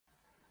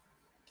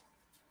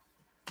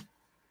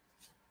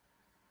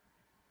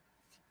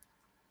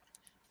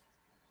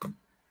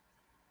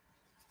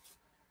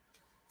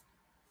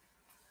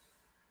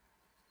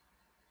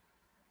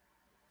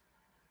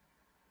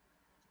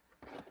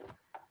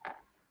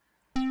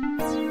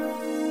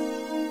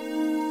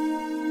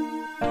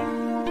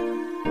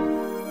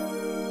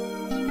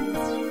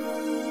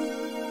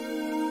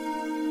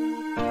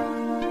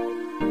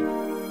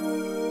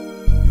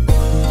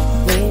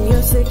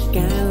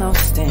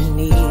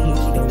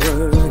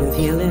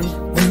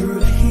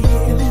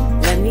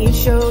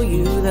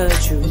you the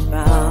true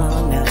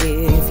balm. Now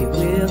if you're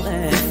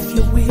willing,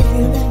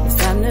 it's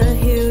time to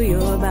heal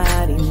your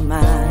body,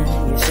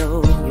 mind, your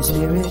soul, your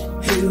spirit.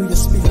 Heal your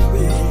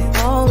spirit.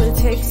 All it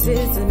takes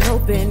is an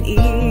open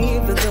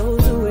ear for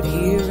those who would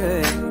hear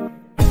it.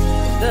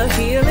 The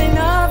healing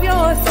of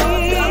your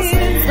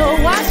sins, the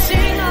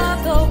washing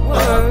of the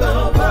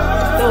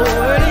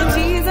word in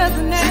Jesus'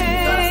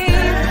 name.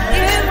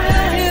 It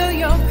will heal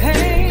your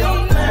pain,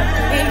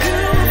 and you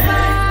will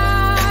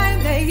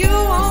find that you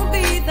won't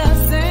be the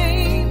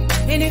same.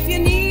 And if you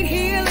need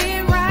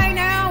healing right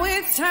now,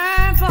 it's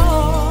time for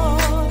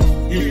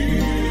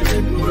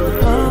Healing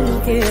word. Balm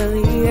of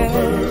Gilead,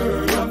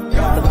 the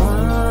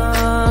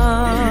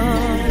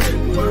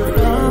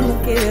Balm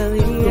of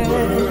Gilead.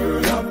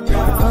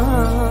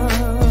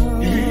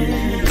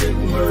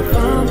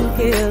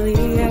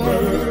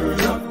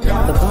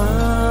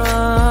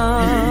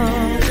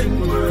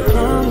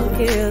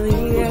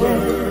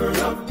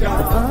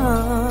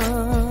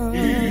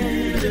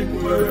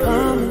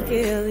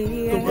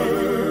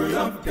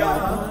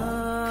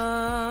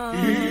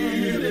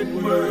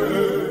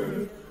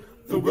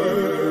 The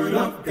word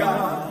of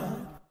God.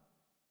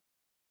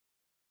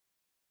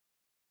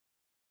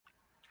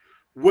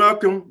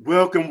 Welcome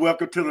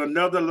to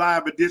another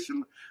live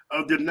edition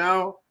of the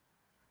now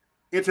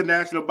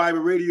International Bible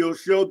Radio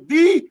Show,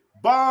 the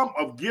Balm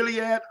of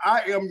Gilead.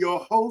 I am your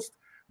host,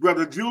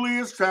 Brother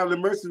Julius,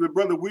 traveling mercy with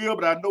Brother Will,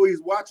 but I know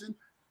he's watching.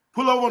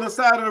 Pull over on the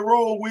side of the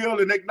road, Will,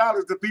 and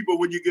acknowledge the people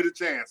when you get a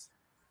chance.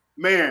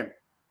 Man,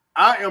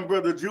 I am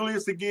Brother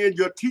Julius again,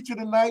 your teacher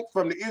tonight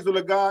from the Israel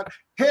of God,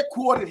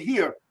 headquartered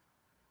here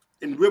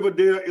in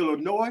Riverdale,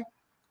 Illinois,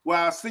 where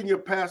our senior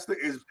pastor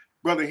is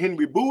Brother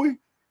Henry Bowie.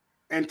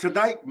 And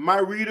tonight, my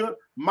reader,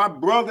 my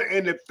brother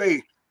in the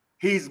faith,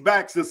 he's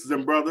back, sisters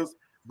and brothers.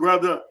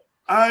 Brother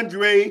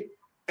Andre,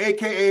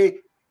 a.k.a.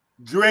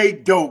 Dre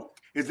Dope,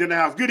 is in the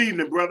house. Good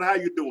evening, brother. How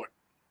you doing?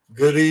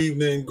 Good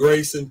evening,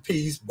 grace and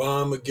peace,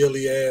 Balm of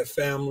Gilead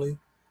family.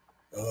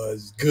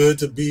 It's good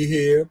to be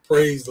here.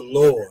 Praise the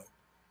Lord.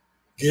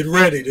 Get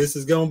ready. This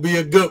is going to be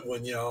a good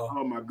one, y'all.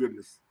 Oh, my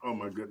goodness. Oh,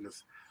 my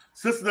goodness.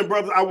 Sisters and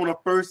brothers, I want to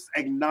first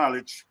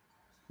acknowledge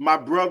my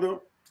brother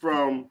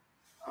from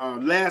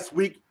last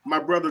week, my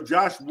brother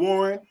Josh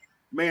Warren.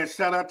 Man,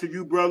 shout out to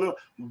you, brother.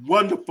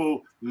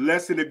 Wonderful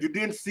lesson. If you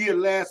didn't see it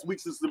last week,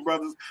 sisters and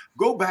brothers,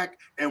 go back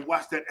and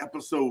watch that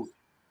episode.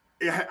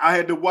 I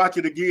had to watch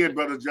it again,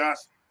 brother Josh.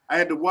 I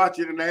had to watch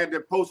it, and I had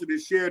to post it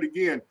and share it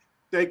again.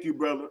 Thank you,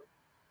 brother.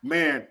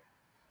 Man,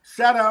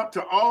 shout out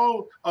to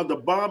all of the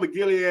Balm of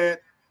Gilead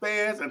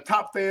fans and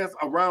top fans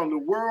around the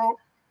world.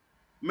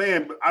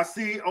 Man, I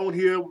see on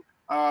here,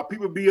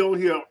 people be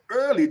on here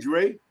early,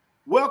 Dre.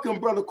 Welcome,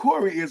 Brother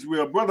Corey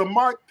Israel, Brother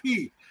Mark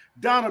P.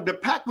 Donna, the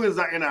Paquins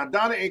are in our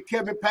Donna and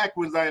Kevin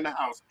Paquins are in the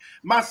house.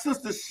 My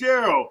sister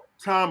Cheryl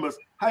Thomas,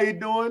 how you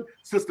doing?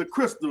 Sister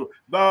Crystal,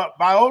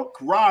 Bioc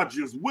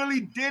Rogers,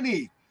 Willie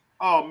Denny.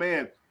 Oh,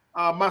 man.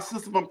 My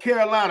sister from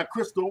Carolina,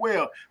 Crystal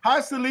Well. Hi,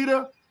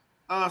 Salita.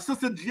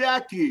 Sister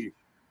Jackie.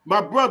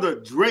 My brother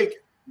Drake.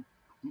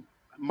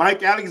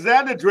 Mike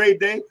Alexander, Dre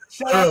Day.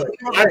 Shout out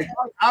to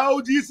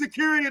IOG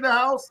Security in the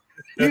house.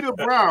 Peter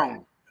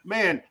Brown.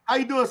 Man, how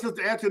you doing,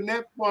 Sister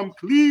Antoinette from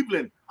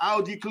Cleveland,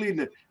 IOG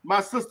Cleveland. My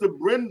sister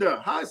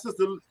Brenda. Hi,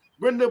 Sister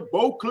Brenda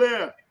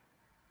Beauclair.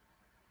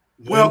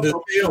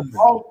 Welcome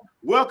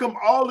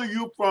all of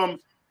you from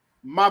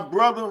my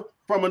brother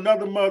from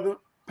another mother,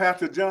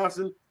 Pastor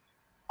Johnson,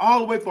 all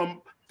the way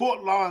from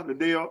Fort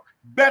Lauderdale,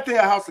 Bethel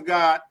House of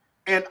God,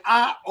 and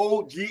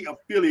IOG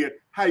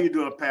affiliate. How you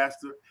doing,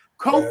 Pastor?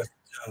 Coach,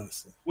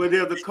 where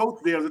there's a coach,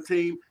 there's a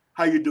team.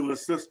 How you doing,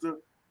 sister?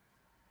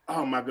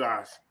 Oh, my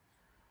gosh.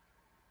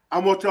 I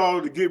want y'all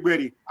to get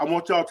ready. I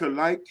want y'all to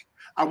like.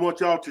 I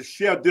want y'all to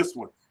share this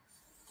one.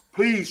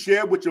 Please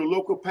share with your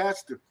local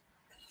pastor.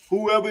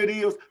 Whoever it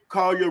is,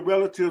 call your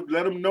relatives.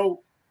 Let them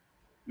know.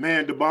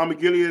 Man, the Balm of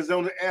Gilead is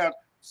on the air.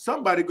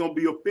 Somebody going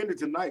to be offended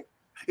tonight.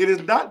 It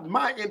is not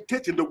my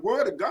intention. The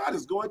word of God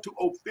is going to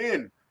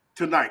offend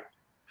tonight.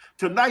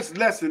 Tonight's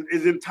lesson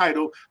is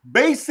entitled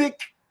Basic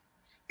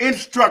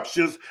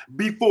Instructions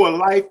Before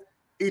Life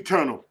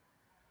Eternal.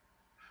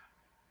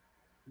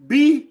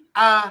 B.I.B.L.E.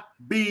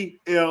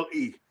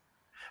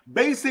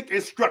 Basic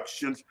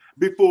Instructions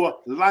Before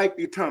Life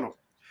Eternal.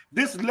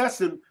 This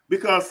lesson,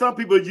 because some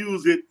people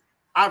use it,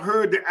 I've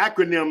heard the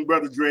acronym,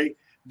 Brother Dre,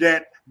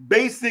 that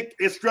basic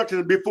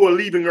instructions before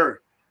leaving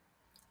Earth.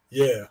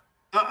 Yeah.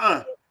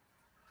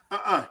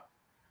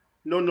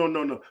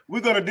 No.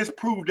 We're going to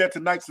disprove that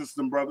tonight, sisters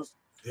and brothers.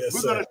 Yes,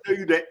 We're going to show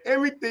you that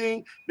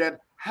everything that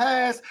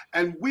has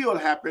and will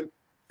happen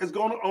is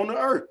going on the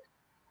earth.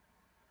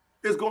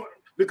 It's going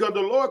because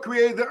the Lord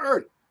created the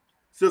earth,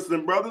 sisters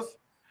and brothers.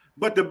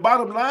 But the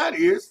bottom line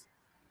is,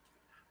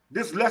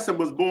 this lesson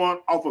was born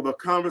off of a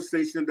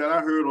conversation that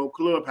I heard on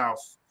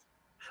Clubhouse.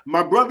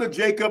 My brother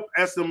Jacob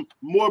and some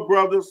more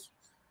brothers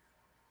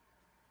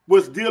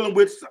was dealing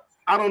with,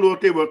 I don't know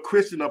if they were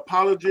Christian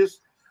apologists,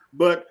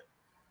 but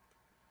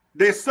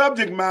their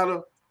subject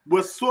matter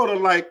was sort of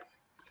like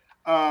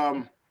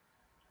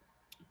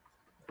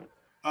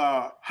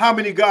how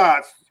many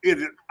gods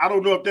is it? I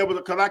don't know if that was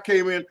because I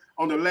came in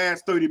on the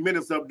last 30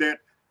 minutes of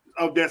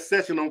that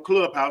session on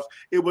Clubhouse.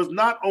 It was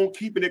not on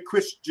Keeping It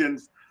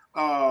Christians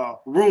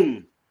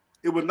room.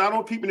 It was not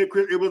on Keeping It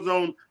Christian. It was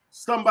on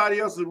somebody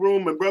else's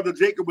room, and Brother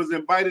Jacob was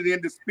invited in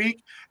to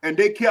speak, and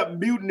they kept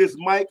muting his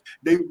mic.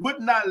 They would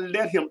not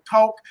let him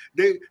talk.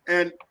 They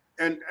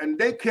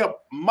they kept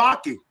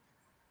mocking.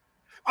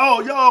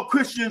 Oh, y'all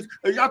Christians,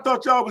 y'all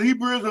thought y'all were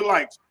Hebrew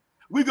Israelites.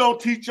 We gonna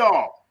teach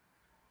y'all.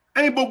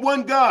 Ain't but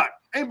one God.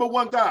 Ain't but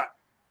one God.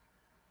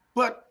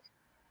 But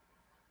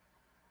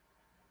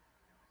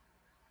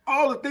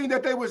all the things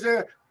that they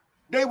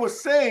were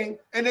saying,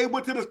 and they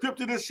went to the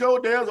scripture to show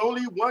there's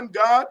only one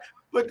God.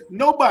 But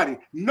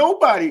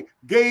nobody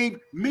gave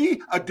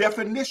me a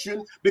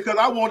definition because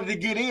I wanted to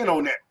get in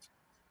on that.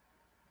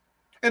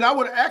 And I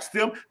would ask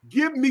them,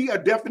 give me a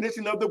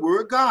definition of the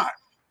word God.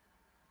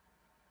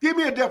 Give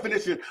me a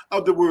definition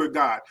of the word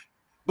God.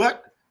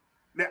 But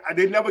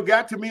they never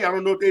got to me. I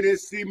don't know if they didn't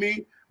see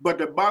me, but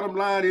the bottom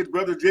line is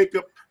Brother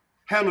Jacob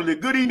handled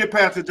it. Good evening,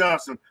 Pastor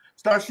Johnson.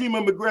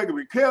 Starshima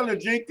McGregory, Carolyn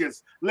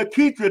Jenkins,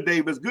 Lakeitra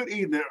Davis. Good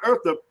evening.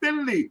 Eartha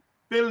Finley,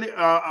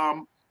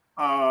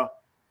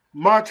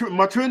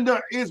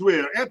 Matrinda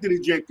Israel, Anthony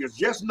Jenkins,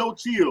 Just No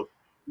Chill,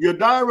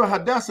 Yadira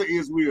Hadassah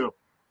Israel,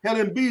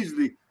 Helen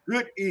Beasley.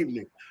 Good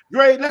evening.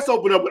 Dre, let's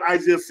open up with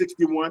Isaiah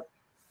 61.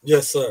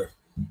 Yes, sir.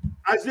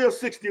 Isaiah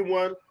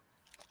 61,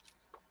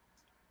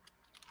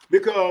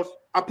 because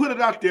I put it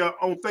out there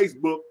on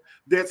Facebook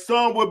that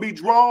some will be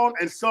drawn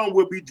and some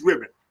will be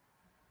driven.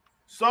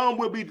 Some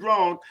will be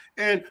drawn.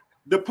 And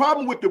the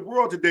problem with the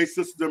world today,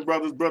 sisters and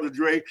brothers, Brother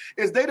Dre,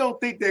 is they don't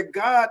think that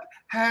God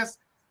has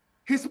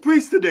his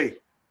priests today.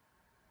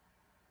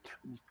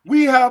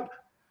 We have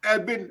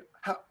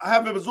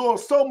absorbed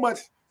so much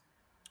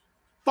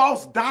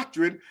false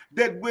doctrine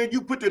that when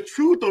you put the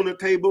truth on the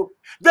table,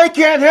 they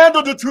can't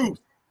handle the truth.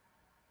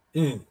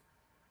 You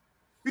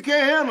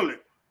can't handle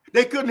it.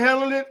 They couldn't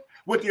handle it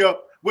with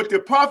the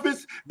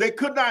prophets. They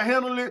could not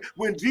handle it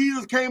when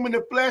Jesus came in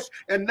the flesh.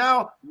 And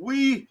now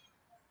we,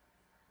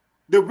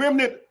 the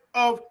remnant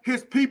of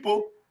his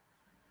people,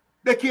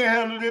 they can't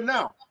handle it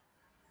now.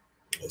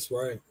 That's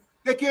right.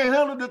 They can't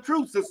handle the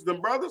truth, sisters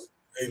and brothers.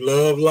 They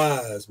love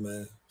lies,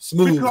 man.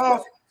 Smooth.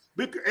 Because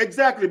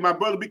exactly, my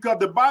brother, because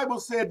the Bible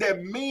said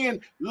that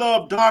men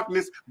love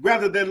darkness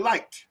rather than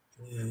light.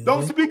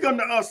 Don't speak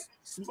unto us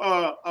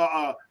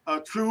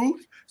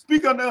truth.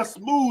 Speak unto us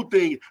smooth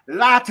things.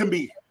 Lie to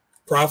me.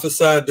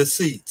 Prophesy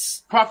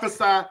deceits.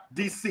 Prophesy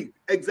deceit.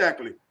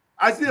 Exactly.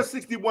 Isaiah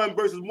 61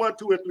 verses 1,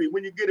 2, and 3.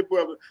 When you get it,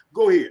 brother,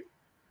 go ahead.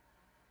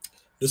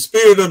 The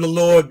Spirit of the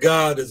Lord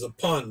God is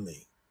upon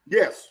me.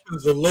 Yes.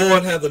 Because the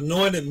Lord hath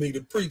anointed me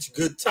to preach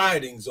good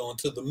tidings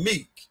unto the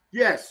meek.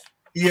 Yes.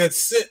 He hath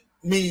sent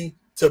me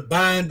to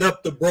bind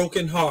up the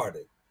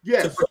brokenhearted.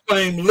 Yes. To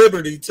proclaim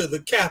liberty to the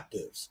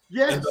captives.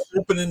 Yes. And the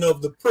opening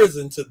of the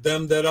prison to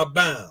them that are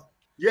bound.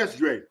 Yes,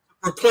 Dre. To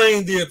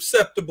proclaim the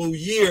acceptable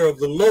year of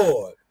the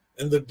Lord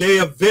and the day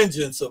of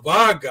vengeance of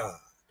our God.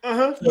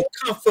 To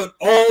comfort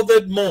all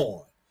that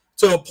mourn.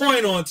 To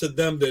appoint unto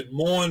them that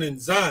mourn in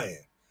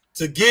Zion.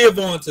 To give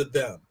unto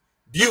them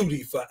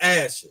beauty for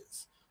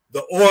ashes.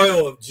 The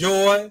oil of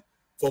joy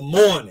for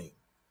mourning.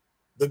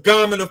 The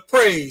garment of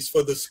praise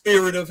for the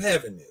spirit of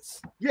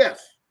heaviness. Yes.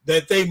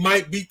 That they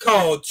might be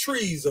called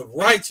trees of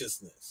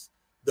righteousness,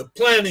 the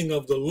planting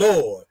of the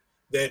Lord,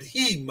 that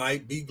he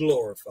might be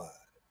glorified.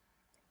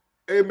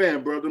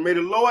 Amen, brother. May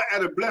the Lord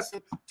add a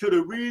blessing to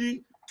the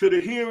reading, to the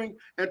hearing,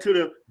 and to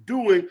the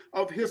doing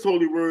of his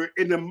holy word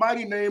in the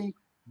mighty name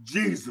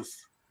Jesus.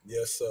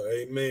 Yes, sir.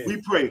 Amen. We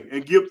pray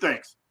and give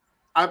thanks.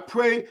 I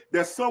pray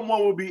that someone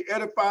will be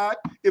edified.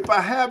 If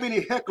I have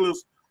any hecklers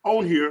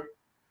on here,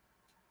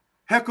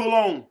 heckle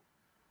on.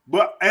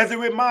 But as a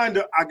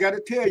reminder, I got to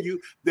tell you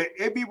that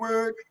every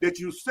word that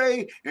you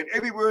say and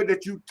every word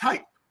that you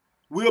type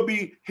will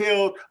be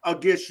held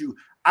against you.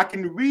 I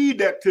can read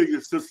that to you,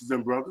 sisters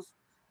and brothers.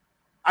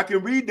 I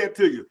can read that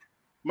to you.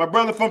 My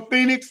brother from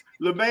Phoenix,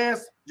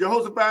 Levance,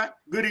 Jehoshaphat,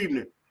 good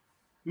evening.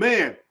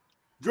 Man,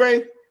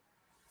 Dre,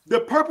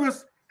 the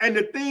purpose and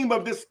the theme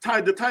of this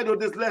time, the title of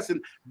this lesson,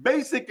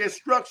 Basic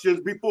Instructions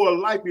Before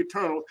Life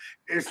Eternal,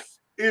 is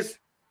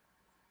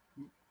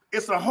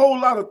it's a whole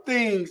lot of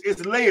things.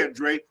 It's layered,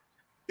 Dre.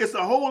 It's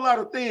a whole lot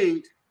of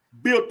things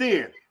built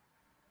in.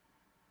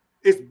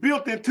 It's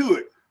built into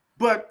it.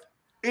 But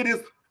it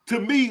is, to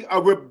me,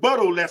 a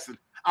rebuttal lesson.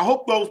 I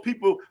hope those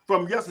people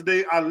from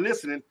yesterday are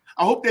listening.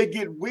 I hope they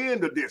get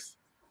wind of this.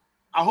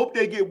 I hope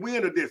they get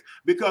wind of this.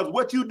 Because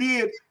what you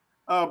did,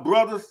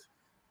 brothers,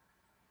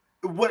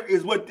 what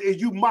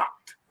you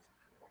mocked.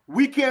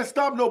 We can't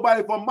stop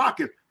nobody from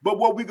mocking. But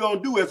what we're going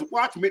to do as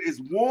watchmen is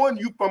warn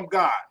you from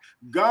God.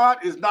 God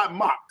is not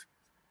mocked.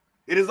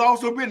 It is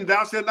also written,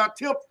 thou shalt not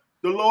tempt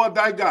the Lord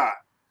thy God.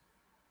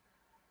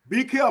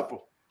 Be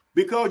careful,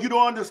 because you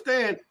don't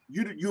understand.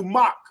 You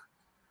mock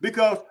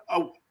because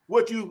of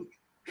what you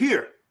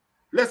hear.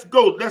 Let's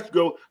go.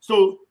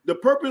 So the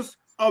purpose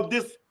of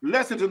this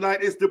lesson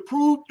tonight is to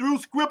prove through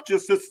scripture,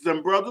 sisters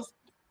and brothers,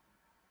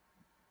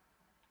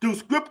 through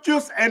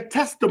scriptures and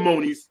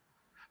testimonies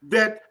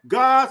that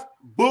God's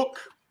book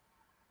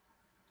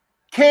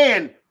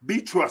can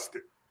be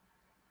trusted.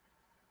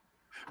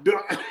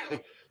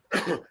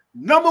 The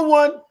number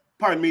one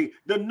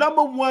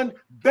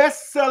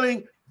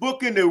best-selling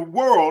book in the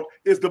world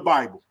is the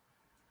Bible.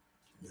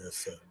 Yes,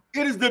 sir.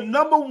 It is the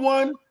number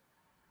one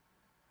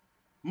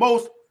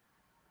most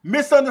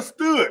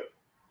misunderstood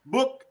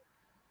book.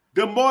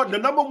 The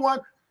number one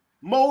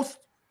most,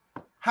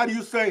 how do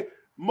you say,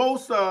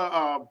 most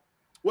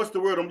what's the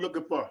word I'm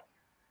looking for?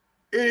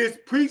 It is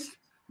preached,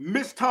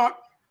 mistaught.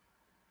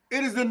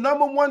 It is the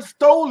number one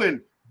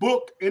stolen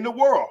book in the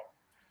world.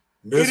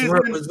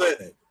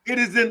 Misrepresented. It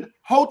is in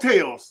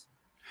hotels.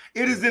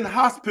 It is in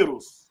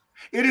hospitals.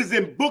 It is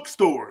in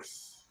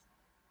bookstores.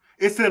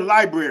 It's in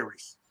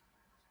libraries.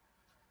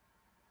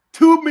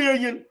 20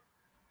 million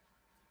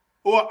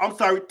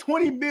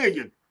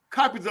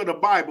copies of the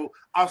Bible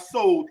are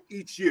sold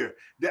each year.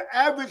 The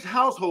average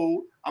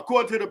household,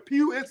 according to the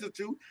Pew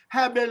Institute,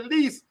 have at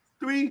least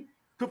 3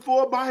 to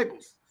 4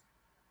 Bibles.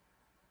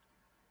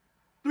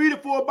 3 to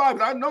 4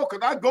 Bibles. I know because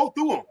I go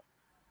through them.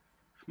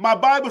 My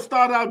Bible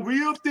started out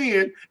real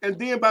thin, and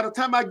then by the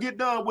time I get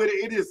done with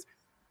it, it is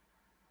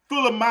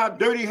full of my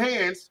dirty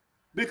hands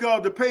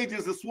because the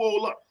pages are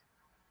swollen up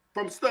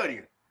from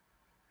studying.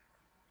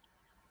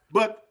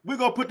 But we're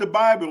going to put the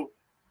Bible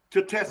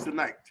to test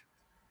tonight.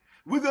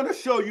 We're going to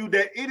show you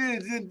that it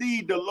is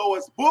indeed the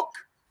lowest book.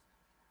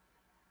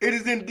 It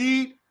is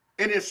indeed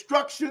an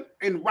instruction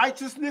in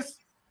righteousness.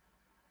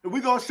 And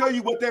we're going to show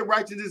you what that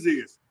righteousness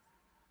is.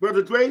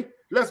 Brother Dre,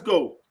 let's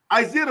go.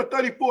 Isaiah the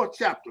 34th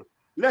chapter.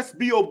 Let's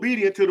be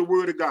obedient to the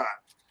word of God.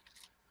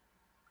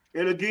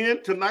 And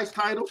again, tonight's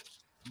title,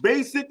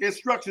 Basic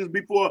Instructions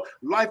Before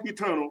Life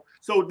Eternal.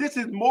 So this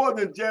is more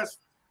than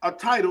just a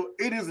title.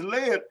 It is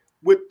led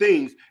with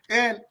things.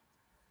 And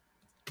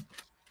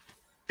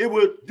it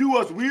will do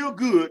us real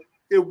good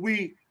if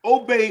we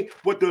obey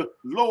what the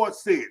Lord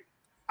said.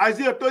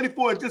 Isaiah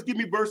 34, and just give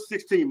me verse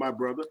 16, my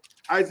brother.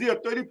 Isaiah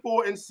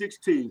 34 and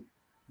 16.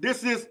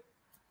 This is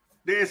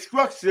the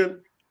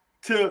instruction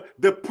to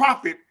the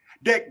prophet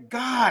that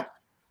God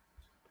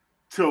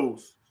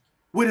chose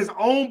with his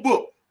own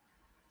book.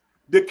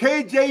 The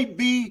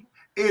KJV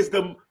is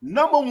the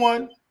number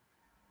one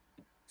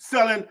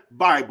selling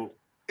Bible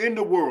in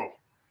the world.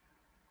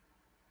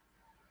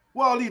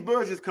 Where all these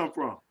versions come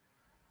from?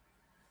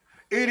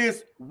 It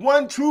is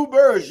one true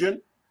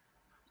version,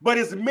 but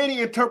it's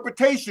many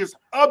interpretations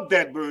of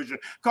that version.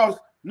 Because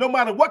no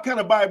matter what kind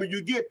of Bible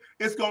you get,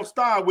 it's going to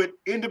start with,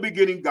 in the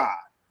beginning, God.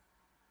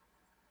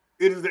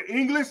 It is the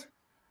English,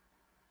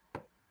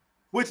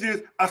 which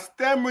is a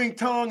stammering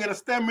tongue and a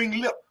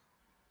stammering lip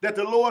that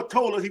the Lord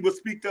told us he would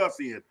speak to us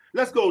in.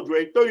 Let's go,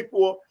 Dre,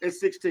 34 and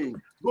 16.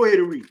 Go ahead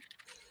and read.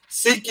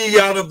 Seek ye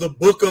out of the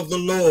book of the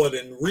Lord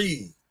and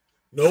read.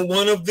 No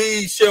one of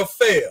these shall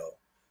fail.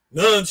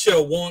 None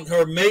shall want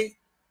her mate.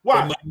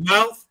 Why? In my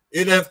mouth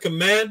it hath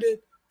commanded,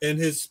 and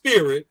his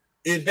spirit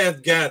it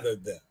hath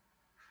gathered them.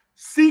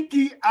 Seek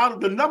ye out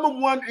of the number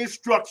one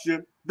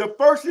instruction. The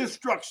first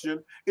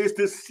instruction is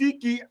to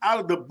seek ye out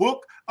of the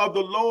book of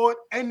the Lord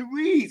and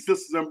read,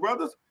 sisters and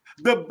brothers.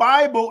 The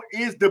Bible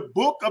is the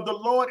book of the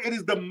Lord. It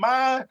is the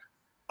mind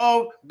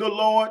of the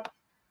Lord.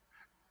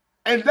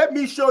 And let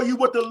me show you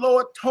what the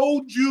Lord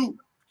told you.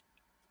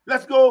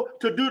 Let's go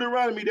to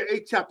Deuteronomy, the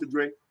 8th chapter,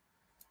 Dre.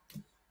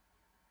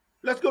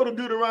 Let's go to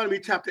Deuteronomy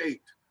chapter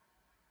 8.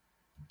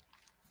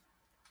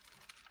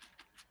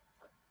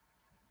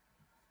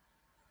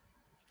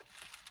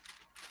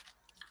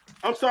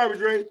 I'm sorry,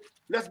 Dre.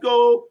 Let's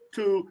go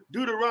to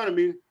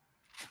Deuteronomy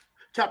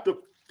chapter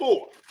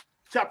 4.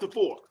 Chapter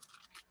 4.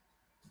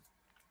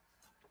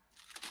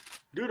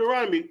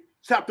 Deuteronomy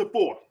chapter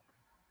 4.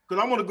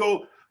 Because I want to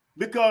go,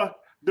 because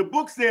the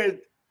book says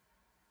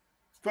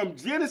from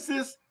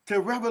Genesis to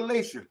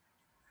Revelation,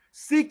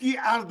 seek ye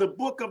out of the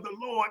book of the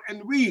Lord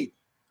and read.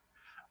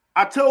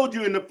 I told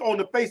you on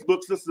the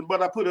Facebook system,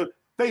 but I put a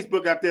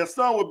Facebook out there.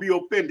 Some will be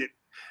offended.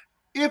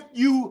 If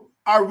you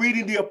are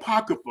reading the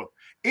Apocrypha,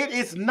 it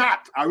is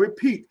not, I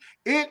repeat,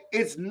 it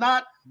is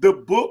not the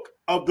book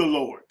of the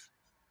Lord.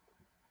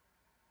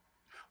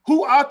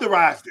 Who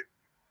authorized it?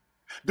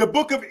 The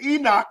book of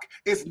Enoch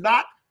is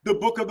not the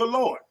book of the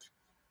Lord.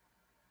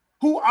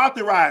 Who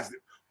authorized it?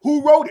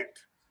 Who wrote it?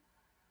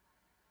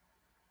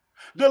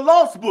 The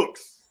lost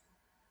books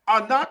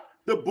are not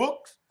the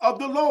books of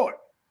the Lord.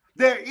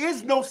 There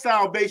is no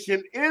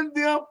salvation in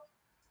them.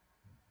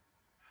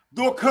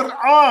 The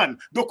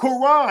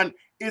Quran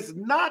is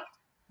not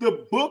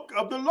the book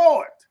of the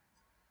Lord.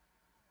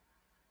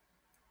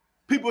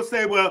 People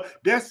say, well,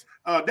 that's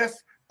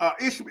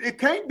it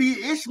can't be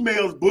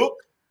Ishmael's book.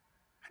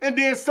 And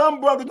then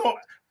some brother,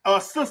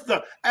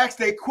 sister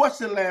asked a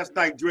question last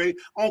night, Dre,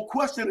 on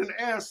question and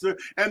answer,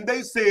 and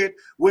they said,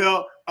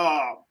 well,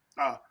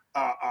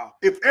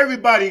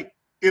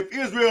 if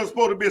Israel is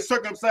supposed to be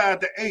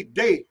circumcised the 8th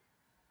day,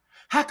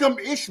 how come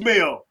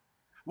Ishmael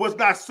was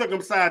not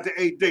circumcised the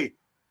 8th day?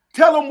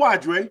 Tell them why,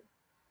 Dre.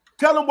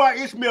 Tell them why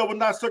Ishmael was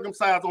not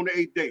circumcised on the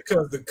 8th day.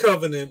 Because the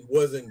covenant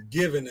wasn't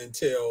given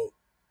until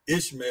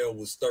Ishmael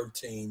was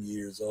 13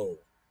 years old.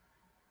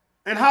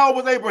 And how old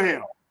was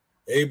Abraham?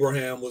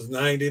 Abraham was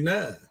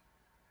 99.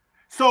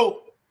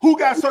 So who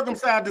got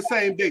circumcised the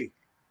same day?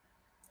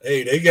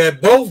 Hey, they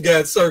both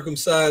got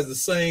circumcised the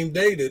same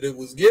day that it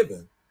was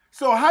given.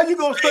 So how you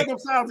gonna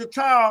circumcise a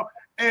child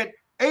at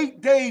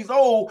 8 days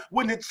old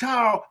when the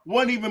child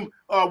wasn't even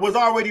was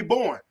already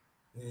born?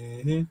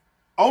 Mm-hmm.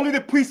 Only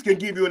the priest can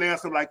give you an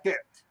answer like that.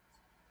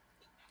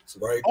 It's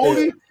right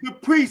Only there. the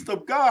priest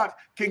of God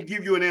can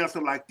give you an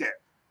answer like that.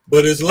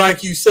 But it's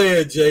like you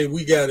said, Jay,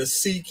 we got to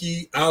seek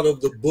ye out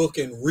of the book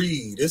and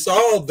read. It's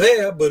all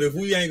there, but if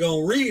we ain't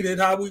going to read it,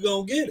 how we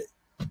going to get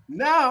it?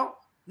 Now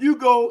you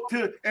go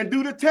to and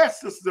do the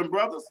test, sisters and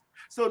brothers.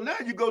 So now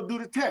you go do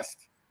the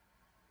test.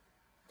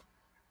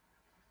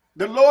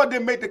 The Lord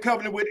didn't make the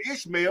covenant with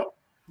Ishmael.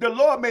 The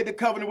Lord made the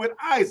covenant with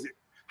Isaac.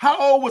 How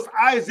old was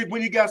Isaac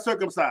when he got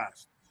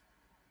circumcised?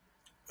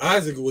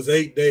 Isaac was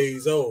 8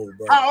 days old,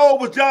 bro. How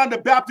old was John the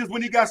Baptist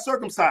when he got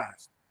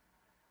circumcised?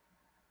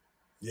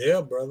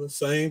 Yeah, brother.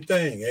 Same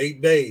thing.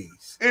 8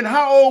 days. And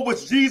how old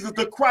was Jesus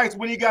the Christ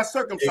when he got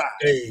circumcised?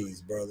 8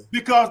 days, brother.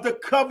 Because the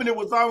covenant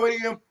was already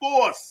in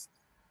force.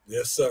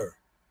 Yes, sir.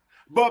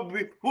 But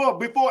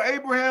before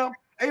Abraham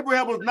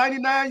was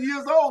 99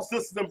 years old,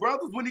 sisters and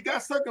brothers, when he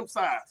got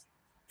circumcised.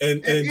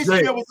 And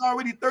Ishmael was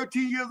already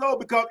 13 years old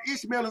because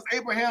Ishmael is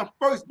Abraham's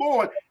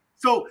firstborn.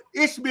 So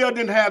Ishmael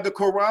didn't have the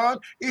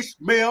Quran.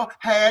 Ishmael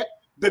had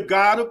the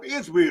God of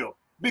Israel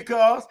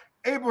because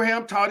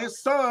Abraham taught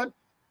his son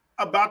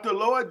about the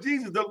Lord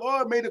Jesus. The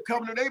Lord made a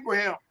covenant with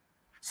Abraham.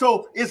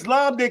 So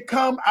Islam didn't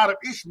come out of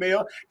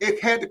Ishmael.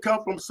 It had to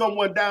come from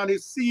someone down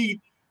his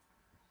seed,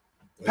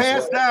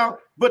 passed down,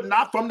 but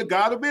not from the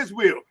God of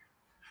Israel.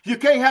 You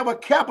can't have a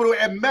capital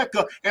at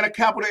Mecca and a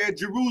capital at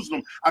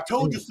Jerusalem. I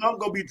told you some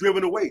going to be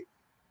driven away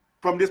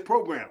from this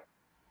program.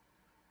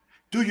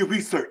 Do your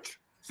research,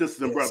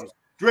 sisters and brothers.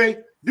 Dre,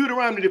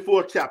 Deuteronomy, the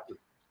 4th chapter.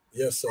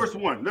 Yes, sir. Verse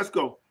 1. Let's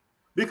go.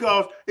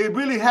 Because it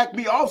really hacked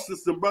me off,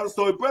 sisters and brothers.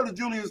 So if Brother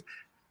Julius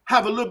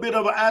have a little bit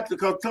of an answer,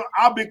 because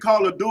I've been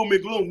called a doom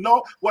and gloom.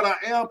 No, what I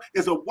am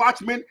is a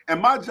watchman,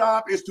 and my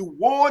job is to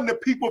warn the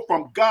people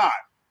from God.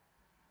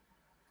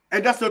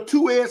 And that's a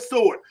two-edged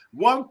sword.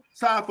 One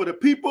side for the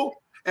people,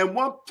 and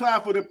one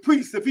side for the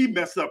priest if he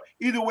mess up.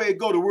 Either way it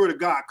go, the word of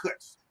God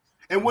cuts.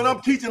 And when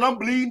I'm teaching, I'm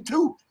bleeding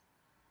too.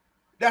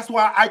 That's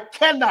why I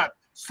cannot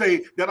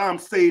say that I'm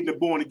saved and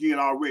born again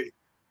already,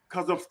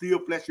 because I'm still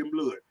flesh and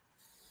blood.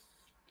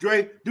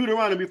 Dre,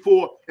 Deuteronomy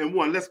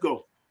 4:1. Let's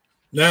go.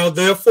 Now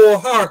therefore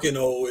hearken,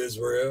 O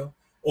Israel,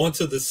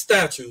 unto the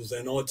statutes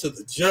and unto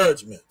the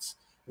judgments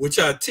which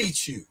I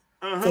teach you,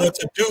 for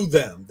to do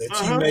them, that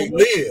ye may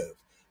live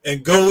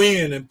and go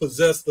in and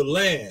possess the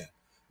land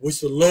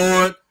which the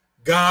Lord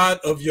God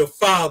of your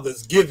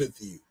fathers giveth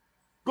you.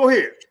 Go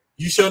ahead.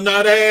 You shall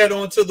not add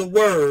unto the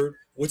word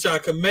which I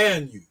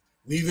command you,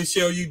 neither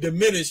shall you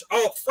diminish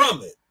aught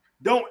from it.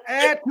 Don't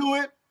add to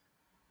it,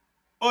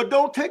 or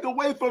don't take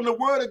away from the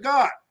word of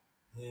God.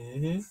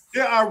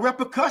 There are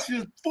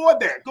repercussions for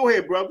that. Go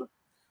ahead, brother.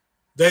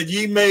 That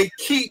ye may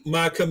keep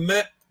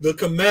the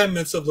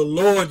commandments of the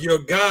Lord your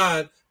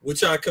God,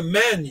 which I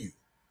command you.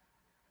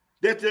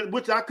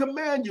 Which I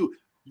command you.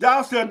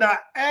 Thou shalt not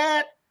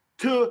add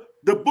to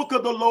the book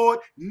of the Lord,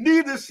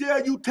 neither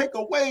shall you take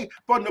away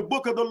from the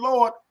book of the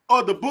Lord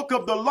or the book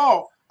of the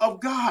law of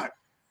God.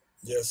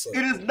 Yes, sir.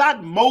 It is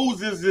not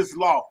Moses'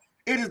 law.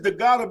 It is the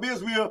God of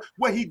Israel,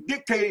 what he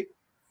dictated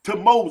to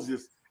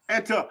Moses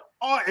and to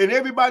and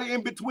everybody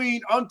in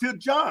between until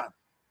John.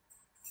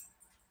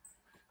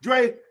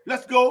 Dre,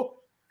 let's go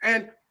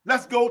and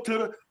let's go to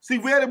the, see,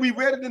 we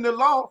read it in the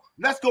law.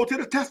 Let's go to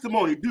the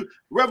testimony.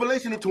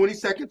 Revelation, the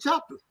 22nd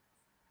chapter.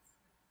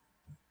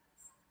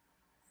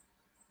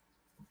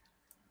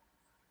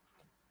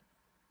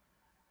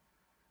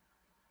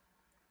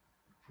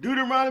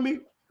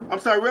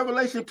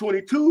 Revelation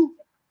 22,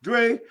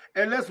 Dre,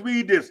 and let's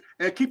read this.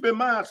 And keep in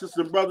mind,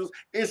 sisters and brothers,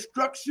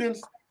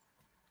 instructions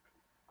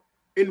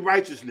in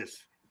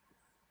righteousness.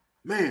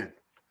 Man.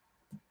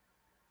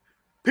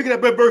 Pick it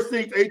up at verse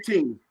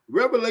 18.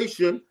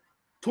 Revelation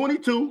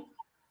 22,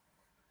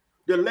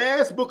 the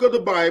last book of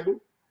the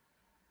Bible,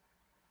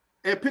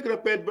 and pick it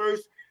up at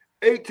verse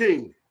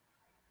 18.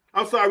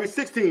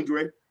 16,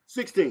 Dre.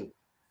 16.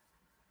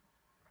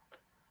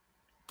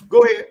 Go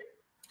ahead.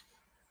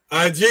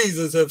 I,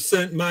 Jesus, have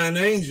sent mine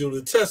angel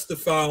to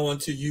testify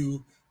unto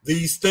you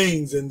these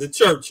things in the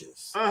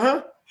churches.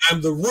 I'm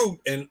the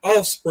root and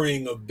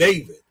offspring of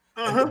David,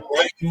 and the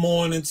bright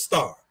morning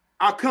star.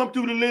 I come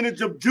through the lineage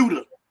of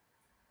Judah.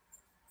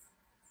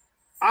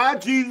 I,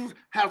 Jesus,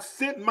 have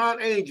sent mine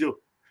angel.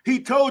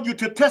 He told you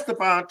to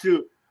testify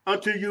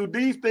unto you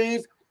these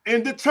things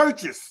in the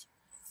churches.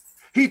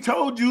 He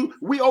told you,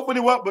 we open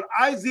it up with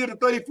Isaiah the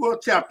 34th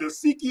chapter.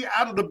 Seek ye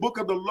out of the book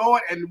of the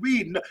Lord and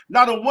read.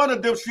 Not a one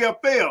of them shall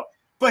fail.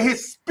 For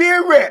his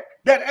spirit,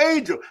 that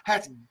angel,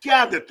 has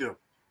gathered them.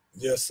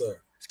 Yes, sir.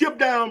 Skip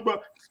down, bro.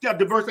 Skip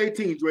to verse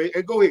 18, Dre,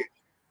 and go ahead.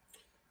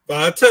 For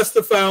I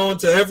testify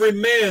unto every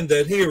man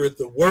that heareth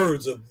the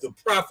words of the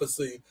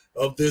prophecy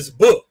of this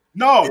book.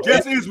 No,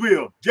 just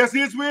Israel. Just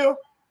Israel?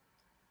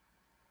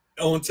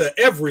 unto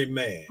every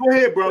man. Go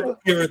ahead, brother.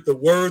 Heareth the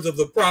words of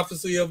the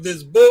prophecy of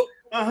this book.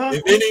 Uh-huh.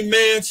 If any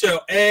man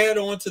shall add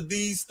unto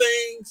these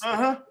things,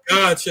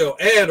 God shall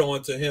add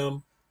unto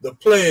him the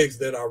plagues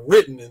that are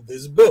written in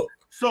this book.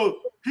 So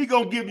he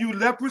gonna give you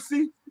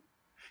leprosy.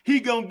 He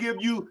gonna give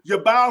you,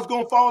 your bowels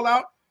gonna fall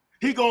out.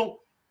 He gonna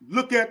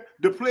look at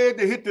the plague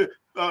that hit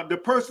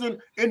the person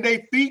in their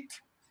feet.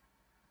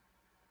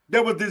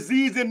 There was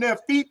disease in their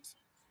feet.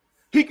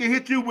 He can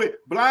hit you with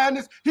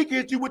blindness. He can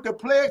hit you with the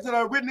plagues that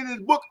are written in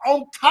his book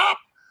on top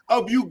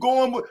of you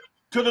going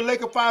to the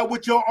lake of fire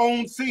with your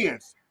own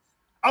sins,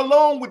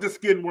 along with the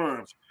skin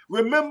worms.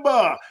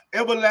 Remember,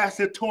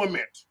 everlasting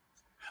torment.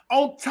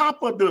 On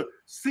top of the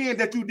sin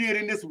that you did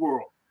in this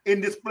world,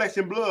 in this flesh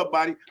and blood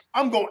body,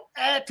 I'm going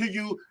to add to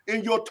you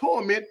in your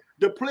torment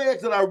the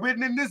plagues that are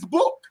written in this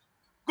book.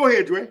 Go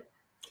ahead, Dre.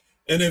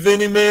 And if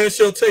any man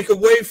shall take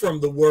away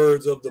from the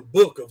words of the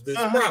book of this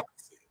prophecy,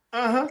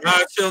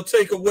 God shall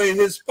take away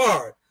his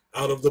part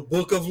out of the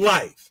book of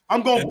life.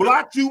 I'm going to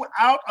blot you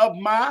out of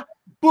my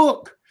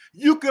book.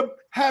 You could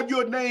have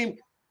your name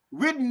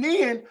written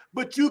in,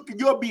 but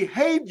your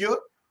behavior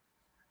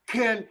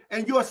can,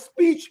 and your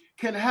speech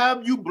can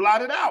have you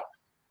blotted out.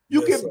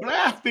 You can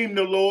blaspheme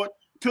the Lord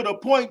to the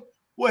point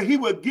where he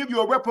will give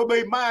you a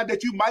reprobate mind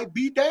that you might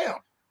be damned.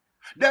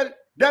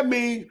 That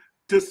means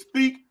to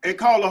speak and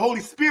call the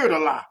Holy Spirit a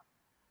lie.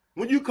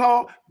 When you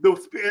call the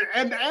Spirit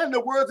and the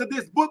words of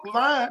this book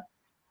lying,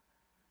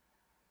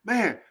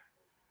 man,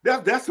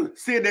 that's a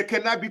sin that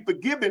cannot be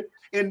forgiven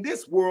in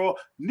this world,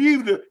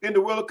 neither in the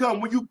world to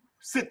come. When you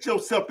sit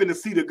yourself in the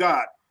seat of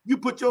God, you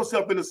put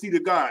yourself in the seat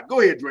of God.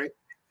 Go ahead, Dre.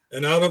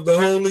 And out of the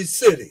holy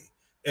city,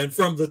 and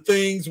from the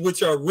things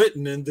which are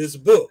written in this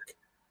book.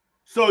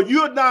 So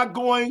you're not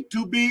going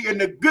to be in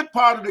the good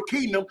part of the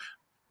kingdom.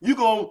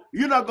 You're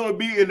not going to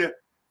be in the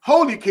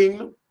holy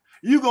kingdom.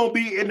 You're going to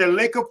be in the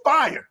lake of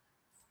fire,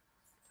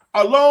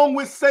 along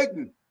with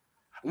Satan.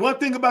 One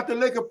thing about the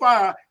lake of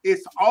fire,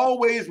 it's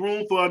always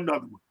room for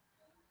another one.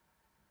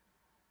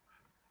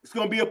 It's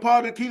going to be a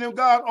part of the kingdom of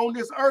God on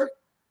this earth.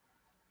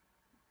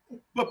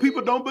 But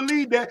people don't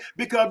believe that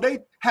because they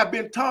have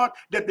been taught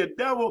that the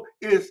devil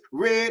is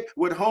red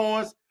with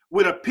horns,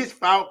 with a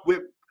pitchfork,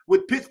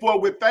 with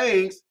pitchfork with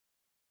fangs.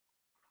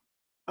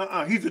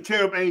 He's a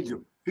cherub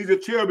angel. He's a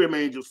cherubim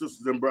angel,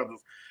 sisters and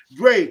brothers.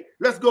 Dre,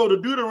 let's go to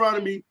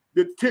Deuteronomy,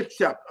 the 10th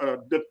chapter,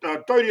 the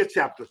 30th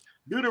chapter.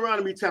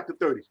 Deuteronomy chapter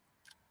 30.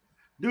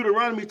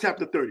 Deuteronomy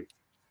chapter 30.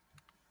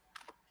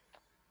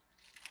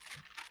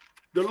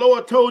 The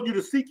Lord told you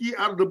to seek ye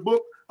out of the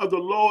book of the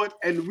Lord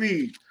and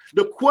read.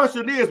 The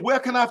question is, where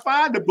can I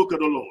find the book of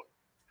the Lord?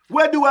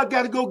 Where do I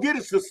got to go get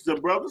it, sisters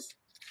and brothers?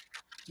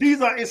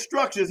 These are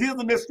instructions. Here's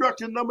an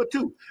instruction number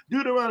 2.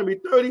 Deuteronomy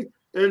 30,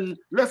 and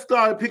let's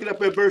start picking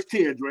up at verse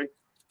 10, Dre.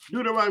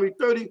 Deuteronomy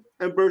 30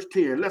 and verse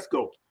 10. Let's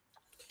go.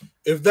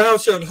 If thou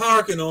shalt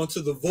hearken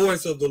unto the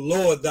voice of the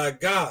Lord thy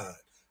God,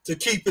 to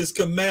keep his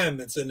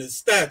commandments and his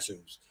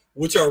statutes,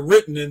 which are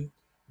written in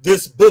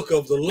this book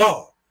of the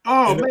law.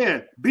 Oh,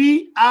 man.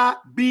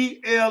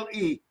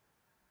 B.I.B.L.E.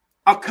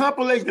 A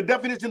compilation. The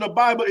definition of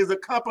Bible is a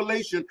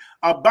compilation,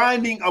 a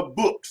binding of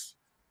books.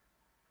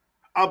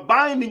 A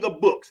binding of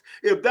books.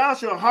 If thou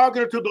shalt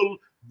hearken to the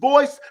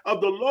voice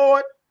of the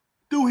Lord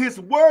through his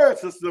word,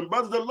 sisters and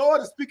brothers, the Lord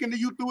is speaking to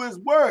you through his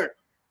word.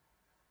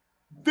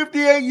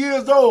 58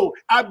 years old,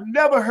 I've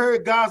never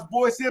heard God's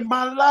voice in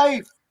my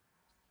life.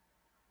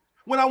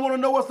 When I want to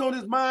know what's on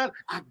his mind,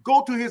 I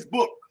go to his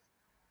book.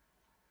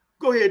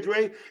 Go ahead,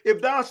 Dre. If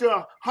thou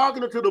shalt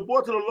hearken unto the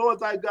voice of the Lord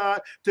thy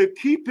God, to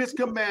keep his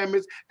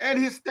commandments and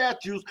his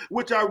statutes,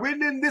 which are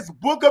written in this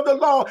book of the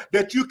law,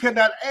 that you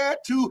cannot add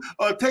to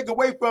or take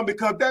away from,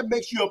 because that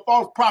makes you a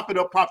false prophet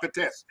or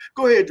prophetess.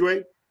 Go ahead,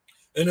 Dre.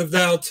 And if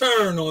thou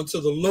turn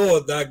unto the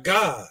Lord thy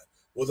God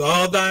with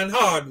all thine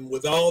heart and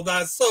with all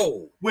thy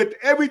soul, with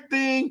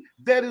everything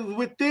that is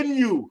within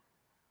you,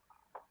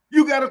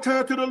 you got to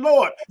turn to the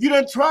Lord. You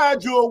done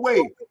tried your way.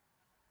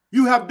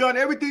 You have done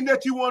everything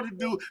that you want to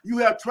do. You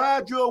have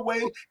tried your way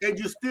and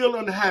you're still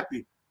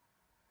unhappy.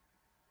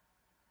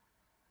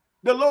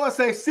 The Lord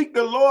says, seek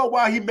the Lord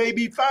while he may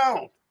be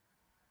found.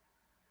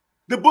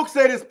 The book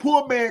said this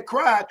poor man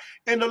cried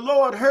and the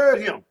Lord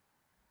heard him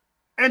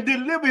and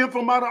delivered him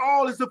from out of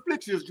all his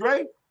afflictions,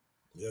 Dre.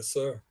 Yes,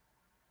 sir.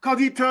 Because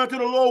he turned to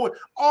the Lord with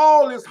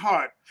all his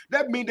heart.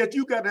 That means that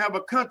you got to have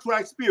a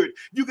contrite spirit.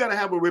 You got to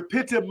have a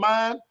repentant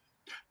mind.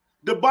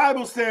 The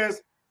Bible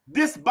says,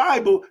 this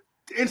Bible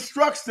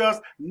instructs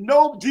us,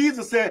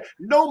 Jesus said,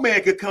 no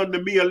man can come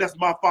to me unless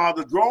my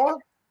Father draw him.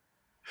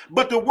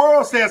 But the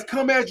world says,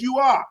 come as you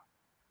are.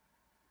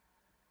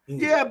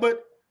 Yeah,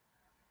 but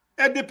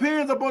it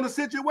depends upon the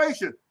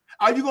situation.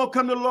 Are you going to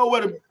come to the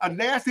Lord with a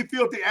nasty,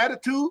 filthy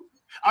attitude?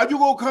 Are you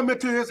going to come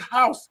into his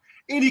house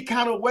any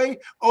kind of way?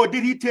 Or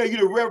did he tell you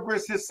to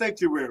reverence his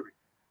sanctuary?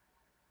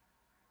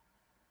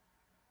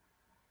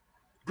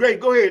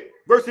 Great, go ahead.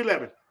 Verse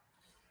 11.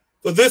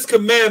 For this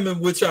commandment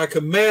which I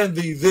command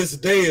thee this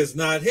day is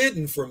not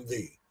hidden from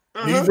thee,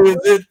 neither is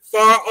it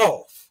far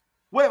off.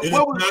 We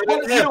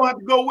don't have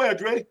to go where,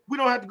 Dre? We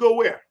don't have to go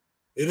where?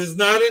 It is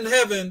not in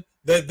heaven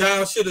that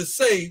thou shouldest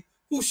say,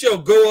 who shall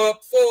go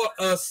up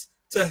for us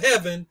to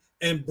heaven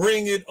and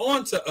bring it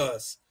unto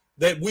us,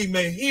 that we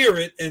may hear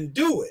it and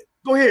do it.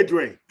 Go ahead,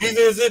 Dre.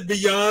 Neither is it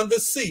beyond the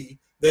sea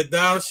that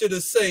thou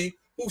shouldest say,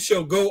 who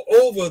shall go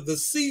over the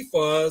sea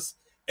for us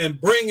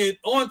and bring it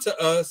unto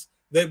us,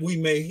 that we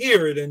may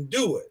hear it and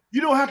do it.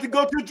 You don't have to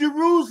go to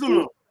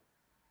Jerusalem.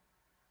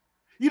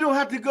 You don't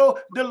have to go.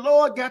 The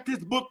Lord got this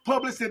book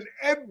published in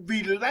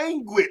every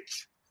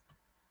language.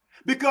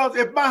 Because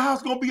if my house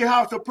is going to be a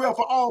house of prayer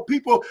for all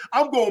people,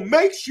 I'm going to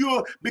make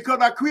sure, because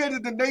I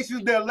created the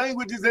nations, their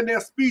languages and their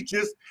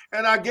speeches,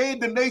 and I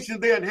gave the nations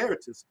their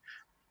inheritance.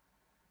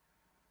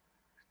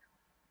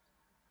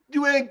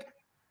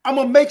 I'm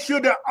going to make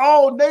sure that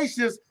all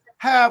nations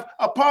have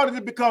a part of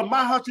it, because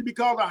my house should be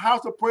called a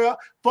house of prayer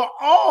for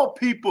all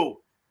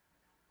people.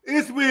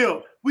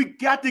 Israel, we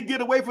got to get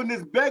away from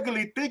this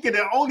beggarly thinking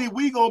that only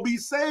we going to be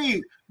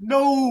saved.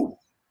 No,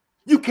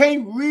 you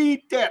can't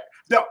read that.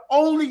 The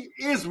only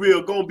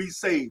Israel going to be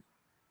saved,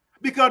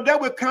 because that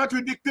would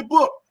contradict the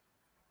book.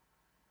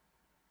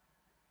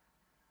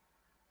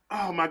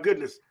 Oh, my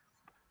goodness.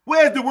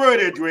 Where's the word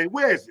at, Dre?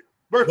 Where is it?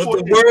 Verse 14.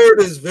 But the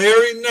word is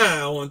very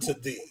nigh unto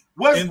thee.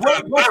 What's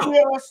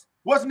near us?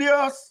 What's near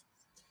us?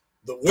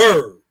 The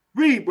word.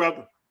 Read,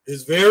 brother.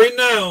 Is very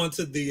nigh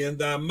unto thee, in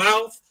thy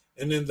mouth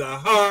and in thy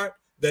heart,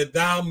 that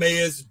thou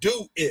mayest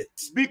do it.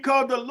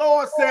 Because the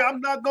Lord said, I'm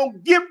not going to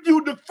give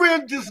you the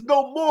fringes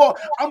no more.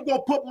 I'm going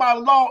to put my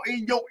law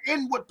in your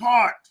inward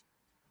part,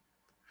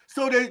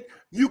 so that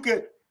you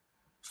can.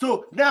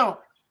 So now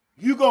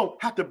you're going to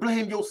have to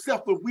blame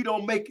yourself if we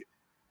don't make it.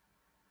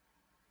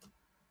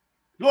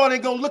 Lord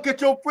ain't going to look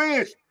at your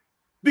friends,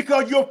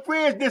 because your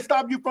friends didn't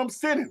stop you from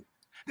sinning.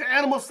 The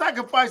animal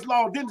sacrifice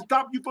law didn't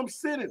stop you from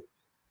sinning.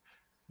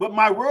 But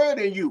my word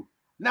in you.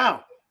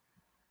 Now,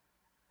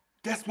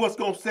 that's what's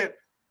going to set.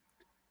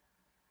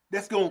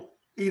 That's going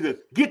to either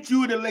get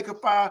you in the lake of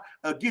fire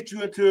or get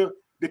you into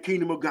the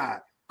kingdom of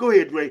God. Go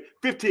ahead, Ray.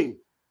 15.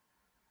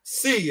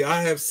 See,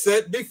 I have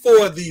set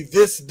before thee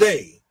this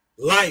day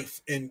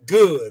life and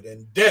good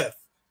and death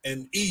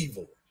and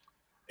evil.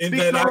 And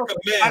that I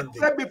command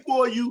thee. I set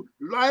before you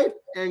life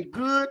and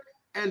good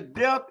and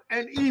death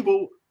and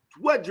evil.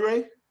 What,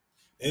 Dre?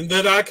 And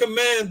that I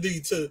command thee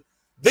to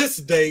this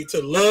day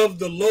to love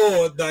the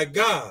Lord thy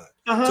God,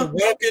 to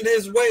walk in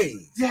his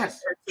ways,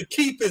 yes, to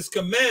keep his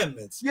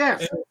commandments, yes,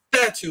 and his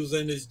statutes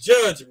and his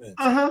judgments,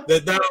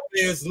 that thou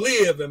mayest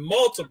live and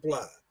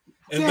multiply,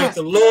 and that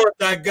the Lord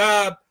thy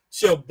God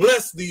shall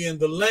bless thee in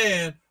the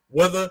land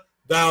whither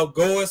thou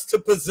goest to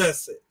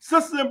possess it.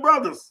 Sisters and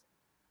brothers,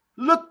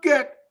 look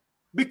at,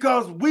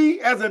 because we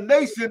as a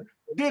nation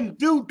didn't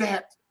do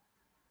that.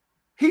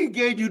 He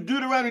gave you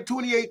Deuteronomy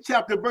 28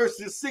 chapter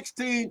verses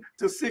 16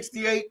 to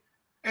 68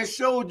 and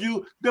showed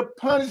you the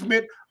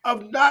punishment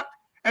of not,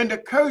 and the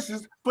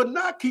curses for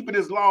not keeping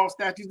his law,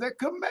 statutes, and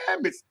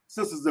commandments,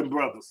 sisters and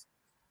brothers.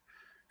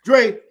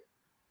 Dre,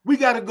 we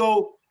got to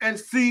go and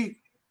see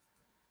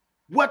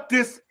what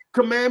this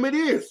commandment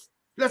is.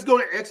 Let's go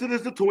to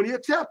Exodus, the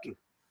 20th chapter.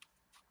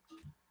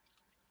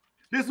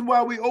 This is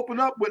why we open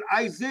up with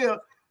Isaiah,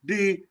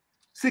 the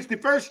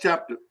 61st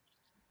chapter.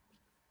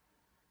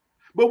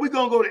 But we're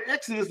going to go to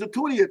Exodus, the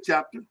 20th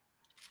chapter,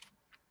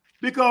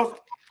 because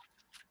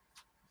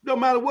no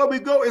matter where we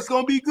go, it's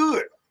going to be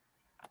good.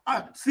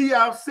 I see,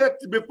 I've set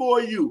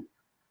before you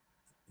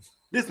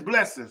this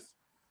blessings,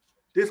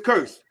 this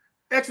curse.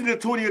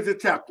 Exodus 20th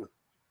chapter.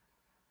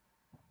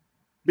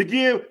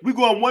 Begin, we're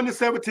going 1 to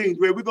 17,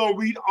 where we're going to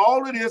read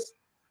all of this.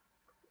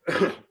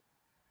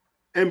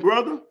 And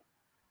brother,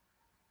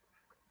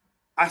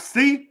 I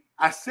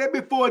set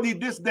before thee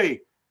this day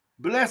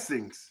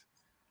blessings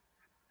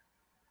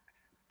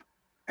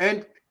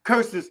and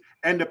curses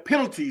and the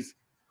penalties.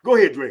 Go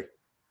ahead, Dre.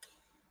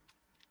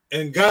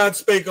 And God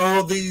spake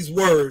all these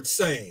words,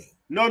 saying,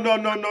 No.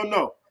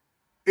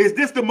 Is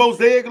this the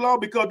Mosaic law?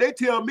 Because they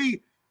tell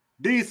me,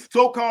 these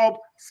so-called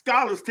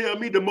scholars tell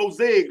me the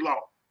Mosaic law.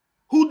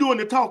 Who doing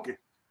the talking?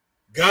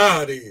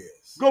 God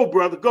is. Go,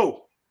 brother,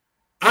 go.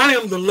 I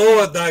am the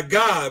Lord thy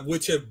God,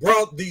 which have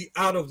brought thee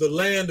out of the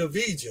land of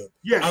Egypt,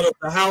 out of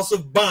the house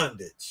of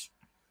bondage.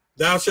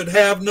 Thou shalt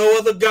have no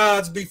other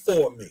gods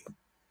before me.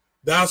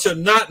 Thou shalt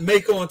not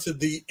make unto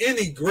thee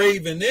any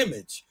graven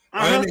image, or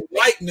any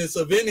likeness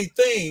of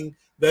anything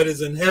that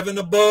is in heaven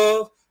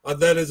above, or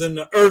that is in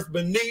the earth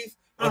beneath,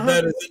 or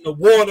that is in the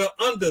water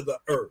under the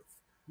earth.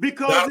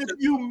 Because if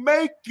you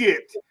make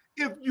it,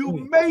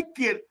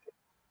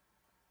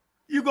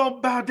 you're going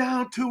to bow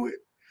down to it,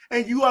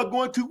 and you are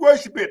going to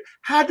worship it.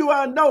 How do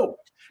I know?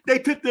 They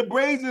took the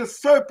brazen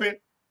serpent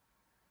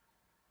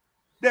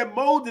that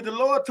the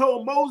Lord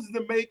told Moses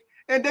to make,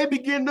 and they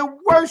began to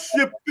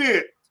worship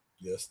it.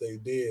 Yes, they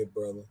did,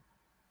 brother.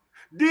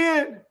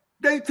 Then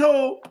they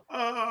told,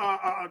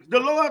 the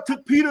Lord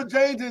took Peter,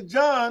 James, and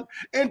John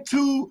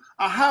into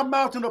a high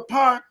mountain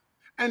apart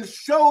and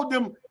showed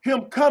them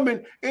him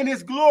coming in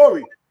his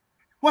glory.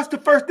 What's the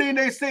first thing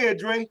they said,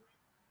 Dre?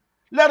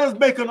 Let us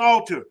make an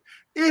altar.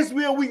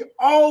 Israel, we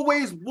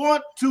always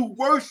want to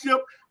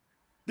worship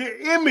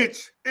the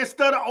image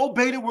instead of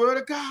obey the word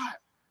of God.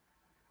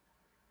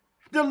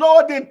 The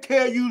Lord didn't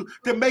tell you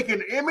to make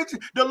an image.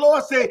 The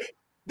Lord said,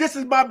 this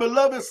is my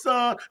beloved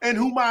son in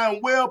whom I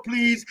am well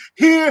pleased.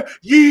 Hear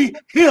ye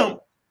him.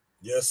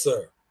 Yes,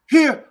 sir.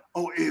 Hear,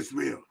 O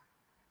Israel.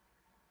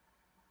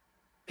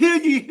 Hear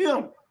ye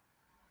him.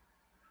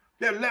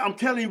 I'm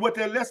telling you what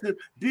that lesson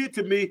did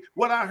to me.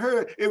 What I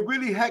heard, it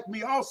really hacked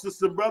me off,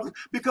 sisters and brothers,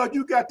 because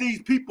you got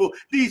these people,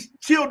 these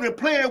children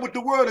playing with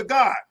the word of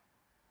God.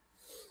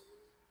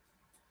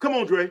 Come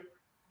on, Dre.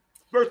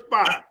 Verse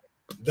 5.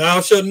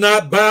 Thou shalt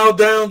not bow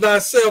down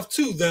thyself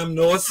to them,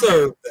 nor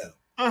serve them.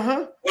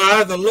 For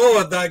I, the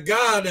Lord thy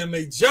God, am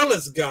a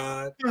jealous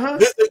God,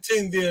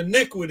 visiting the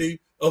iniquity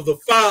of the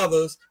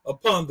fathers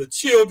upon the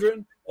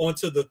children,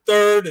 unto the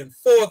third and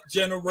fourth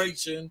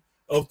generation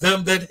of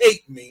them that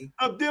hate me.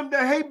 Of them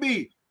that hate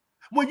me.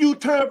 When you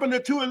turn from the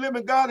true and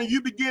living God and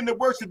you begin to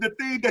worship the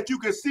thing that you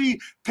can see,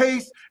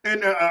 taste,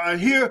 and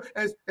hear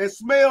and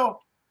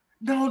smell,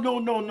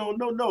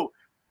 no.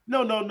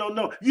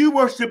 You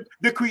worship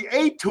the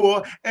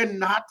Creator and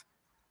not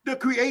the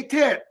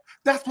created.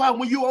 That's why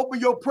when you open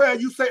your prayer,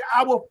 you say,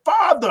 Our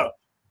Father.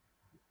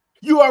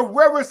 You are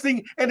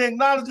reverencing and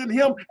acknowledging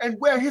him and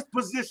where his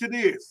position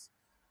is.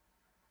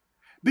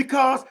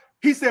 Because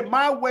he said,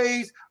 my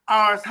ways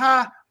are as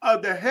high as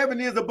the heaven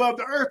is above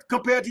the earth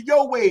compared to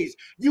your ways.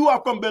 You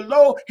are from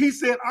below. He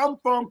said, I'm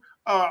from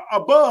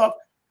above.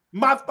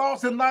 My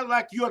thoughts are not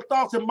like your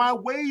thoughts, and my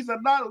ways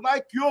are not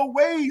like your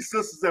ways,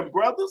 sisters and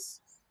brothers.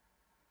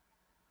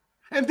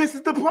 And this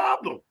is the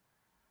problem.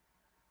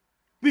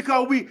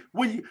 Because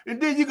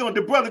and then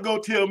the brother go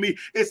tell me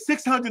it's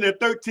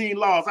 613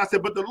 laws. I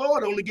said, but the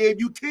Lord only gave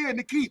you 10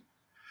 to keep.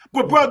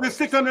 But brother,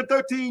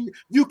 613,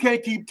 you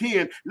can't keep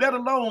 10, let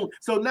alone.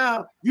 So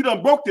now you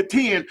done broke the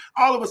 10.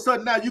 All of a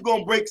sudden now you're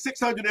going to break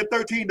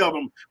 613 of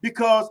them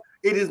because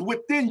it is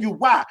within you.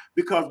 Why?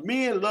 Because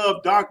men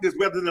love darkness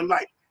rather than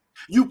light.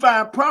 You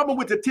find problem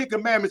with the 10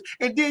 commandments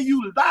and then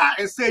you lie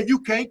and say you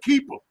can't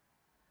keep them.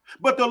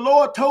 But the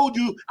Lord told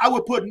you, I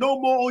will put no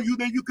more on you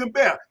than you can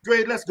bear.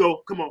 Dre, let's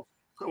go. Come on.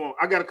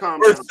 I got to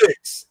calm down. Verse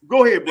 6.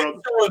 Go ahead,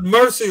 brother. Showing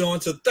mercy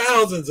unto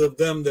thousands of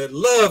them that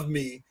love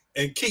me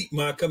and keep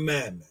my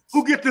commandments.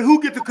 Who get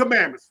the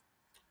commandments?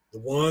 The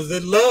ones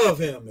that love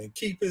him and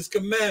keep his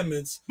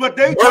commandments. But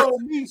they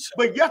told me,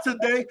 but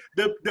yesterday,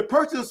 the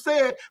person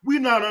said, we're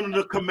not under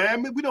the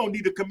commandment. We don't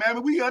need the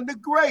commandment. We under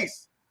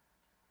grace.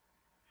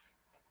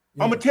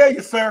 I'm going to tell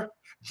you, sir,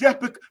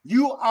 just because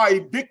you are a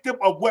victim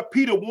of what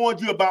Peter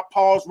warned you about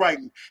Paul's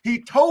writing.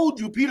 Peter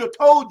told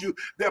you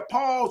that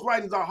Paul's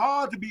writings are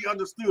hard to be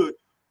understood.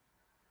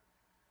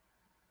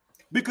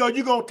 Because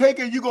you're going to take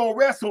it, you're going to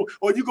wrestle,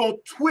 or you're going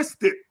to twist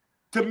it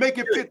to make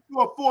it fit to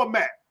a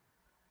format.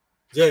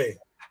 Jay.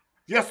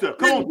 Yes, sir.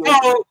 Come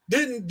on.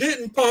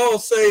 Didn't Paul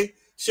say,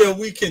 shall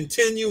we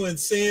continue in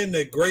sin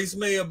that grace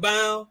may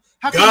abound?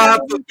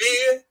 God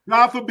forbid.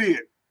 God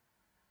forbid.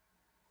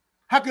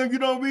 How come you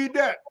don't read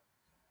that?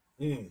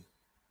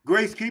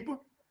 Grace keeper?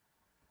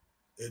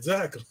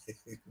 Exactly.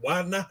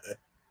 Why not?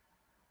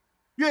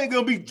 You ain't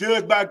going to be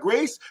judged by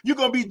grace. You're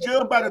going to be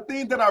judged by the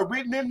things that are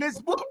written in this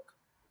book.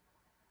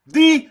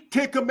 The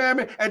 10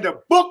 Commandments, and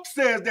the book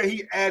says that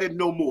he added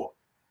no more.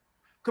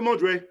 Come on,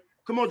 Dre.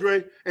 Come on,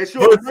 Dre. And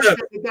show the mercy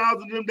to the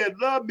thousands of them that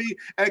love me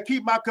and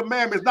keep my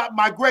commandments, not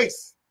my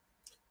grace.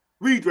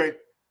 Read, Dre.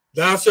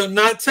 Thou shalt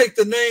not take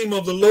the name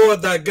of the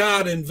Lord thy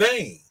God in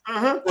vain.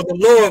 For the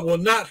Lord will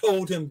not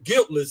hold him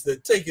guiltless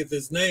that taketh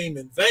his name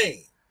in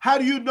vain. How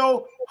do you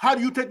know? How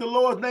do you take the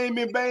Lord's name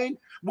in vain?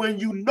 When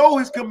you know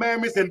his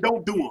commandments and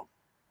don't do them.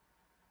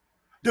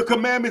 The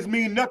commandments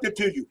mean nothing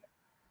to you.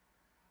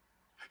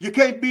 You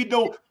can't be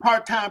no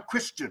part-time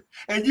Christian,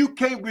 and you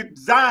can't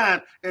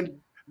resign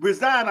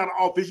out of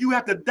office. You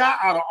have to die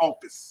out of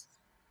office.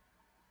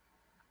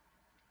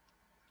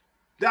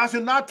 Thou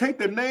shalt not take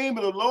the name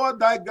of the Lord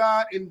thy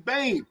God in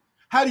vain.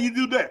 How do you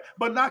do that?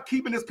 But not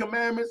keeping his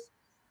commandments,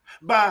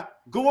 by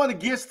going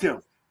against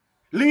him,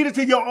 leaning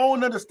to your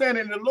own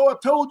understanding. And the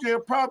Lord told you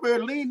in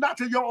Proverbs, lean not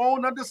to your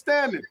own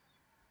understanding.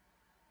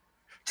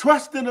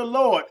 Trust in the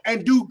Lord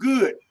and do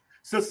good,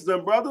 sisters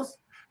and brothers.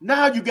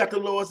 Now you got the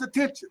Lord's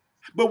attention.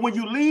 But when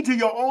you lean to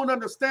your own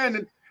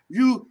understanding,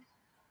 you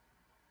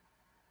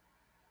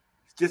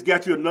just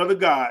got you another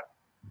God.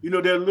 You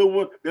know, that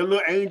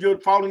little angel,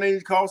 fallen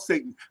angel called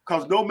Satan.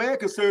 Because no man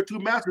can serve two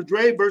masters.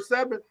 Dre, verse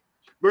 7,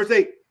 verse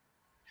 8.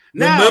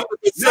 Now,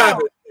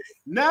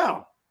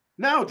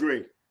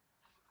 Dre,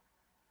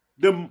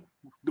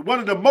 one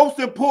of the most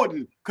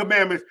important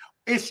commandments,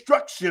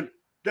 instruction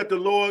that the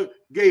Lord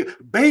gave,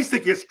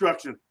 basic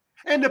instruction.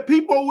 And the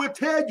people will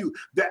tell you,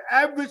 the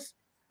average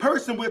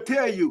person will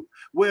tell you,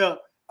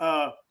 well,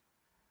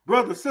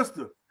 brother,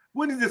 sister,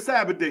 when is the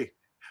Sabbath day?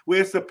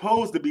 Well, it's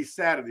supposed to be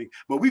Saturday,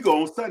 but we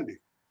go on Sunday.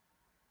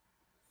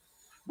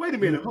 Wait a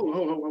minute.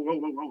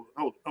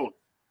 Hold.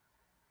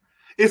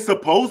 It's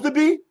supposed to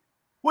be?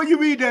 Where you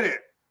read that at?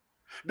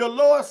 The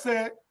Lord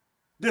said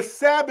the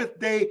Sabbath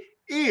day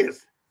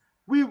is.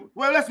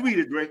 Let's read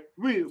it, Dre.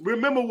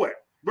 Remember what?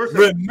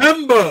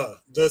 Remember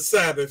the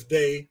Sabbath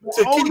day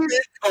to keep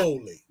it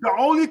holy. The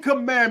only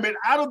commandment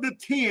out of the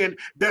 10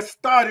 that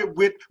started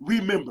with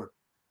remember.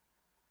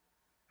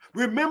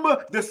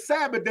 Remember the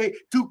Sabbath day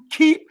to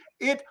keep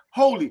it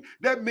holy.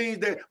 That means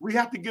that we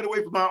have to get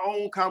away from our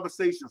own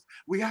conversations.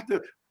 We have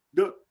to,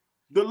 the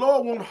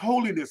Lord wants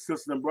holiness,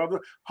 sister and brother.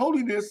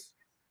 Holiness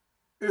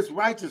is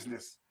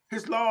righteousness.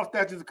 His law,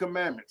 statutes, and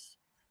commandments.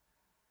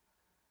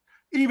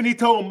 Even he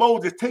told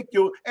Moses,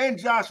 and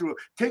Joshua,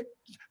 take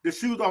the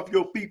shoes off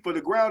your feet, for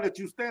the ground that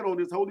you stand on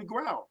is holy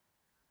ground,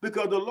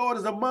 because the Lord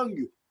is among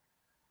you.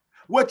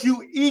 What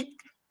you eat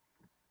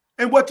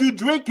and what you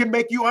drink can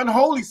make you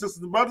unholy,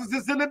 sisters and brothers.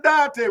 It's in the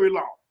dietary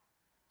law.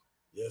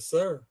 Yes,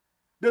 sir.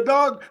 The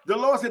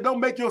Lord said,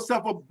 don't make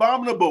yourself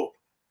abominable.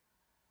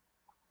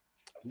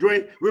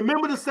 Drink.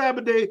 Remember the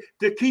Sabbath day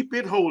to keep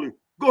it holy.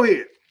 Go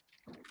ahead.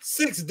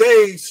 6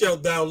 days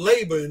shalt thou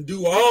labor and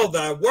do all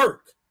thy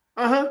work.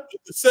 The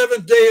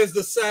 7th day is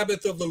the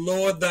Sabbath of the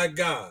Lord thy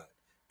God.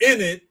 In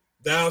it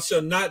thou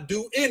shalt not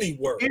do any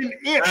work. In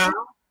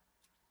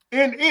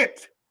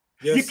it.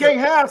 Yes, you can't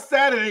have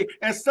Saturday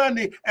and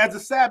Sunday as a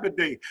Sabbath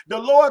day. The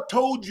Lord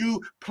told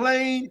you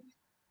plain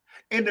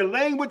in the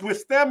language with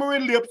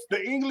stammering lips,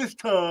 the English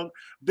tongue,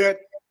 that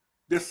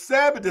the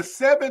Sabbath, the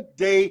 7th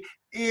day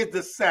is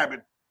the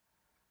Sabbath.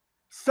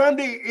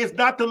 Sunday is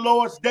not the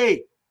Lord's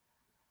day.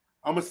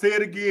 I'm going to say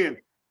it again.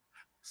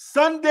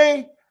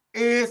 Sunday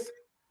is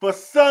for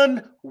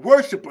sun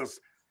worshipers.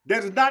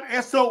 That is not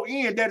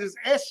S-O-N, that is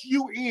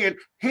S-U-N,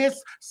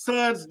 hence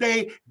Sun's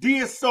day,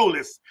 Dia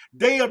Solis,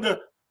 day of the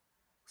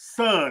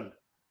sun.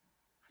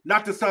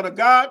 Not the Son of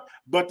God,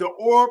 but the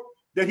orb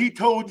that he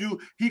told you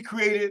he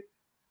created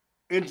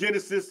in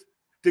Genesis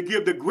to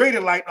give the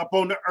greater light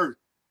upon the earth.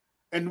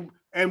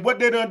 And what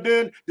they done,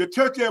 the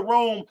church at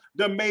Rome,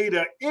 they made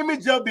an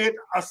image of it,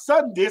 a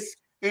sun disk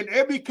in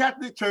every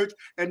Catholic church,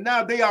 and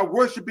now they are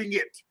worshiping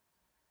it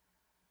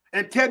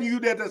and telling you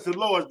that that's the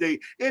Lord's day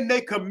in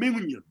their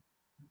communion.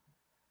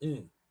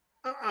 The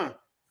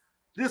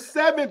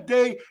 7th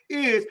day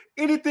is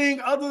anything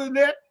other than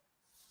that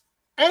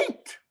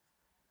ain't.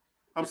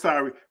 I'm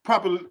sorry,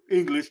 proper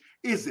English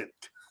isn't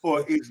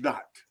or is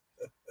not.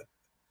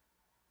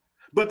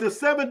 But the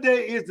 7th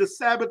day is the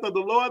Sabbath of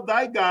the Lord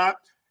thy God.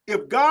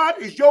 If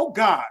God is your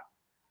God,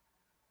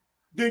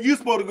 then you're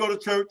supposed to go to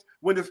church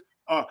when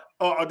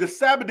the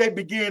Sabbath day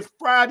begins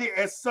Friday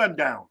at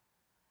sundown.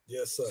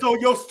 Yes, sir. So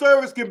your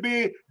service can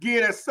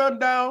begin at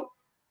sundown,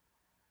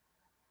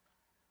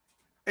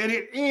 and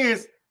it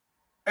ends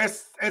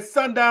at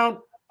sundown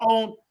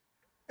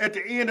at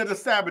the end of the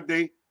Sabbath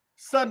day.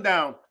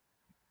 Sundown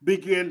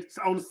begins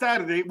on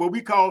Saturday, what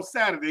we call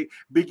Saturday,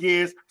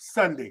 begins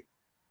Sunday.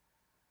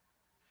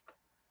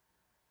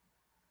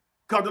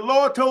 Because the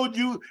Lord told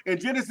you in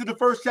Genesis, the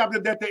 1st chapter,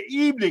 that the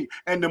evening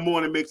and the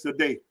morning makes a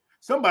day.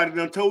 Somebody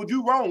done told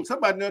you wrong.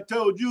 Somebody done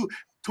told you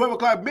 12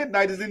 o'clock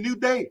midnight is a new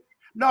day.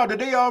 No, the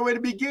day already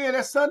began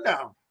at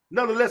sundown.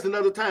 Another lesson,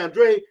 another time.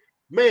 Dre,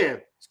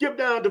 man, skip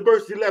down to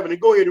verse 11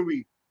 and go ahead and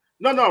read.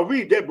 No,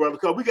 read that, brother,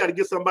 because we got to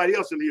get somebody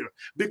else in here.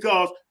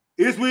 Because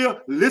Israel,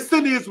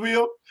 listen,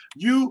 Israel,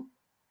 you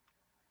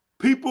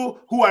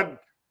people who are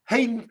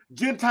hating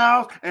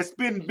Gentiles and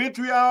spitting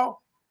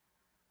vitriol,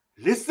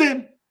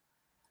 listen,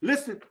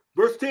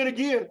 verse 10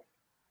 again.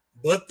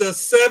 But the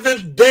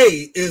 7th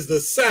day is the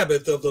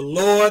Sabbath of the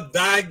Lord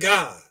thy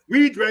God.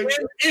 Read, Dre.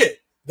 In it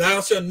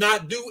thou shalt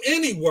not do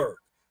any work,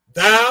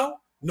 thou,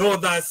 nor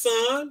thy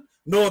son,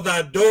 nor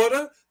thy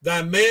daughter,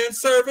 thy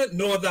manservant,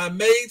 nor thy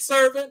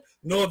maidservant,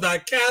 nor thy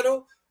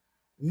cattle,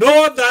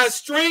 nor thy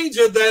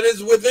stranger that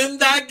is within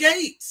thy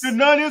gates. The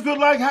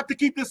non-Israelite have to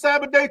keep the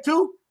Sabbath day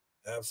too?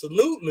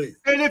 Absolutely.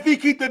 And if he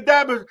keep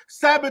the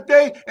Sabbath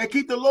day and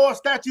keep the Lord's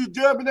statutes,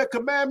 judgment, and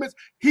commandments,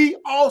 he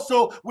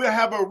also will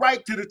have a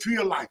right to the tree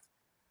of life.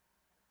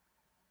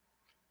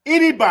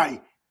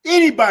 Anybody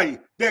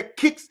that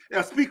kicks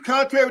and speaks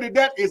contrary to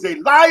that is a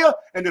liar,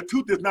 and the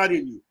truth is not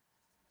in you.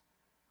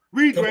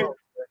 Read, Ray.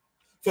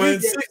 For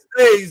in 6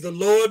 days the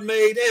Lord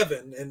made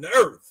heaven and the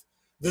earth,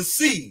 the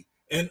sea,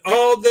 and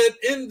all that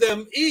in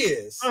them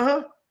is,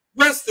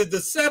 rested the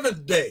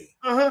 7th day.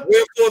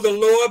 Wherefore the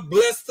Lord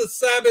blessed the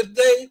Sabbath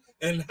day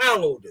and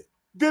hallowed it.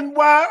 Then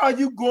why are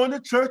you going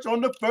to church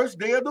on the 1st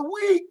day of the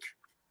week?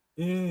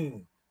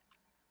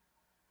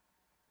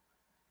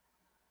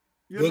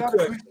 You're not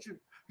a Christian.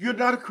 You're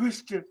not a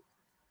Christian.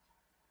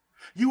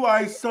 You are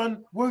a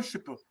sun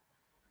worshiper.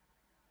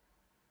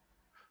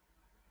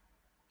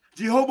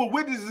 Jehovah's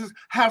Witnesses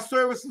have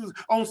services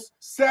on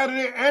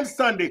Saturday and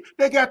Sunday.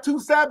 They got 2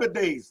 Sabbath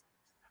days.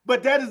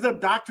 But that is a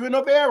doctrine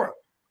of error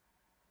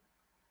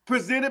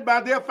presented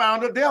by their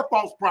founder, their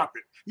false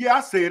prophet. Yeah,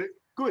 I said it.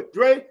 Good.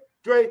 Dre,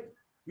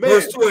 man.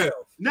 Verse 12.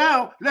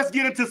 Now, let's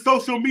get into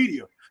social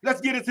media.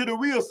 Let's get into the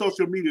real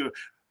social media.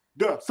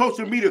 The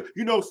social media,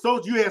 you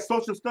had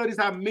social studies,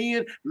 how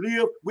men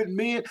live with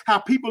men, how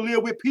people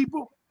live with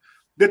people.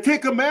 The 10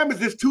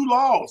 Commandments is 2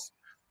 laws.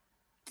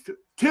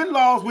 10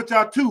 laws, which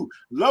are 2,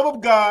 love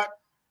of God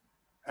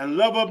and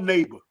love of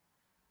neighbor.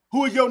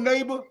 Who is your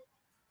neighbor?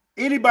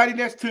 Anybody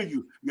next to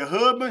you, your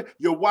husband,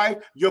 your wife,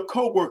 your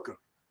co-worker.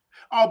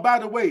 Oh, by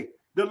the way,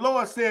 the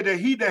Lord said that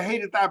he that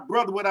hateth thy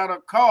brother without a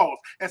cause,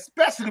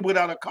 especially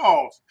without a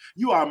cause,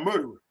 you are a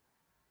murderer.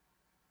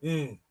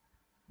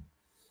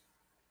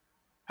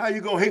 How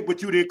you gonna hate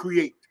what you didn't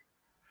create?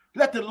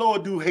 Let the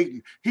Lord do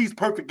hating. He's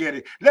perfect at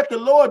it. Let the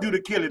Lord do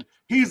the killing.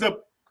 He's a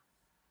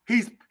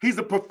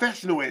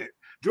professional at it.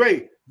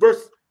 Dre,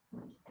 verse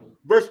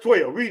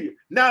 12. Read it.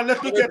 Now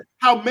let's look at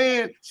how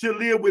man should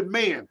live with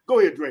man. Go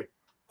ahead, Dre.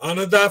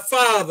 Honor thy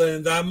father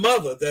and thy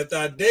mother, that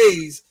thy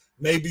days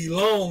may be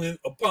long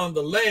upon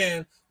the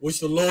land which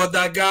the Lord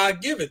thy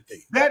God giveth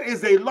thee. That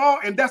is a law,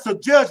 and that's a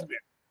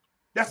judgment.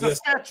 That's a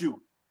statute.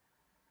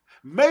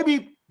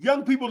 Maybe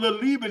young people are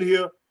leaving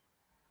here,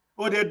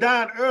 or they're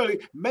dying early.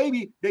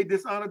 Maybe they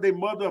dishonor their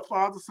mother or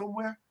father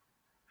somewhere.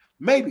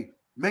 Maybe.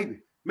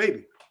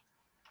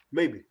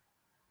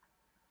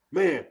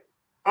 Man,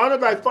 honor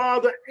thy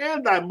father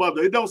and thy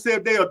mother. It don't say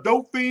if they're a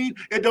dope fiend.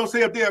 It don't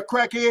say if they're a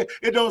crackhead.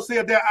 It don't say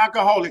if they're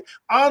alcoholic.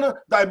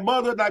 Honor thy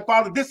mother, thy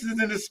father. This is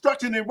an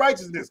instruction in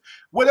righteousness.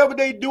 Whatever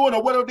they doing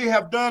or whatever they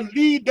have done,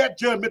 lead that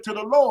judgment to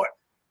the Lord.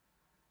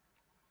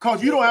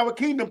 Because you don't have a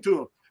kingdom to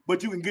them.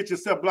 But you can get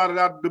yourself blotted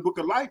out of the book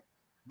of life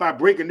by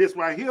breaking this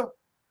right here.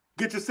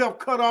 Get yourself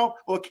cut off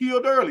or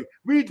killed early.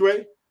 Read,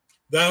 Dre.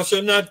 Thou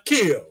shalt not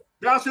kill.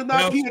 Thou shalt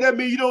not kill. That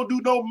means you don't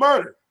do no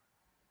murder.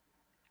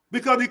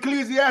 Because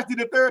Ecclesiastes,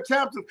 the 3rd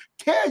chapter,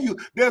 tell you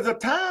there's a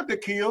time to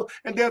kill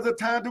and there's a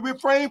time to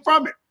refrain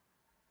from it.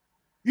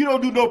 You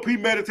don't do no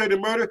premeditated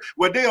murder.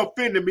 Well, they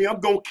offended me, I'm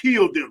going to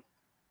kill them.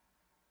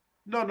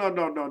 No.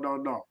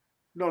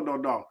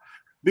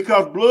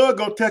 Because blood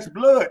going to touch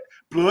blood.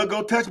 Blood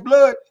going to touch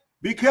blood.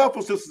 Be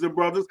careful, sisters and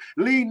brothers.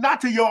 Lean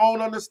not to your own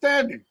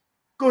understanding.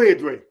 Go ahead,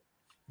 Dre.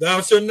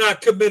 Thou shalt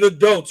not commit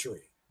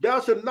adultery.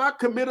 Thou shalt not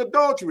commit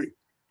adultery.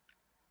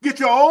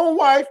 Get your own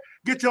wife.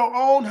 Get your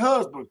own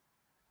husband.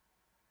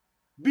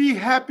 Be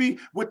happy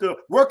with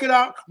work it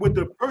out with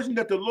the person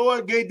that the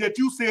Lord gave that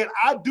you said,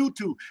 I do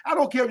to. I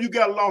don't care if you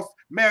got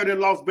married in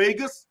Las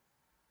Vegas.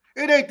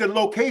 It ain't the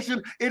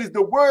location. It is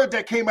the word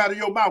that came out of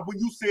your mouth when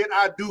you said,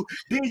 I do.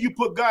 Then you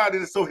put God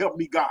in it, so help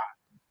me God.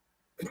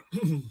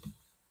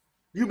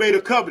 You made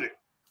a covenant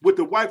with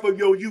the wife of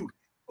your youth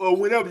or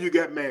whenever you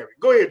got married.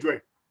 Go ahead,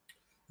 Dre.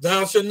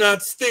 Thou shalt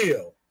not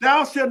steal.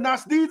 Thou shalt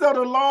not. These are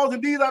the laws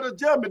and these are the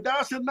judgments.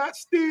 Thou shalt not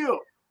steal.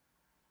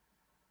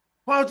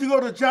 Why don't you go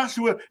to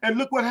Joshua and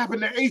look what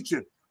happened to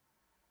Achan?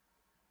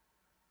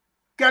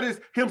 Got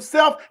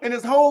himself and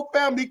his whole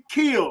family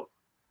killed.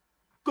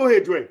 Go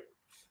ahead, Dre.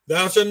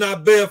 Thou shalt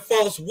not bear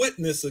false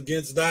witness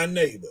against thy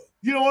neighbor.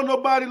 You don't want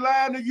nobody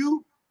lying to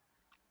you.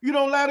 You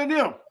don't lie to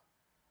them.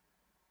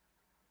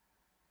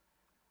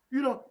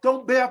 You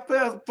don't bear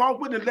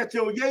false witness. Let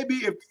your yea be.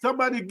 If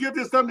somebody gives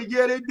you something,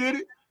 yeah, they did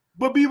it.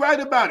 But be right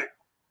about it.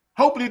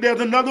 Hopefully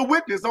there's another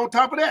witness on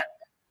top of that.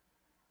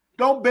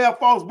 Don't bear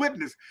false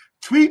witness.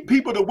 Treat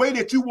people the way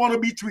that you want to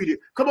be treated.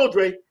 Come on,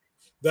 Dre.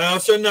 Thou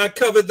shalt not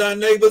covet thy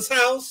neighbor's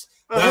house.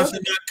 Thou shalt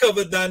not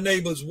covet thy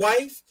neighbor's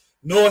wife,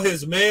 nor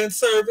his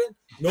manservant,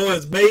 nor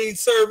his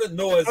maidservant,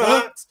 nor his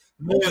ox,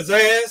 nor his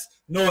ass,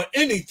 nor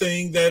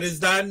anything that is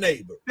thy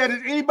neighbor. That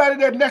is anybody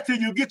that's next to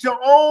you. Get your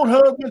own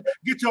husband,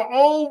 get your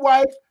own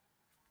wife,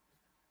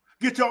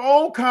 get your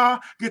own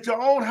car, get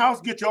your own house,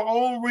 get your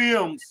own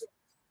rims.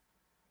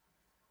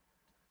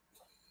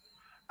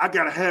 I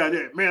gotta have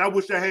that. Man, I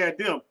wish I had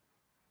them.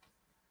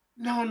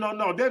 No.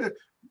 That is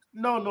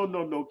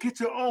no. Get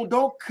your own.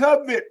 Don't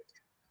covet.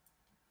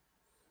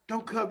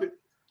 Don't covet.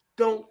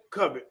 Don't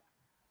covet.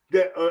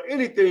 That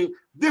anything.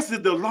 This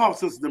is the law,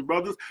 sisters and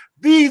brothers.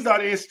 These are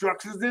the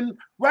instructions in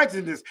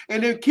righteousness.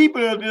 And in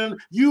keeping them,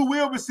 you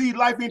will receive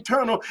life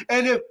eternal.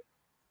 And if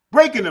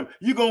breaking them,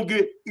 you're gonna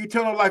get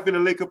eternal life in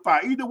the lake of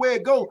fire. Either way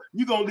it go,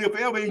 you're gonna live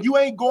forever. And you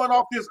ain't going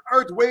off this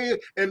earth way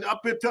and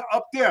up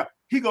there.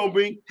 He gonna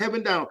bring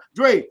heaven down.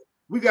 Dre,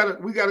 we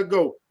gotta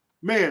go.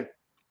 Man,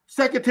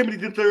 2 Timothy,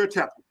 the 3rd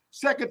chapter.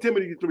 2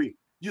 Timothy 3.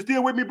 You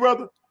still with me,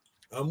 brother?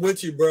 I'm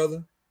with you,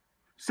 brother.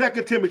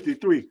 2 Timothy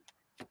 3.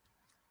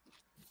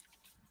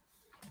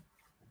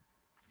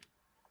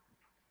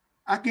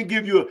 I can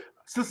give you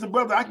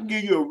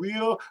a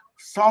real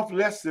soft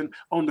lesson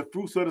on the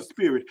fruits of the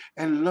Spirit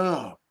and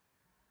love.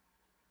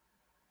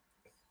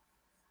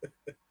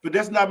 But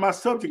that's not my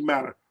subject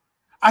matter.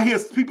 I hear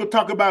people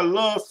talk about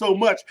love so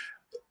much.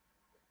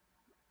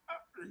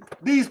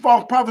 These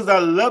false prophets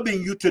are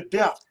loving you to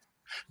death.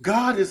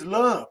 God is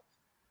love.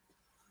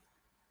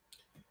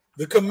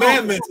 The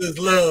commandments is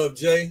love,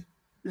 Jay.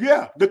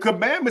 Yeah, the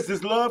commandments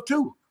is love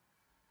too.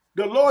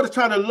 The Lord is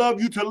trying to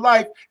love you to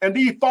life, and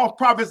these false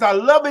prophets are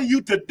loving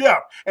you to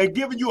death and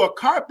giving you a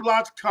carte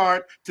blanche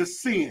card to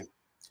sin.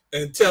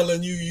 And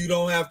telling you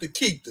don't have to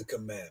keep the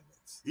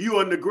commandments. You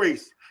under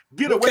grace.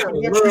 Get away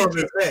from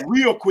that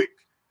real quick.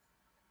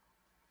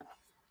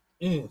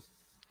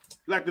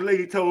 Like the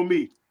lady told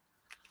me,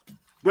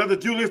 Brother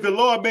Julius, the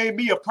Lord made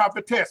me a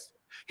prophetess.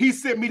 He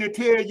sent me to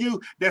tell you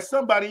that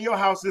somebody in your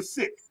house is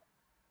sick.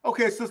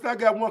 Okay, sister, I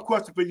got one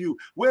question for you.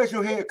 Where's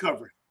your head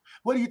covering?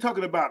 What are you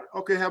talking about?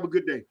 Okay, have a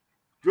good day.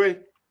 Dre,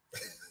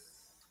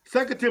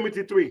 2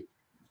 Timothy 3.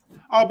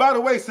 Oh, by the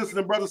way, sisters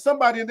and brothers,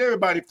 somebody in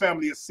everybody's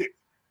family is sick.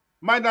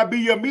 Might not be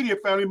your immediate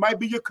family, might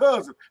be your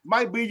cousin,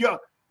 might be your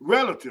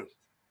relative.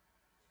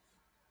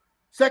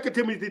 2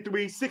 Timothy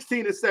 3,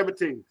 16 and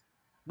 17.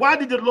 Why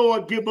did the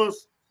Lord give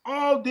us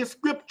all the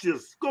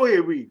scriptures? Go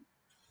ahead, read.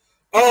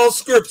 All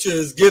scripture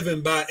is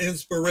given by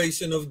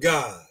inspiration of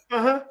God.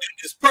 And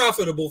it's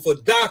profitable for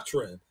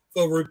doctrine,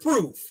 for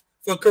reproof,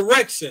 for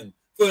correction,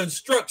 for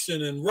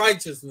instruction in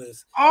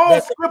righteousness. All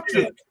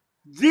scripture.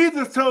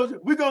 Jesus told you,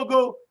 we're going to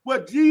go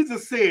what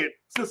Jesus said,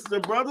 sisters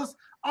and brothers.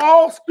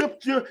 All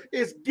scripture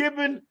is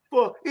given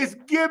for, it's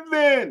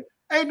given.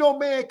 Ain't no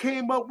man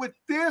came up with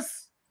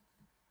this.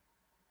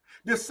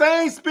 The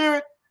same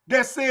spirit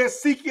that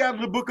says, seek ye out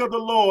of the book of the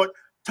Lord,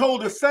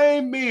 told the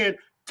same men,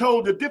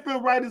 told the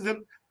different writers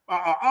and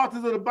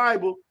authors of the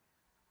Bible,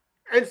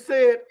 and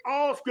said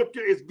all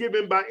scripture is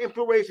given by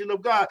inspiration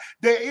of God.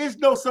 There is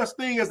no such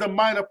thing as a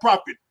minor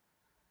prophet.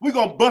 We're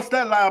going to bust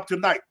that lie up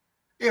tonight.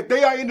 If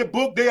they are in the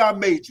book, they are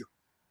major.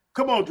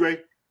 Come on, Dre.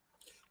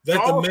 That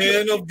all the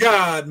man of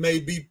God may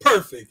be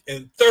perfect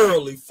and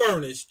thoroughly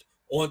furnished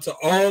unto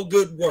all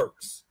good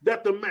works.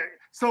 That the man.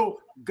 So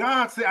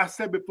God said, I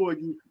said before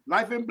you,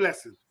 life and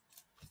blessings,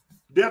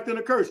 death and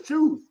a curse.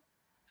 Choose.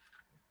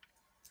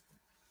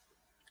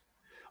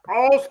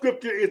 All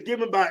scripture is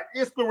given by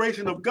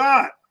inspiration of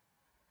God.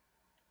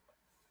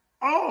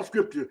 All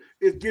scripture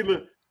is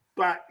given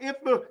by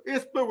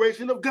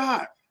inspiration of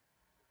God.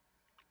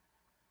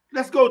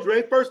 Let's go,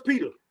 Dre. 1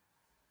 Peter.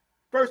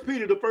 1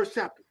 Peter, the first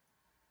chapter.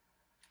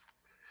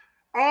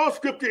 All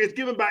scripture is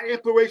given by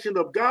inspiration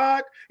of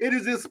God. It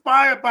is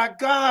inspired by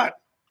God.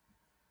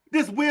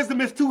 This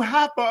wisdom is too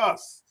high for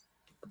us.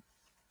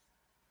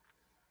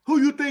 Who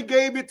you think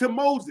gave it to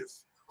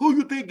Moses? Who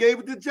you think gave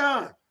it to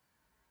John?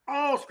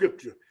 All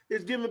scripture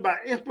is given by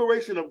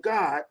inspiration of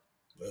God.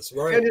 That's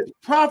right. And it's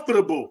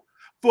profitable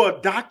for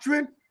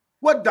doctrine.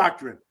 What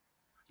doctrine?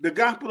 The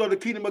gospel of the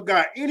kingdom of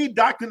God. Any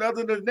doctrine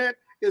other than that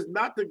is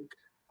not the,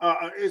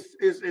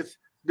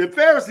 the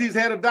Pharisees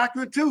had a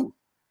doctrine too.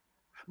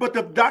 But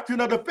the doctrine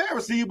of the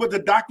Pharisees was the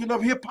doctrine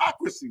of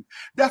hypocrisy.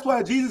 That's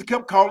why Jesus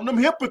kept calling them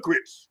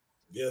hypocrites.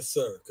 Yes,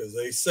 sir. Because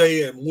they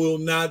say and will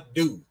not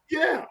do.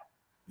 Yeah.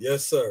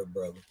 Yes, sir,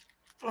 brother.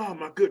 Oh,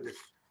 my goodness.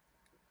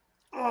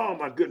 Oh,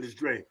 my goodness,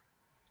 Dre.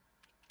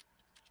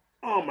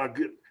 Oh, my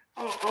goodness.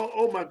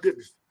 Oh, my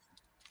goodness.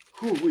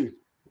 Who-wee.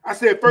 I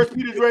said 1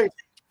 Peter, Dre.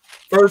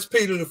 1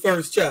 Peter, the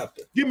first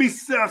chapter. Give me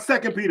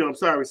 2 Peter. I'm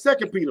sorry.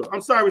 2 Peter.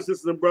 I'm sorry,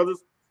 sisters and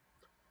brothers.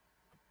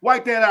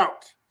 Wipe that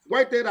out.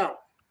 Wipe that out.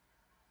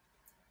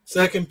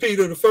 2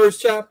 Peter, the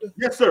first chapter?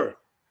 Yes, sir.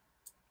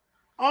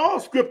 All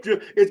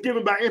scripture is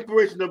given by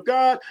inspiration of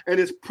God and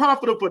is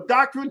profitable for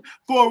doctrine,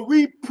 for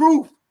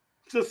reproof,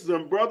 sisters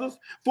and brothers,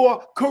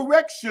 for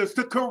corrections,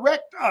 to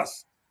correct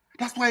us.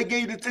 That's why he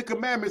gave the 10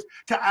 Commandments,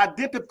 to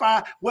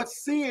identify what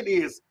sin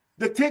is.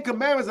 The 10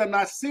 Commandments are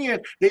not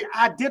sin. They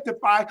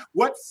identify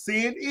what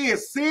sin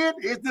is. Sin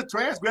is the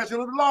transgression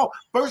of the law.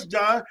 1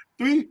 John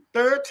 3,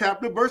 3rd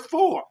chapter, verse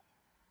 4.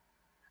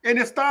 And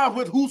it starts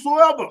with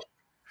whosoever.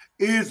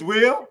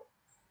 Israel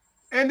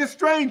and the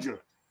stranger.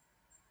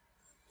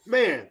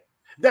 Man,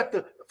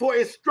 for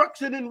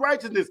instruction in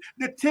righteousness.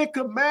 The 10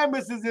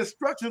 Commandments is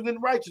instructions in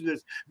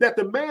righteousness, that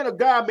the man of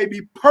God may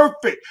be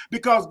perfect,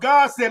 because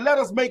God said, let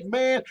us make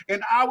man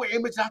in our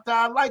image after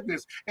our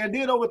likeness. And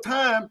then over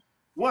time,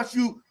 once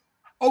you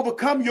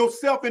overcome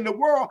yourself in the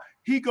world,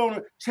 he's going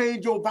to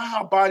change your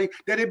vile body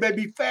that it may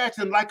be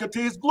fashioned like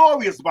unto his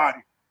glorious body.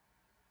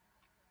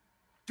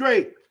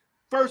 Dre,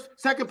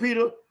 2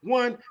 Peter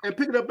 1, and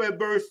pick it up at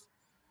verse,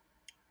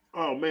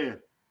 oh man,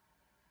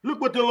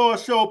 look what the Lord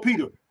showed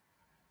Peter.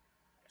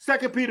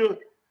 2 Peter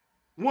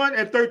 1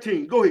 and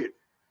 13. Go ahead.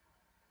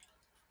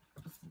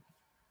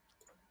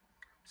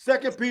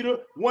 2 Peter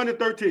 1 and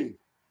 13.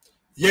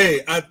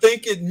 Yea, I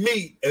think it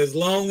meet, as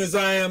long as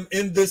I am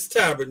in this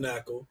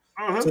tabernacle,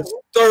 to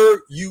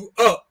stir you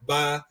up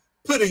by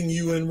putting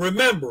you in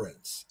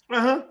remembrance.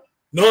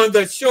 Knowing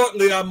that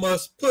shortly I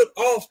must put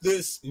off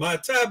this my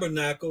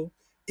tabernacle,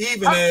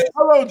 even as...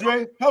 Hold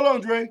on,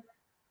 Dre.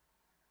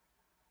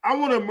 I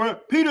want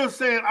to, Peter's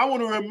saying, I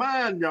want to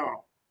remind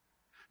y'all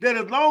that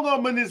as long as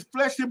I'm in this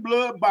flesh and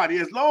blood body,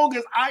 as long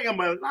as I am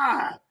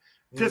alive,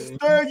 to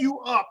stir you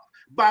up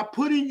by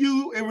putting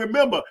you, and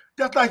remember,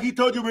 just like he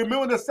told you,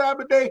 remember the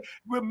Sabbath day,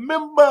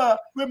 remember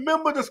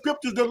the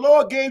scriptures. The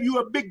Lord gave you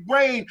a big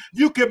brain.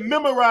 You can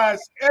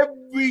memorize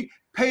every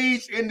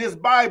page in this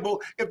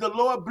Bible if the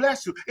Lord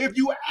bless you, if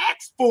you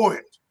ask for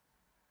it.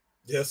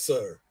 Yes,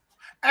 sir.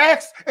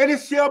 Ask and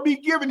it shall be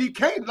given. He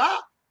can't lie.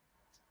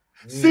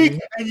 Seek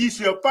and ye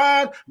shall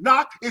find.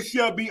 Knock, it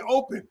shall be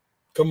open.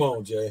 Come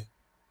on, Jay.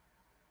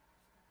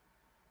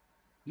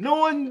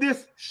 Knowing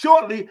this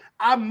shortly,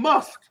 I'm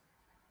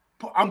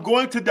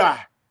going to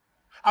die.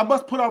 I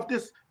must put off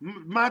this,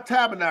 my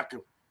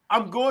tabernacle.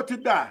 I'm going to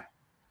die.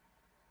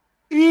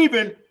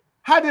 Even,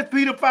 how did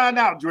Peter find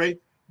out, Dre?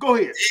 Go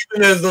ahead.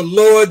 Even as the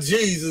Lord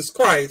Jesus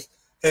Christ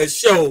has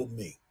showed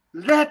me.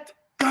 Let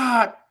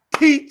God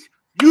teach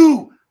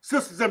you,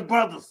 sisters and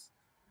brothers.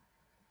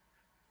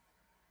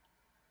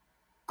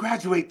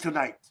 graduate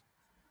tonight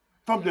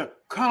from the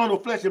carnal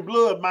flesh and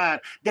blood mind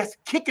that's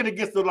kicking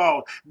against the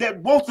law, that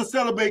wants to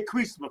celebrate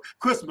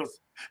Christmas,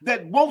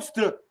 that wants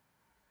to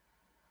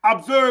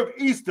observe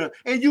Easter,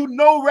 and you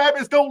know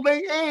rabbits don't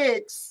lay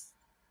eggs.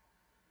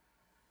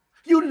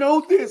 You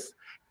know this.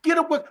 Get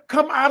up,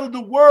 come out of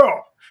the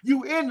world.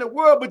 You in the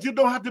world, but you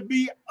don't have to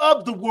be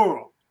of the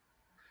world.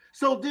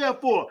 So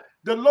therefore,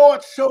 the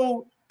Lord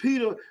showed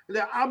Peter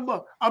that I'm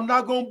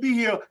not going to be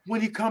here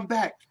when he come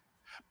back.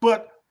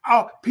 But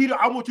Peter,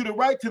 I want you to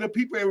write to the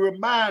people and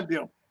remind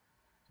them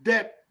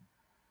that,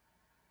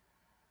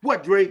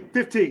 what, Dre?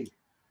 15.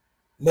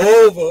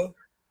 Moreover,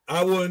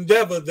 I will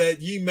endeavor that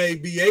ye may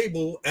be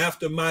able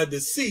after my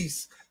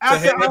decease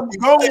after I'm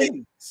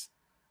gone,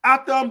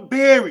 after I'm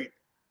buried.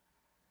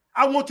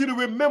 I want you to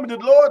remember the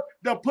Lord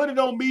that put it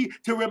on me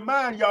to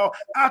remind y'all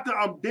after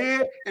I'm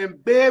dead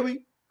and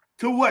buried,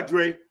 to what,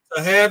 Dre?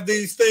 To have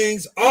these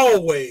things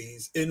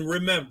always in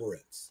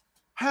remembrance.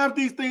 Have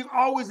these things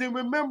always in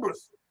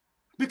remembrance.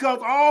 Because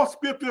all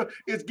scripture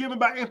is given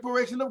by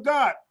inspiration of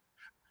God.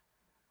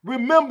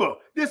 Remember,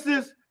 this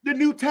is the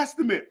New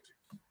Testament.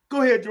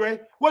 Go ahead, Dre.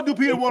 What do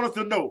Peter want us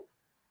to know?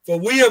 For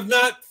we have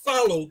not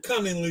followed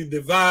cunningly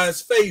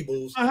devised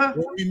fables,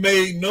 when we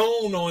made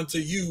known unto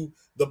you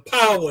the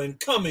power and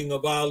coming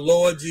of our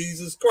Lord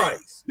Jesus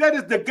Christ. That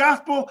is the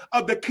gospel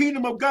of the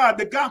kingdom of God.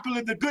 The gospel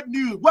is the good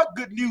news. What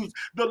good news?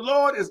 The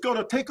Lord is going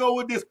to take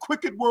over this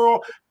crooked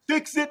world,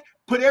 fix it,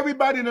 put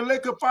everybody in the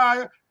lake of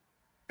fire,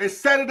 and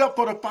set it up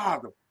for the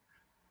Father.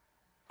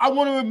 I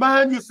want to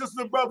remind you, sisters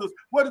and brothers,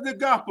 what is the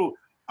gospel?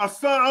 A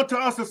son, unto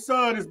us a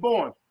son is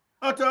born.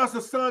 Unto us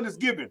a son is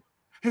given.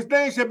 His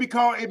name shall be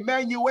called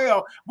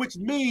Emmanuel, which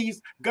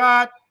means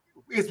God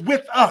is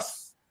with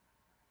us.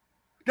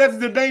 That is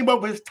the name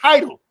of his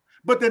title.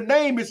 But the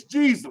name is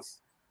Jesus.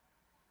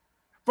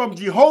 From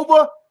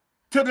Jehovah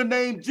to the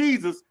name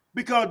Jesus,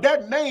 because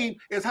that name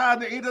is higher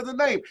than any other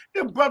name.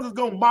 Them brothers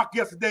gonna mock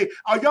yesterday.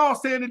 Are y'all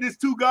saying that it's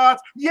two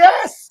gods?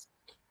 Yes.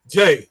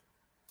 Jay,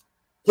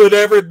 put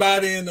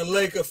everybody in the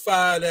lake of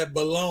fire that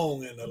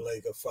belong in the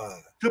lake of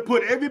fire. To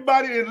put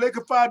everybody in the lake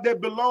of fire that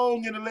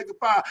belong in the lake of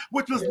fire,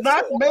 which was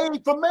not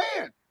made for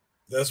man.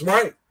 That's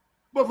right.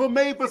 But for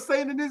made for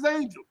Satan and his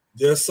angels.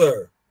 Yes,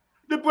 sir.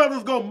 The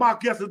brothers gonna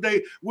mock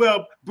yesterday.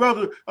 Well,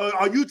 brother,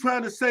 are you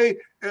trying to say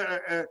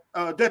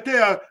that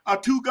there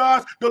are two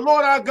gods? The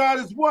Lord our God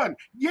is one.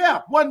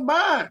 Yeah, one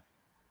mind,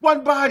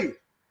 one body,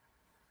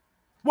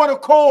 one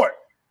accord.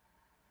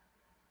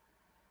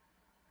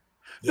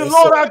 The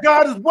Lord our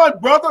God is one,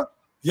 brother.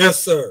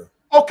 Yes, sir.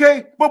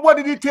 Okay, but what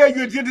did he tell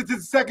you in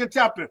Genesis 2nd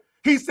chapter?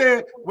 He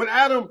said when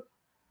Adam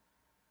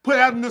put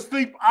Adam to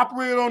sleep,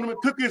 operated on him and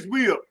took his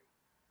will,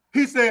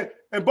 he said,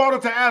 and brought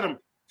it to Adam.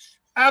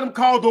 Adam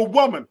called the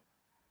woman,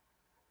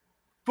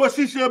 for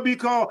she shall be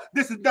called,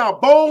 this is now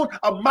bone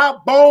of my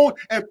bone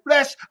and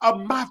flesh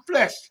of my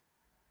flesh.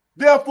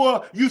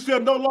 Therefore, you shall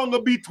no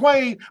longer be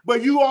twain,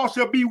 but you all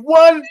shall be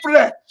one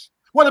flesh.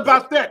 What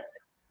about that,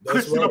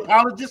 Christian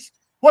apologists?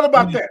 What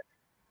about that?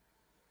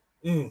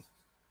 You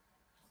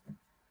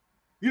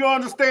don't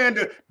understand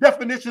the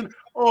definition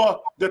or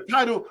the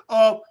title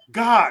of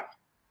God.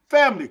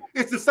 Family.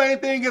 It's the same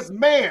thing as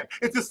man.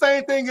 It's the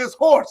same thing as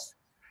horse.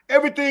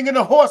 Everything in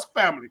the horse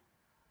family.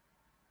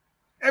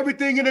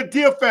 Everything in the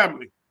deer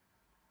family.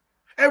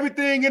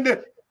 Everything in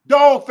the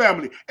dog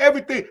family.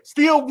 Everything.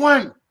 Still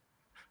one.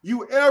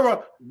 You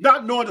error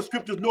not knowing the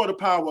scriptures nor the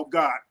power of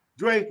God.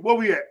 Dre, where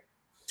we at?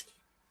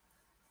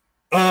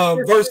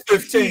 Verse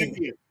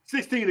 15.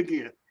 16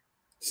 again.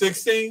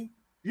 16?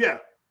 Yeah.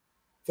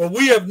 For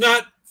we have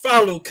not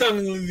followed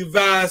cunningly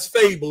devised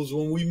fables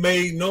when we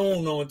made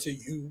known unto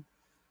you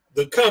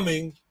the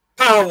coming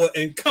power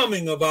and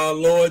coming of our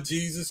Lord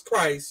Jesus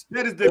Christ.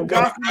 That is the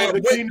gospel of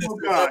the kingdom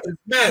of God.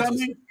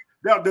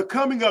 The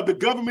coming of the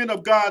government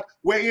of God,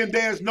 wherein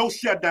there is no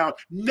shutdown,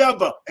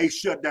 never a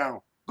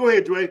shutdown. Go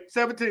ahead, Dre.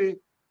 17.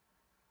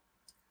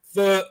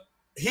 For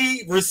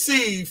he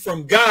received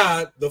from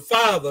God the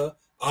Father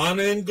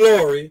honor and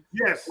glory.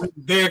 Yes.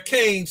 There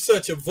came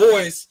such a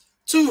voice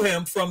to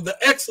him from the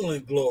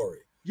excellent glory.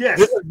 Yes.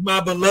 This is my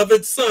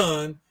beloved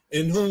Son,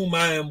 in whom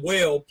I am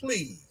well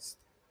pleased.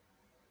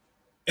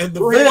 And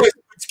the voice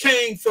which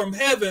came from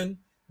heaven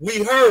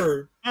we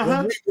heard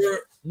when we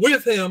were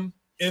with him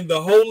in the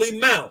holy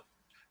mount.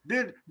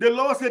 The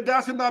Lord said,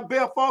 thou shalt not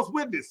bear false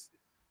witness.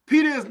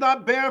 Peter is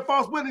not bearing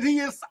false witness. He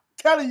is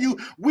telling you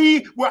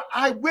we were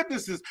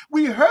eyewitnesses.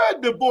 We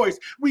heard the voice.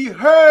 We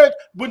heard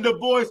when the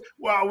voice,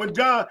 when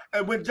John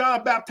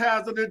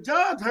baptized him, and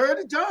John heard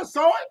it. John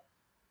saw it.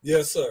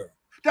 Yes, sir.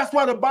 That's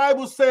why the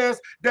Bible says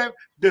that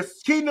the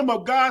kingdom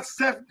of God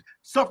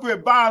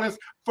suffered violence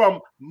from,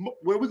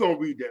 well, we're going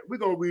to read that. We're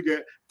going to read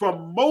that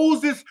from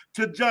Moses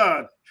to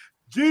John.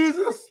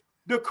 Jesus,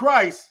 the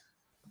Christ,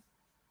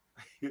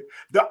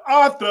 the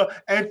author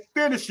and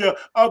finisher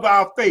of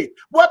our faith.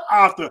 What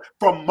author?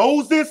 From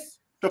Moses,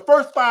 the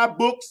first 5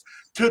 books,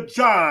 to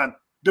John,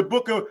 the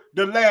book of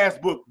the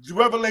last book,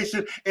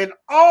 Revelation, and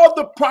all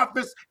the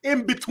prophets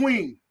in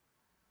between.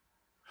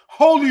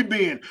 Holy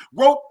men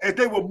wrote as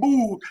they were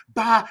moved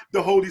by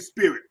the Holy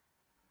Spirit.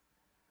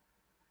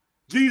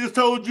 Jesus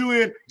told you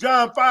in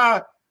John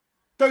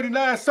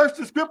 5:39, search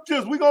the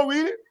scriptures. We're going to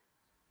read it.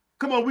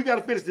 Come on, we got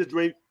to finish this,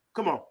 Dre.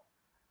 Come on.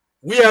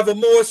 We have a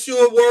more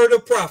sure word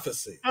of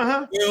prophecy.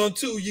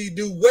 Whereunto ye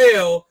do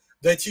well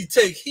that ye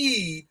take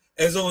heed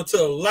as unto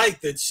a light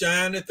that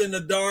shineth in a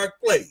dark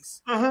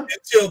place,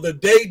 until the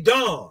day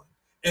dawn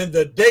and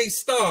the day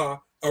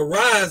star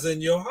arise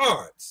in your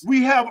hearts.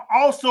 We have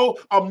also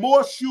a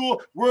more sure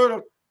word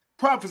of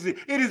prophecy.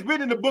 It is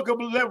written in the book of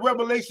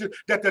Revelation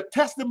that the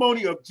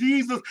testimony of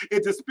Jesus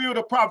is the spirit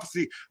of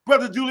prophecy.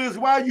 Brother Julius,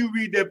 why you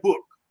read that book?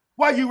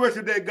 Why you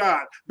worship that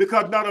God?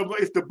 Because none of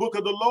it's the book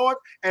of the Lord,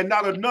 and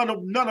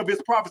none of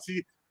his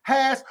prophecy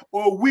has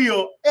or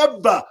will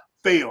ever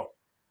fail.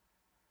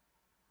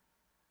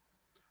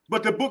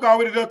 But the book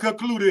already done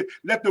concluded,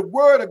 let the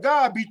word of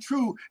God be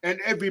true and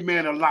every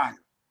man a liar.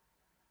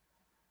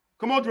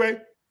 Come on, Dre.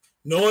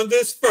 Knowing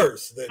this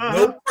first, that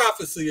no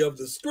prophecy of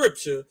the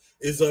scripture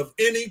is of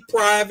any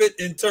private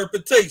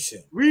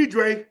interpretation. Read,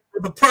 Dre.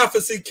 For the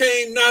prophecy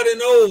came not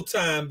in old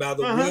time by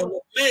the will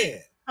of man,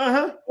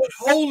 but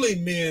holy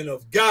men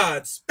of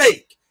God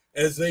spake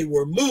as they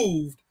were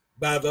moved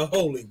by the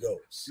Holy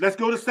Ghost. Let's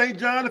go to St.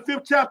 John, the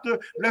 5th chapter.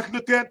 Let's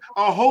look at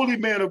a holy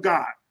man of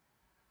God.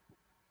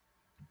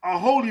 A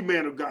holy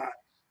man of God.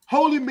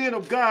 Holy men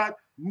of God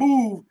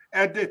moved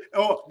as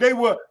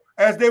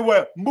they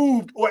were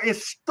moved or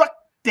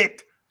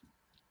instructed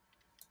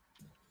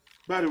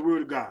by the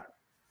word of God.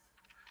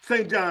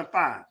 St. John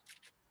 5.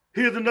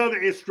 Here's another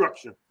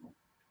instruction.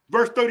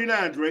 Verse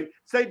 39, Dre.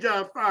 St.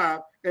 John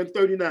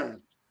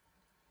 5:39.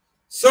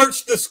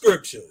 Search the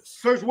scriptures.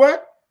 Search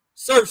what?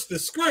 Search the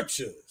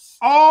scriptures.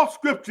 All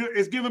scripture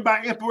is given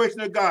by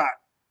inspiration of God.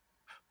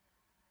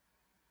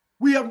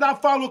 We have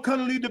not followed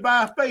cunningly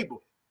devised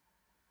fable.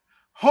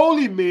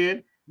 Holy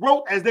men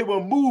wrote as they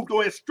were moved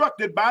or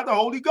instructed by the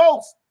Holy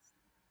Ghost.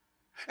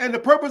 And the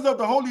purpose of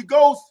the Holy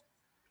Ghost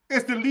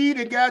is to lead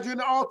and guide you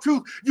into all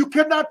truth. You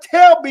cannot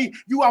tell me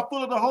you are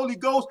full of the Holy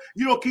Ghost.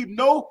 You don't keep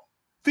no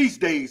feast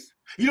days.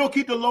 You don't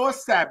keep the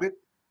Lord's Sabbath.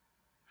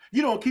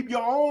 You don't keep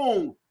your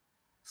own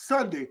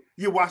Sunday.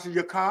 You're washing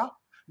your car.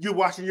 You're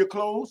washing your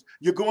clothes.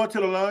 You're going to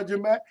the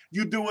laundromat.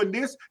 You're doing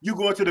this. You're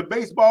going to the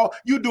baseball.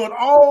 You're doing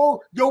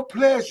all your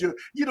pleasure.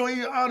 You don't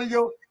even honor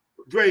your...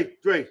 Dre,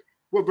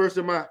 what verse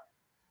am I?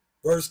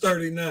 Verse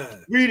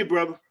 39. Read it,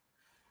 brother.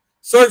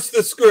 Search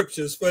the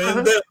scriptures, for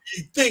in them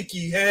ye think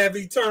ye have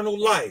eternal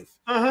life,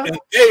 and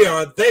they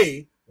are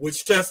they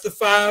which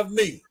testify of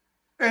me.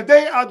 And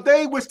they are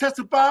they which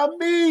testify of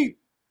me.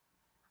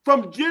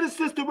 From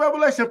Genesis to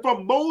Revelation,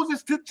 from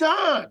Moses to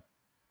John.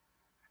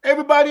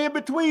 Everybody in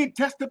between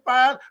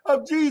testified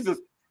of Jesus.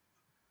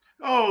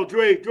 Oh,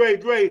 Dre.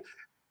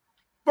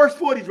 Verse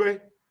 40,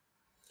 Dre.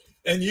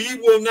 And ye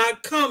will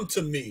not come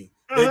to me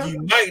that ye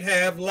might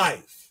have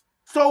life.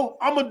 So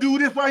I'm going to do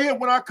this right here.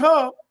 When I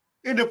come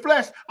in the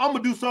flesh, I'm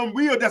going to do something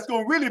real that's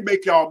going to really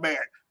make y'all mad.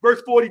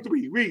 Verse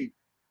 43, read.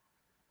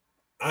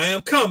 I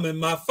am come in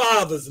my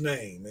Father's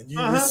name, and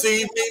ye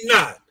receive me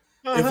not.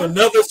 If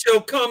another shall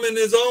come in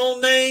his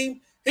own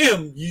name,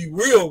 him ye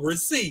will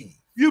receive.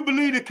 You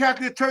believe the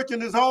Catholic Church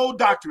and this whole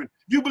doctrine.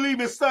 You believe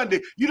in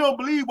Sunday. You don't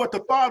believe what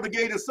the Father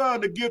gave the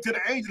Son to give to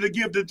the angel to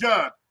give to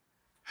John.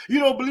 You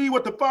don't believe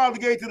what the Father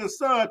gave to the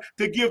Son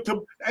to give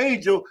to the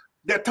angel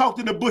that talked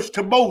in the bush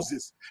to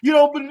Moses. You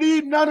don't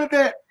believe none of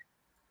that.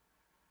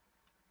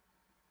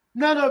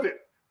 None of it.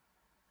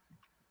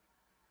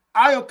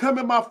 I am come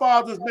in my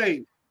Father's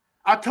name.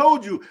 I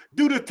told you,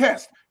 do the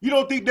test. You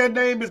don't think that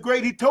name is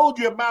great? He told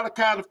you in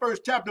Malachi, the 1st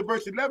chapter,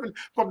 verse 11,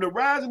 from the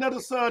rising of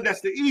the sun,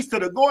 that's the east, to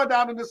the going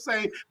down in the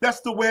same,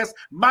 that's the west,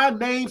 my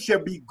name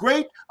shall be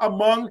great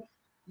among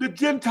the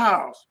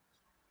Gentiles.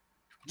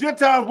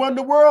 Gentiles run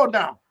the world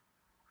now.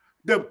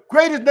 The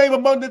greatest name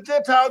among the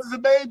Gentiles is the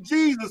name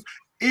Jesus.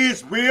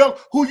 Israel,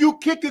 who you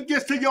kick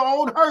against to your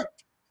own hurt.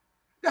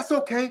 That's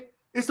okay.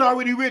 It's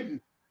already written.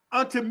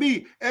 Unto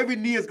me, every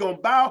knee is going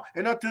to bow,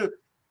 and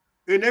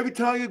every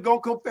tongue is going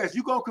to confess.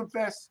 You're going to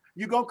confess.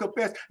 You're going to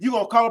confess. You're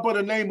going to call upon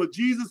the name of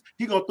Jesus.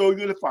 He's going to throw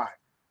you in the fire.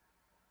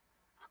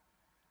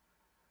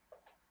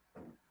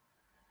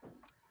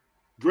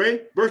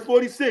 Dre, verse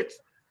 46,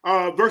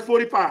 verse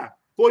 45,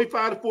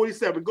 45 to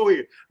 47. Go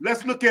ahead.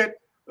 Let's look at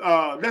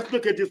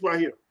this right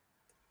here.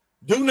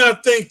 Do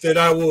not think that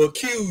I will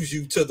accuse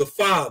you to the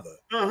Father.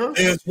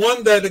 There's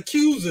one that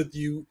accuseth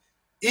you,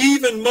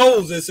 even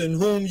Moses, in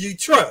whom ye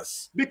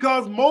trust.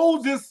 Because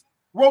Moses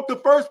wrote the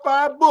first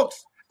 5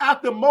 books.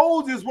 After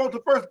Moses wrote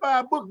the first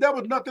 5 books, there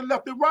was nothing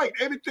left to write.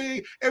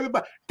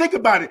 Everybody, think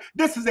about it.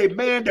 This is a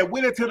man that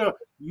went into the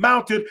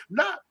mountain,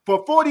 not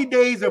for 40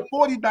 days and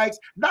 40 nights,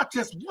 not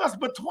just once,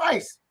 but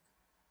twice.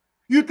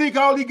 You think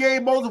all he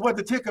gave Moses was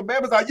the 10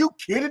 Commandments? Are you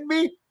kidding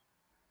me?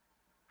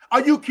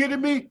 Are you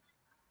kidding me?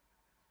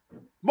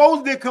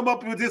 Moses didn't come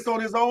up with this on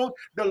his own.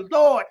 The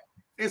Lord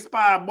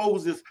inspired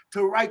Moses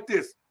to write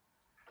this.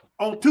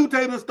 On 2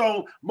 tables of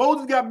stone,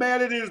 Moses got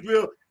mad at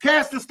Israel,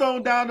 cast the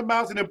stone down the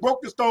mountain and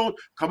broke the stone.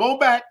 Come on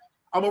back.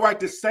 I'm going to write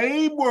the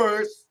same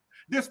words.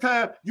 This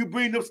time you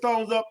bring them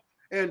stones up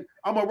and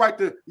I'm going to write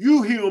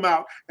you hew them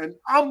out. And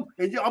I'm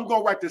going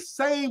to write the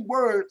same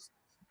words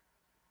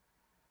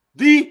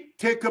The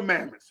 10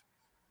 Commandments.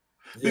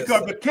 Yes,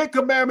 because sir. the 10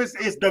 Commandments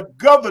is the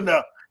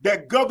governor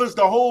that governs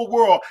the whole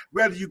world.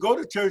 Whether you go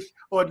to church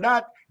or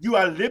not, you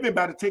are living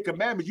by the 10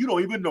 Commandments. You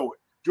don't even know it.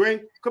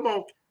 Dre, come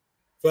on.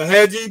 For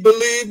had ye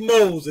believed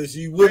Moses,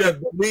 ye would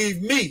have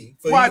believed me.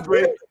 For Why, he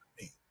Dre? wrote of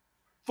me.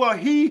 For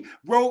he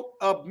wrote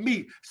of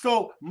me.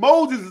 So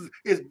Moses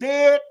is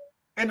dead,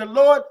 and the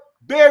Lord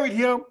buried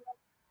him.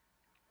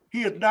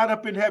 He is not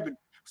up in heaven.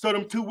 So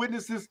them two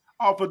witnesses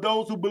are for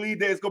those who believe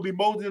that it's going to be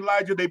Moses and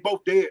Elijah. They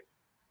both dead.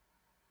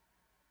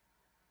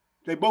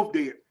 They both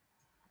dead.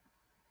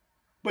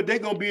 But they're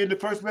going to be in the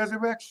first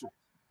resurrection.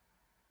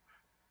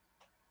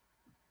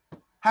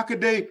 How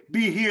could they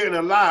be here and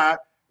alive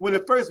when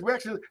the first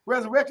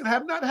resurrection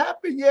have not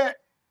happened yet?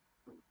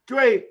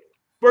 Dre,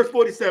 verse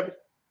 47.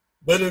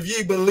 But if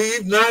ye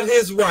believe not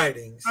his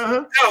writings,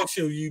 how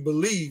shall ye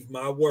believe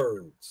my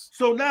words?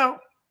 So now,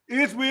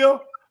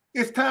 Israel,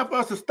 it's time for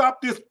us to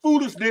stop this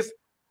foolishness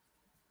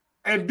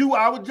and do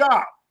our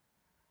job.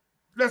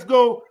 Let's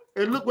go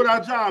and look what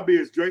our job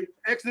is, Dre.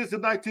 Exodus the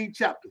 19th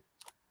chapter.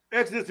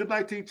 Exodus the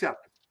 19th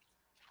chapter.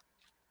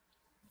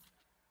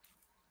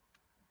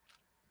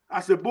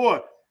 I said, boy,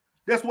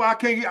 that's why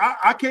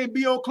I can't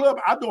be on club.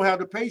 I don't have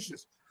the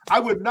patience. I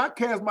would not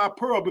cast my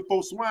pearl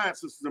before swine,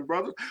 sisters and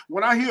brothers.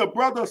 When I hear a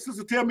brother or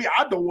sister tell me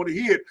I don't want to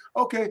hear it,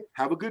 okay,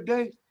 have a good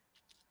day.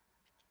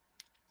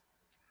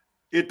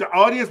 If the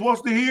audience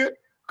wants to hear it,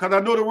 because I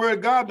know the word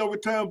of God don't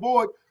return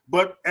void,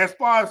 but as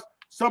far as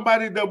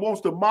somebody that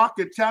wants to mock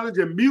and challenge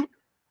and mute,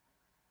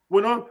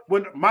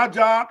 when my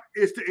job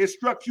is to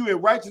instruct you in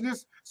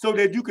righteousness so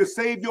that you can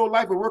save your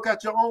life and work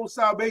out your own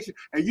salvation,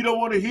 and you don't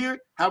want to hear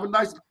it, have a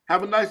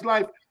nice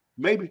life,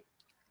 maybe.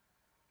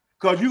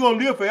 Because you're going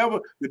to live forever.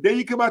 The day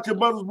you come out your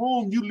mother's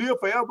womb, you live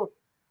forever.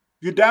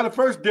 You die the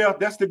first death,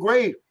 that's the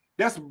grave.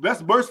 That's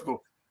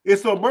merciful.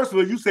 It's so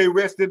merciful, you say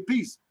rest in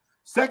peace.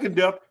 Second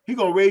death, he's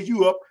going to raise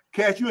you up,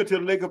 cast you into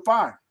the lake of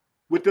fire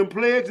with them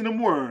plagues and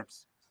them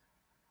worms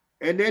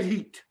and that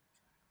heat.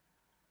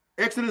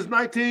 Exodus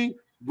 19,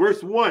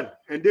 verse 1.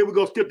 And then we're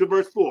going to skip to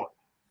verse 4.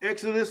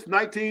 Exodus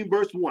 19,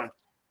 verse 1.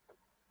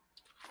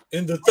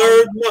 In the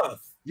third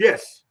month.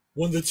 Yes.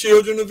 When the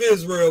children of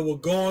Israel were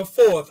going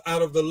forth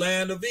out of the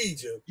land of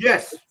Egypt,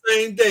 yes, the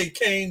same day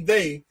came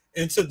they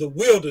into the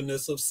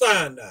wilderness of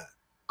Sinai.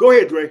 Go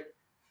ahead, Dre.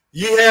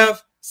 Ye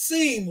have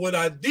seen what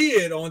I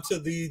did unto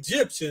the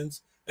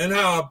Egyptians, and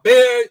how I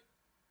bare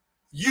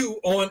you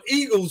on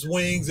eagle's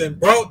wings and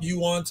brought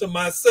you unto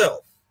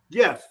myself.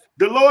 Yes,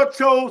 the Lord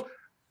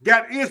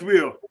got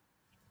Israel,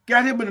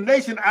 got him in a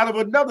nation out of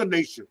another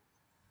nation.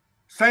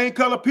 Same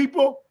color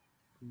people,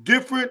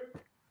 different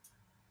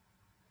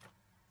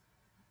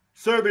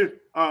serving,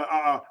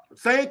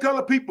 same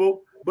color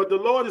people, but the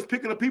Lord is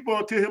picking the people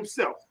unto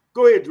himself.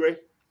 Go ahead, Dre.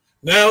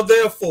 Now,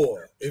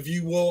 therefore, if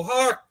you will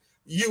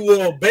you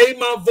will obey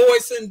my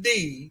voice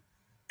indeed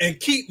and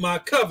keep my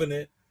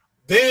covenant,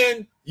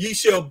 then ye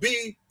shall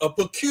be a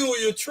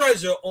peculiar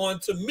treasure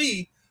unto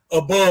me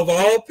above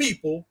all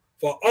people,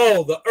 for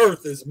all the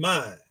earth is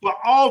mine. For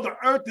all the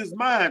earth is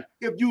mine.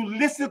 If you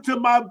listen to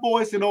my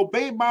voice and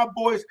obey my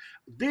voice,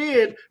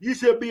 then you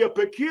shall be a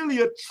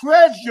peculiar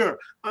treasure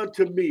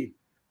unto me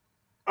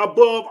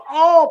above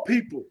all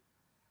people,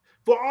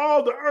 for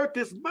all the earth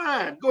is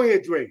mine. Go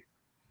ahead, Dre.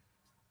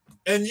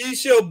 And ye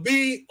shall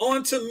be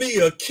unto me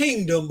a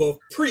kingdom of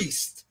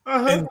priests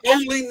and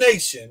holy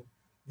nation.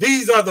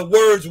 These are the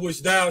words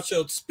which thou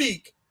shalt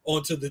speak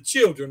unto the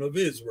children of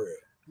Israel.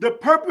 The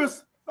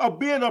purpose of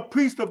being a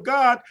priest of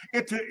God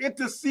is to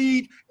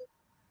intercede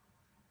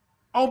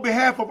on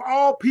behalf of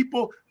all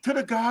people to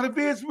the God of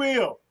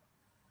Israel.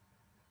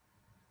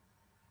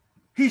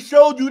 He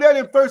showed you that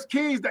in 1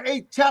 Kings, the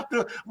 8th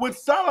chapter, when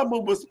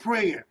Solomon was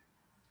praying.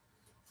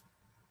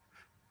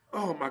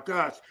 Oh my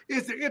gosh.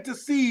 It's to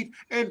intercede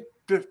and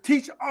to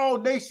teach all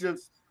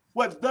nations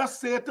what thus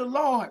saith the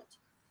Lord.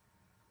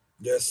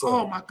 Yes, sir.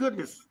 Oh my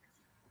goodness.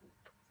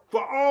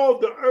 For all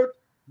the earth,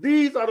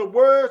 these are the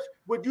words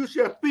which you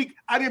shall speak.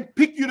 I didn't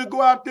pick you to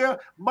go out there,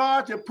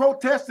 march and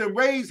protest and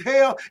raise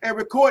hell and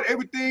record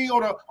everything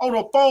on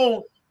a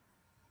phone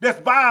that's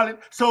violent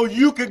so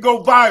you can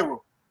go viral.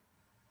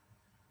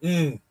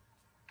 Why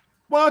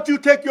don't you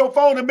take your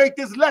phone and make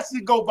this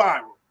lesson go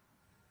viral?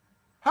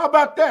 How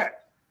about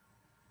that?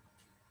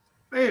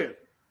 Man.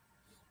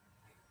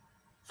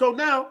 So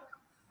now,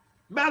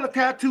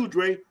 Malachi 2,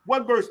 Dre,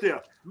 one verse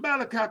there.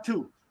 Malachi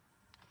 2.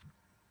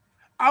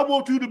 You're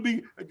going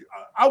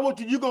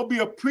to be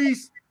a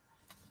priest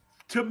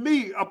to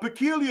me, a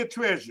peculiar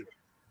treasure.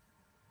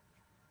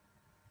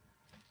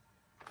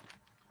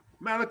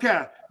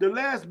 Malachi, the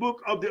last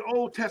book of the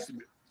Old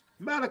Testament.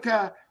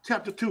 Malachi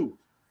chapter 2.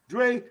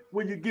 Dre,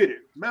 when you get it.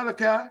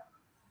 Malachi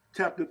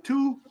chapter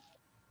 2.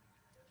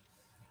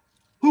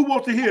 Who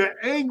wants to hear an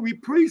angry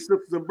priest,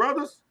 sisters and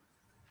brothers?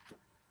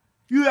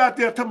 You out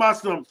there talking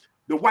about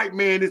the white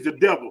man is the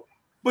devil.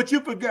 But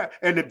you forgot,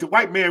 and the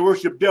white man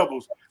worship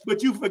devils.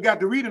 But you forgot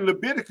to read in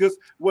Leviticus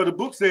where the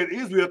book said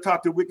Israel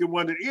taught the wicked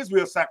one that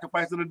Israel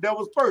sacrificed to the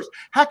devils first.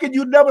 How can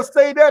you never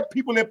say that,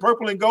 people in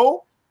purple and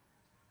gold?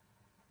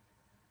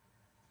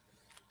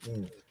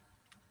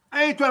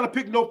 I ain't trying to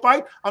pick no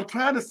fight. I'm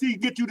trying to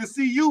get you to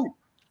see you.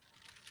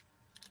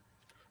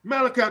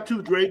 Malachi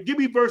 2, Dre, give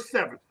me verse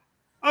 7.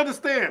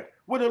 Understand,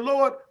 when the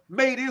Lord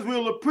made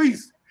Israel a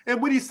priest,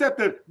 and when he set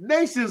the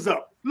nations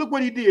up, look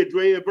what he did,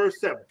 Dre, in verse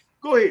 7.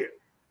 Go ahead.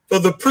 For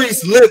the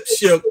priest's lips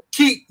shall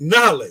keep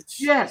knowledge.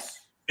 Yes.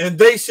 And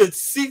they should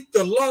seek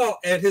the law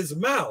at his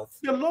mouth.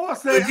 The Lord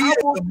said, he is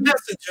the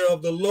messenger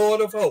of the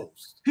Lord of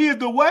hosts. He is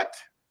the what?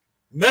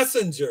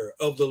 Messenger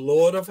of the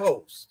Lord of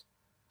hosts.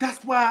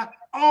 That's why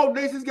all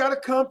nations got to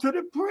come to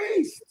the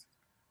priest.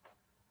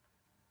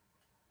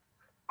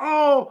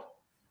 All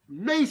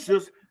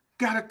nations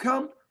got to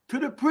come to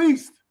the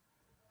priest.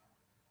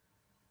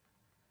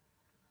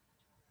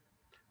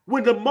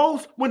 For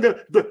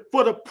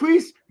the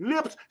priest's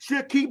lips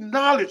should keep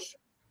knowledge,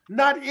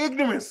 not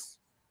ignorance.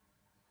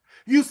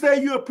 You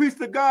say you're a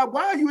priest of God.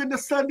 Why are you in the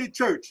Sunday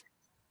church?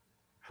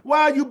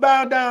 Why are you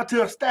bound down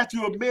to a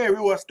statue of Mary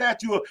or a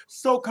statue of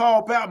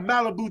so-called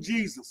Malibu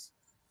Jesus?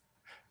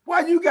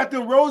 Why you got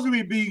the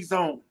rosary beads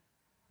on?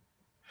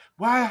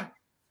 Why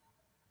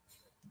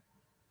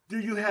do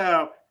you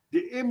have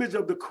the image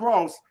of the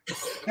cross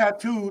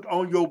tattooed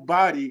on your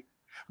body,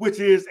 which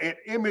is an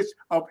image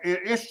of an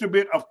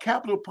instrument of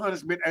capital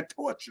punishment and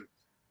torture?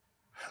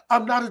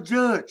 I'm not a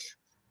judge.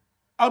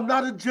 I'm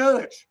not a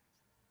judge.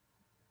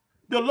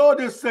 The Lord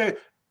didn't say,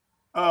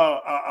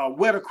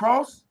 wear the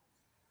cross.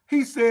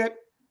 He said,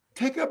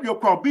 take up your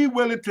cross. Be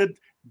willing to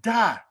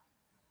die.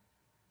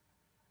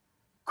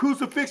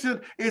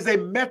 Crucifixion is a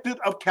method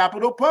of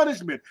capital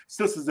punishment,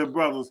 sisters and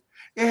brothers.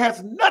 It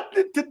has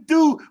nothing to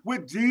do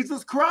with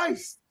Jesus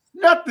Christ.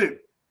 Nothing.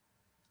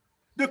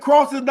 The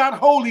cross is not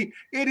holy.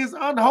 It is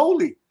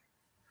unholy.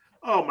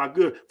 Oh, my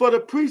good. For the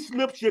priest's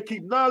lips shall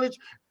keep knowledge,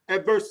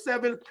 at verse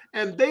 7,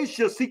 and they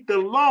shall seek the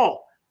law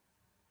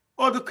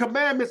or the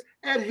commandments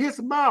at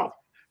his mouth,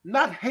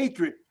 not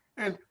hatred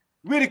and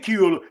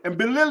ridicule and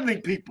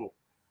belittling people.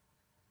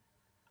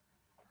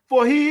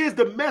 For he is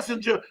the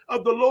messenger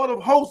of the Lord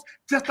of hosts,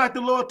 just like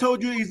the Lord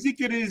told you in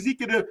Ezekiel,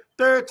 the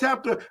 3rd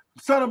chapter,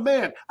 Son of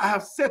man, I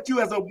have set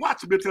you as a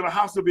watchman to the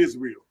house of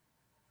Israel.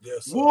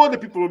 Yes, warn the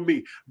people of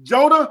me.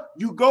 Jonah,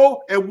 you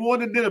go and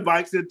warn the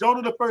Ninevites. In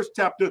Jonah, the 1st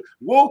chapter,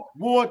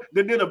 warn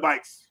the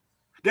Ninevites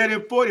that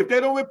if they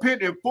don't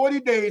repent in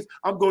 40 days,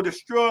 I'm going to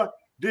destroy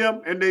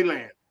them and their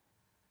land.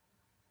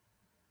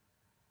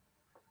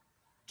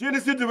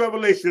 Genesis to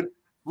Revelation,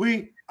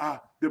 we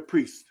are the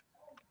priests.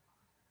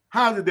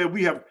 How is it that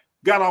we have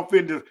got off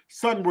into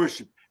sun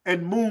worship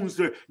and moons?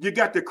 You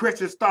got the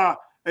crescent star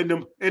and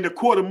the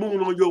quarter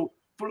moon on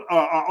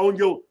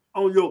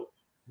your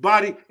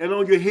body and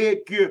on your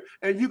headgear,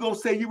 and you're gonna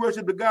say you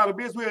worship the God of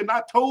Israel? And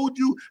I told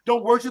you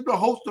don't worship the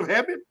host of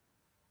heaven.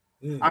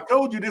 I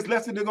told you this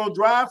lesson is gonna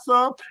drive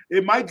some.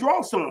 It might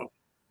draw some,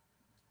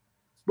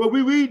 but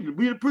we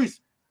the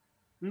priests.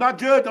 I'm not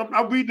judged.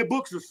 I'm reading the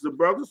books, sisters and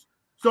brothers.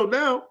 So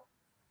now,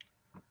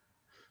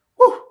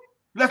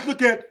 let's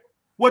look at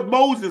what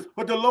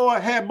the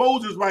Lord had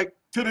Moses write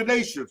to the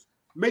nations.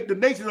 Make the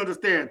nations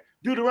understand.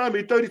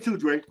 Deuteronomy 32,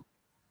 Dre.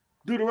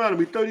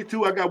 Deuteronomy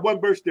 32, I got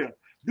one verse there.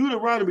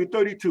 Deuteronomy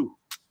 32.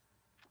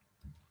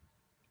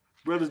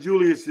 Brother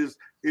Julius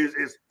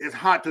is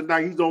hot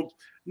tonight. He's on.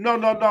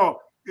 No.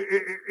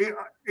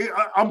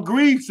 I'm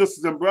grieved,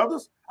 sisters and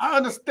brothers. I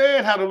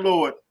understand how the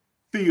Lord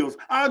feels.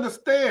 I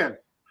understand,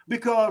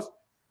 because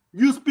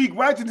you speak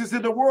righteousness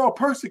and the world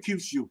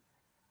persecutes you.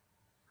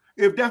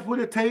 If that's what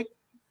it takes,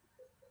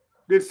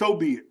 then so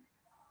be it.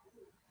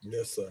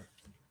 Yes, sir.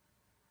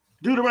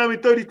 Deuteronomy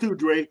 32,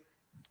 Dre.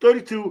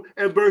 32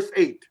 and verse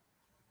 8.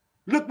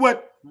 Look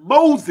what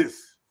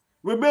Moses,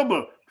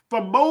 remember,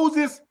 from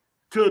Moses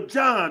to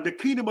John, the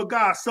kingdom of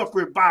God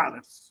suffered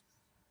violence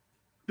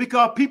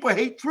because people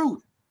hate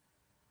truth.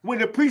 When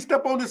the priest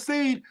step on the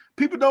scene,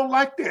 people don't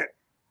like that.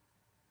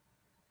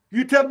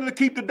 You tell them to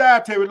keep the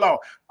dietary law.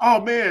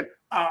 Oh, man,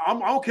 I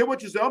don't care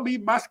what you say. I'm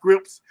eating my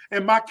scripts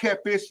and my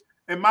catfish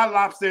and my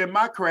lobster and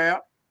my crab.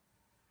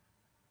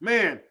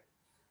 Man,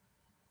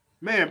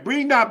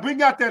 bring out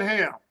that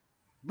ham.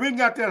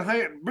 Bring out that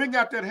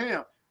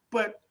ham.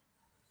 But,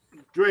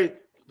 Dre,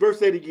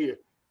 verse 8 again.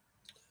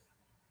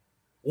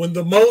 When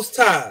the Most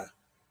High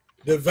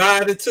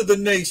divided to the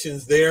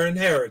nations their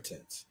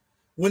inheritance,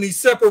 when he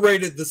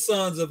separated the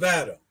sons of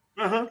Adam,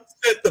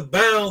 set the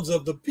bounds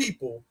of the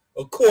people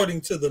according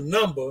to the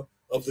number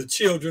of the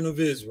children of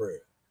Israel.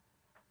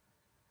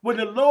 When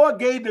the Lord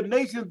gave the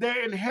nations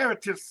their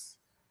inheritance,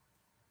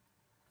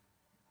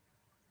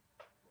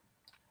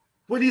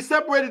 when he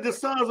separated the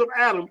sons of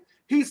Adam,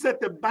 he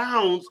set the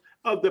bounds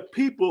of the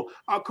people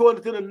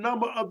according to the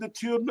number of the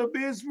children of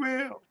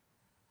Israel.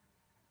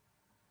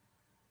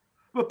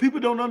 But people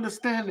don't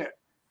understand that.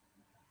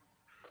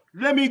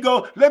 Let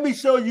me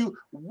show you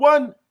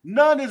one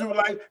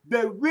non-Israelite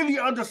that really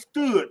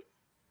understood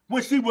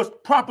when she was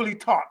properly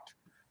taught.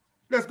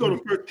 Let's go to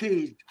 1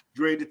 Kings,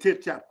 Dre, the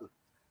 10th chapter.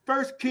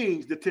 1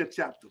 Kings, the 10th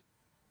chapter.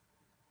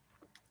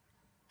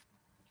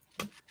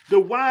 The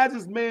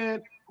wisest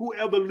man who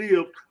ever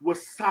lived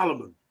was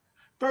Solomon.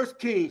 1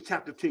 Kings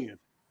chapter 10.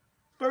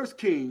 1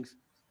 Kings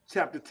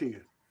chapter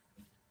 10.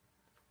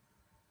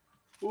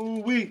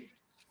 Ooh-wee.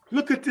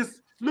 Look at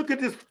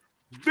this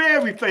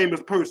very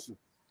famous person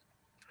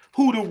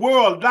who the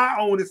world lie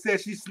on and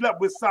says she slept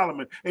with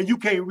Solomon, and you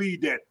can't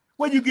read that.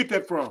 Where you get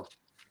that from?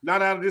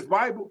 Not out of this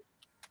Bible.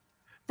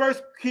 1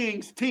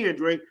 Kings 10,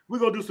 Dre. We're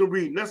going to do some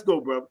reading. Let's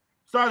go, brother.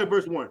 Start at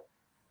verse 1.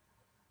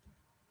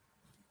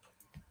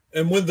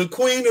 And when the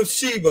queen of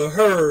Sheba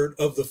heard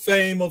of the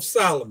fame of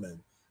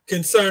Solomon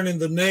concerning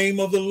the name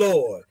of the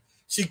Lord,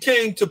 she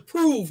came to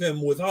prove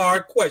him with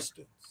hard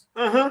questions.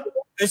 And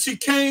she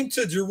came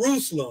to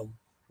Jerusalem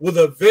with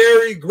a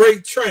very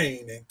great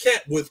train and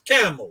with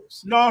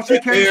camels. No, she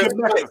came to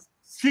Mecca.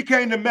 She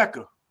came to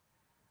Mecca.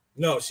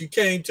 No, she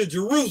came to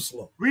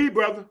Jerusalem. Read,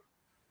 brother.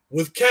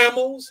 With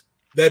camels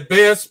that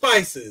bear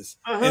spices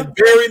and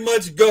very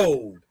much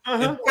gold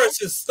and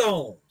precious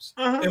stones.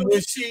 And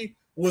when she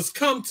was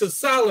come to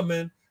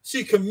Solomon,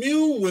 she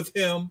communed with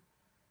him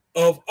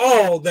of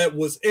all that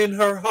was in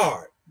her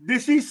heart.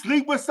 Did she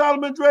sleep with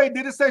Solomon, Dre?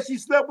 Did it say she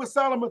slept with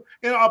Solomon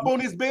up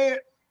on his bed?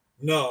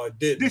 No, it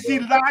didn't. Did she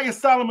lie in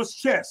Solomon's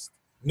chest?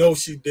 No,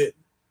 she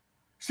didn't.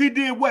 She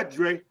did what,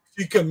 Dre?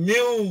 She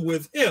communed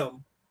with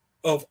him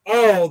of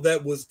all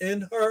that was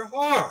in her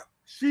heart.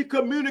 She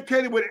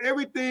communicated with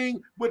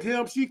everything with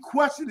him. She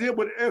questioned him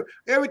with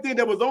everything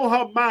that was on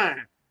her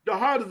mind. The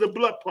heart is a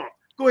blood pump.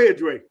 Go ahead,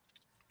 Dre.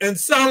 And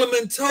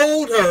Solomon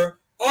told her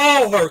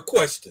all her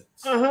questions.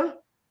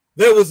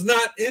 There was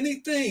not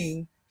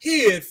anything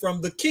hid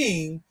from the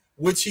king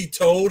which he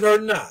told her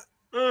not.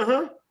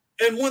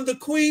 And when the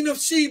queen of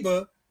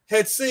Sheba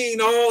had seen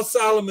all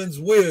Solomon's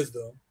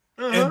wisdom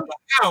and the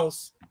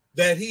house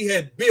that he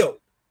had built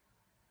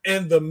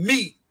and the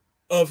meat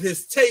of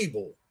his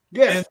table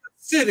and the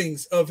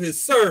sittings of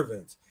his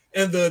servants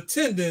and the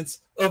attendance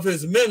of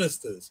his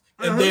ministers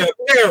and their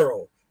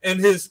apparel and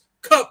his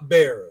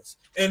cupbearers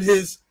and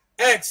his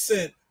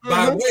accent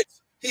by which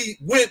he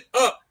went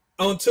up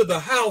unto the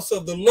house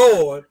of the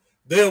Lord,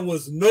 there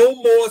was no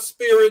more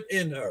spirit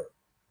in her.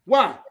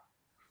 Why?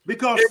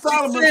 Because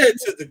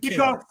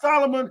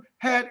Solomon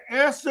had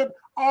answered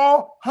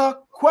all her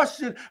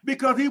questions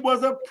because he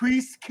was a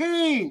priest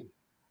king.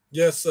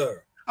 Yes,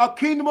 sir. A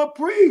kingdom of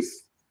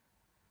priests.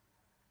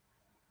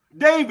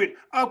 David,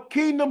 a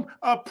kingdom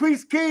of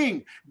priest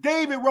king.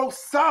 David wrote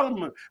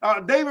Solomon.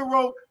 David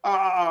wrote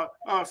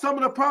some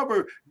of the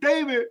Proverbs.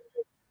 David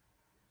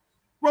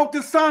wrote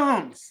the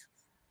Psalms.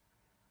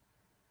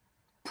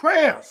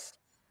 Prayers.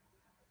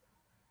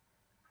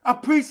 A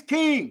priest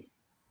king.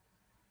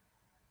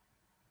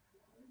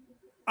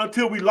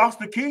 Until we lost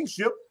the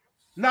kingship.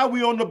 Now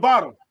we on the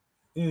bottom.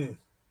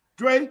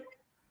 Dre,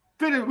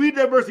 finish. Read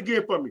that verse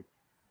again for me.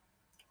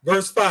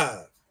 Verse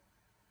 5.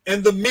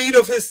 And the meat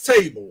of his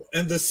table,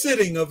 and the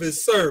sitting of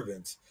his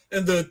servants,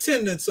 and the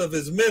attendance of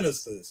his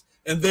ministers,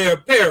 and their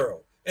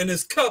apparel, and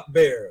his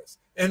cupbearers,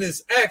 and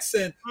his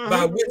accent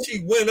by which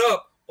he went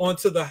up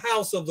onto the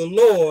house of the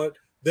Lord,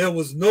 there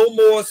was no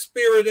more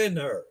spirit in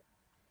her.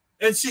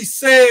 And she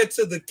said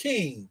to the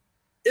king,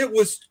 it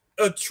was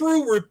a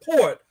true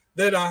report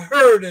that I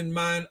heard in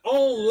mine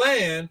own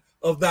land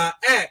of thy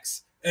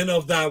acts and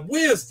of thy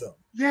wisdom.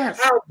 Yes.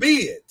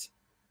 Howbeit,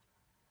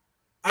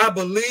 I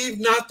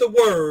believed not the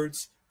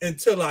words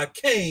until I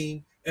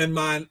came and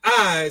mine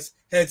eyes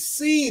had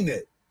seen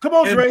it. Come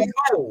on, and Dre.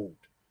 Behold,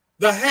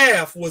 the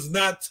half was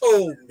not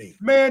told me.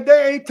 Man,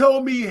 they ain't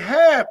told me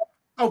half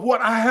of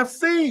what I have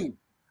seen.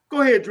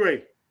 Go ahead,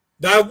 Dre.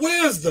 Thy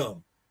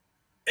wisdom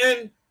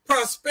and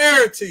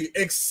prosperity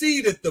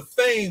exceeded the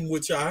fame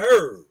which I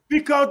heard.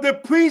 Because the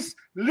priest's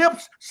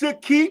lips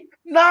should keep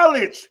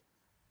knowledge.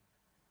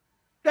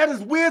 That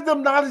is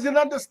wisdom, knowledge, and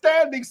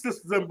understanding,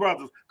 sisters and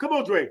brothers. Come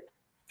on, Dre.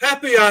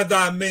 Happy are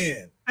thy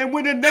men. And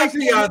when the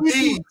nation, happy are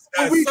these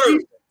thy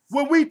servants.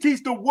 When we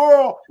teach the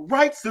world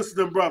right, sisters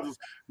and brothers,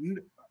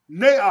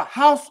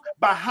 house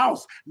by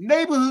house,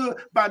 neighborhood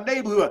by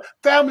neighborhood,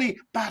 family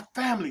by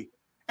family,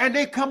 and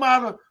they come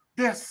out of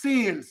their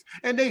sins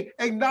and they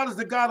acknowledge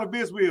the God of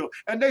Israel,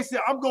 and they say,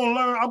 I'm going to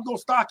learn, I'm going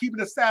to start keeping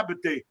the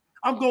Sabbath day.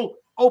 I'm going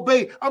to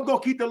obey, I'm going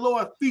to keep the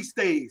Lord's feast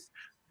days.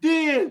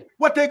 Then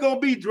what they going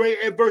to be, Dre,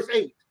 at verse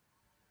 8?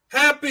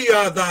 Happy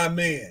are thy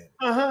men.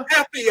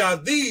 Happy are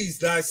these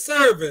thy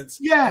servants,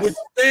 which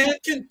stand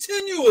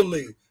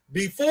continually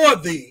before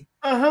thee,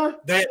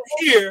 that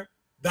hear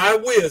thy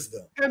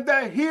wisdom. And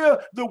that hear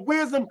the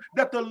wisdom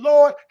that the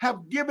Lord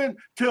have given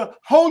to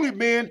holy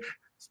men,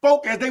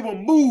 spoke as they were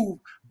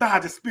moved by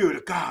the Spirit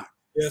of God.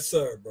 Yes,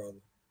 sir, brother.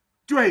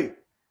 Dre,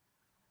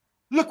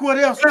 look what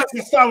else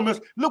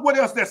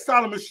that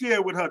Solomon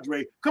shared with her,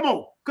 Dre. Come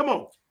on, come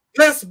on.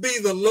 Blessed be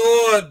the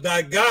Lord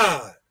thy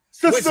God,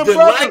 Sister, which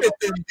delighteth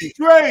in thee.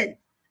 Dre,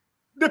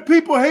 the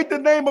people hate the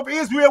name of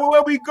Israel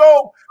where we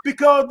go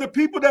because the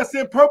people that's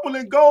in purple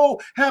and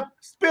gold have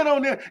spit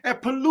on it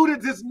and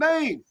polluted his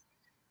name.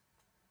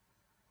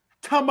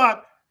 Talking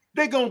about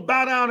they gonna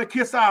bow down and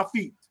kiss our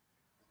feet.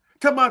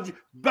 Talking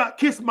about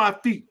kiss my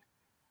feet.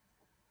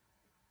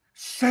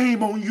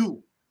 Shame on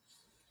you.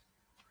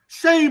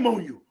 Shame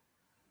on you.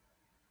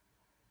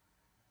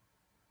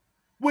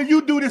 When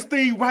you do this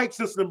thing right,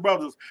 sisters and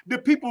brothers, the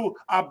people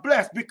are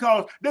blessed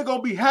because they're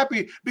going to be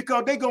happy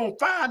because they're going to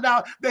find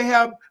out they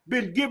have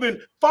been given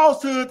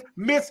falsehoods,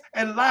 myths,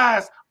 and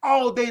lies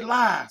all their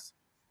lives.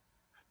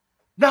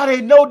 Now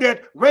they know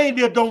that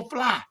reindeer don't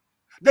fly.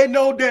 They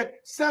know that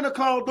Santa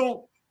Claus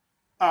don't,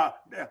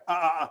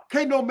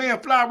 can't no man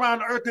fly around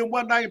the earth in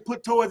one night and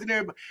put toys in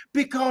there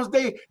because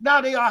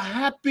now they are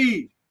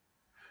happy.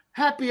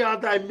 Happy are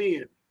thy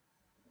men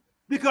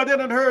because they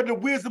done heard the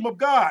wisdom of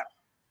God.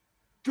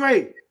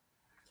 Dre.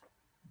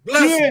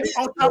 Then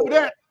on top of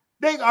that,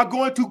 they are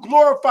going to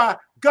glorify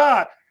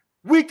God.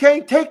 We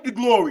can't take the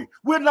glory.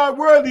 We're not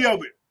worthy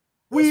of it.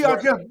 We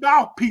are just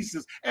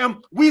mouthpieces, and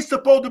we're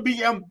supposed to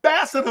be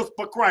ambassadors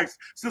for Christ,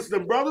 sisters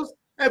and brothers.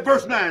 And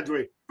verse 9,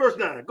 Dre. Verse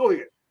 9, go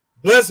ahead.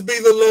 Blessed be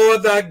the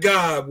Lord thy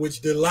God,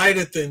 which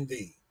delighteth in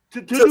thee,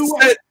 to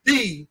set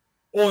thee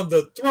on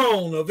the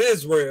throne of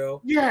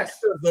Israel. Yes.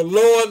 The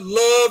Lord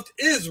loved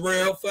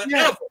Israel forever.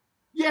 Yes.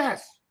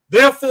 Yes.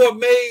 Therefore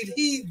made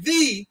he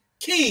thee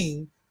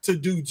king to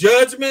do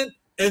judgment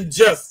and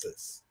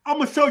justice. I'm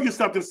going to show you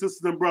something,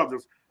 sisters and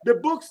brothers. The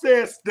book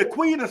says, the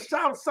queen of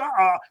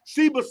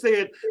Sheba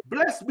said,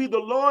 blessed be the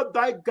Lord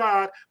thy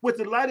God, which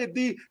delighted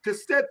thee to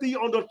set thee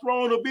on the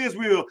throne of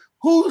Israel.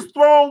 Whose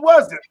throne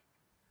was it?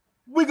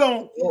 We're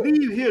going to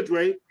leave here,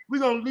 Dre. We're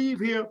going to leave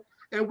here,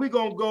 and we're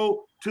going to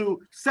go to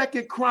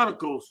 2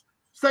 Chronicles.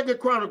 2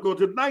 Chronicles,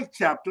 the 9th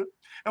chapter,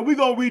 and we're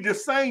going to read the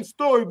same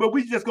story, but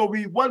we just going to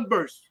read one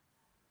verse.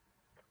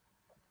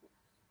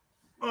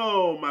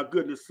 Oh, my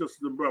goodness, sisters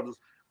and brothers.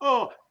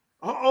 Oh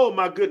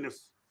my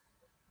goodness.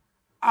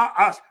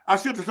 I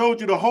should have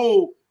told you the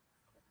whole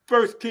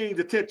 1 Kings,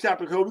 the 10th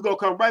chapter, because we're going to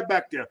come right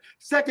back there.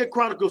 2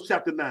 Chronicles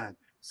chapter 9.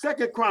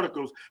 2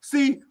 Chronicles.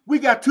 See, we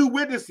got two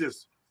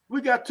witnesses. We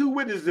got two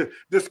witnesses.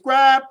 The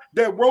scribe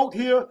that wrote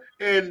here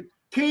in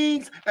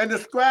Kings and the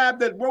scribe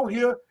that wrote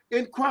here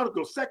in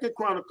Chronicles. 2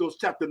 Chronicles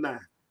chapter 9.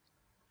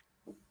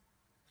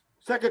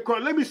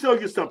 Let me show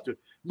you something.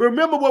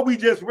 Remember what we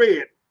just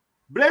read.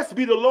 Blessed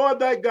be the Lord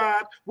thy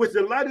God, which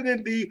delighted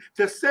in thee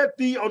to set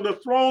thee on the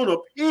throne of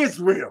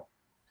Israel.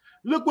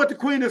 Look what the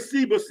queen of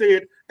Sheba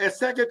said at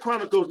 2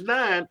 Chronicles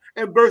 9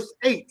 and verse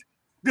 8.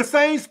 The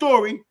same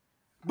story,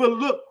 but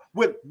look,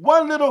 with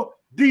one little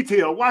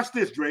detail. Watch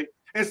this, Drake.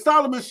 And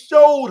Solomon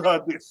showed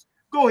her this.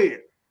 Go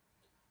ahead.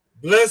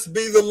 Blessed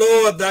be the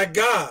Lord thy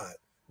God,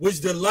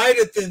 which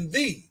delighteth in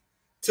thee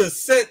to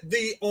set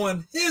thee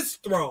on his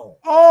throne.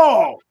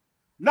 Oh,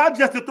 not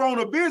just the throne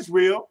of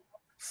Israel.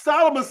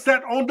 Solomon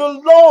sat on the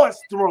Lord's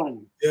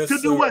throne. Yes, to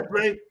do what,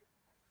 Ray?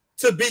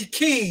 To be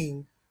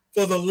king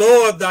for the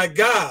Lord thy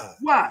God.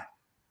 Why?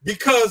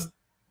 Because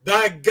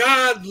thy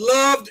God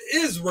loved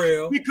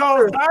Israel.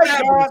 Because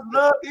thy God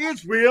loved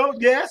Israel,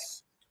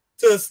 yes.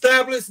 To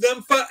establish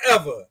them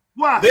forever.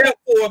 Why?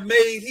 Therefore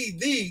made he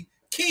thee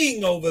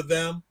king over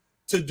them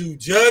to do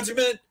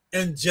judgment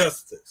and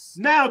justice.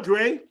 Now,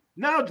 Dre,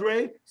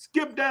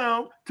 skip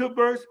down to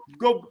verse,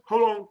 hold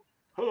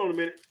on a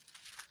minute.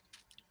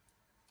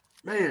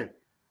 Man.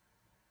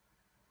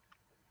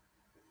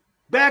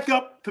 Back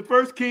up to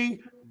 1 King,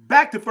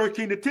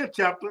 the 10th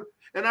chapter,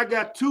 and I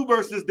got two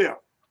verses there.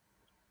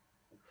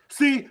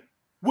 See,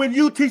 when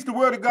you teach the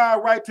word of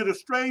God right to the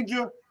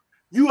stranger,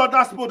 you are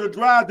not supposed to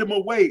drive them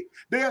away.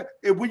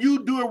 When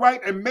you do it right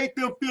and make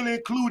them feel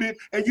included,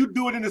 and you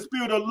do it in the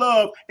spirit of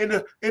love, in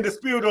the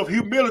spirit of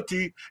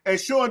humility, and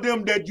showing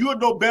them that you're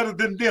no better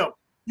than them.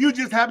 You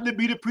just happen to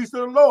be the priest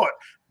of the Lord.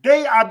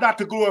 They are not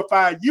to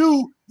glorify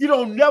you. You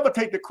don't never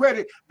take the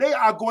credit. They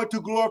are going to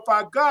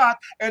glorify God,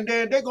 and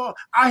then they're going,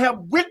 I have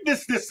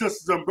witnessed this,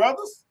 sisters and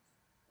brothers.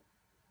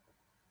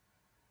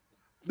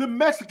 The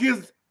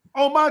Mexicans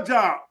on my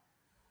job,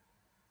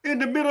 in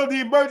the middle of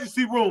the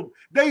emergency room,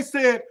 they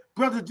said,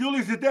 Brother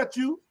Julius, is that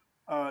you?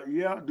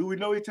 Yeah, do we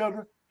know each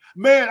other?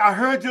 Man, I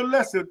heard your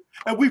lesson,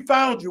 and we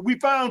found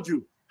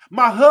you.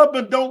 My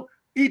husband don't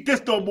eat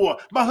this no more.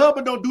 My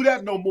husband don't do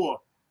that no more.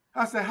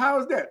 I said, how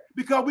is that?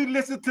 Because we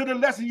listened to the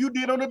lesson you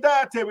did on the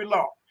dietary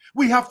law.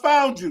 We have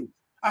found you.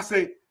 I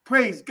say,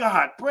 praise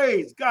God,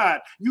 praise God.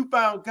 You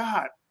found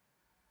God.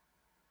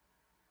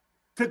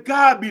 To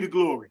God be the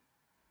glory.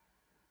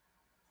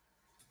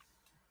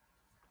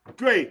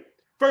 Dre,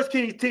 1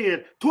 Kings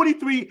 10,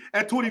 23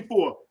 and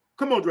 24.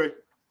 Come on, Dre.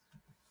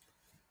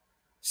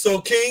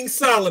 So King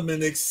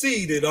Solomon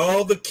exceeded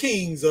all the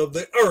kings of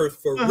the earth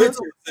for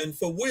riches and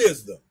for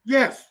wisdom.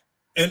 Yes.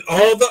 And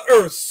all the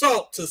earth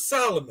sought to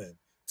Solomon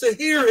to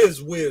hear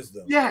his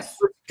wisdom. Yes.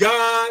 Which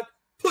God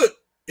put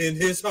in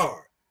his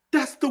heart.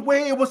 That's the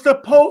way it was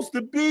supposed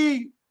to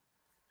be.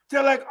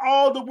 Just like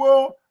all the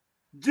world,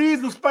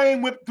 Jesus'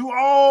 fame went through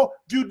all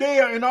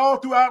Judea and all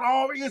throughout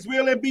all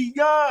Israel and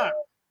beyond.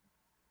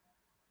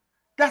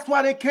 That's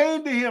why they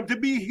came to him, to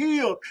be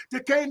healed.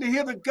 They came to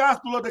hear the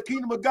gospel of the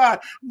kingdom of God,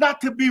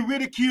 not to be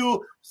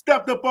ridiculed,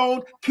 stepped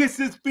upon, kiss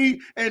his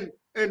feet, and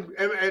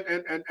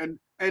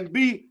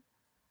be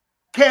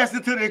cast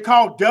into and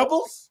called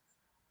devils.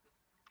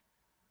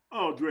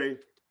 Oh, Dre.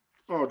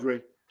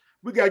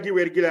 We got to get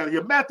ready to get out of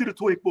here. Matthew, the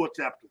 24th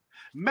chapter.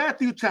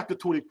 Matthew chapter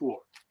 24.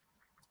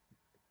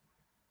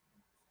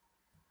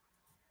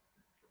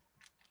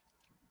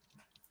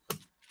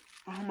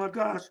 Oh my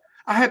gosh.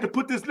 I had to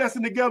put this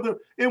lesson together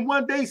in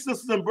one day,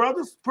 sisters and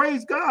brothers.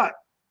 Praise God.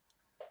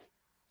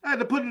 I had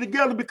to put it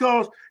together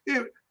because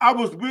I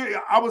was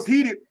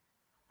heated.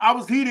 I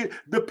was heated.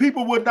 The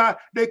people would not,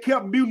 they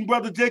kept muting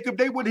Brother Jacob.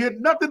 They wouldn't hear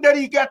nothing that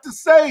he got to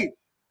say.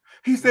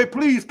 He said,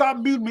 please stop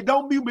muting me.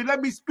 Don't mute me.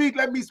 Let me speak.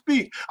 Let me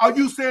speak. Are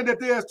you saying that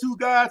there's two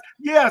gods?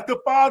 Yes, the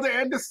Father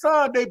and the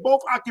Son. They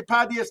both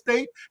occupy the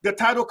estate, the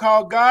title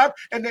called God,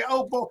 and they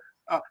both.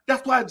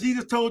 That's why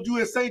Jesus told you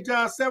in St.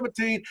 John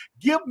 17,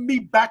 give me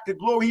back the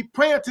glory. He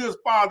prayed to his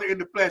Father in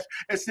the flesh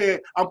and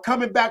said, I'm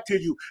coming back to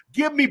you.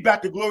 Give me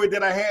back the glory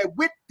that I had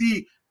with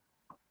thee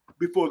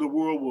before the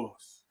world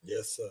was.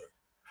 Yes, sir.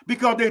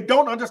 Because they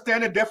don't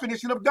understand the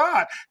definition of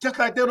God, just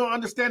like they don't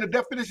understand the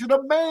definition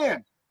of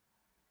man.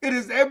 It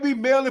is every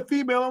male and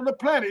female on the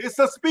planet. It's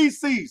a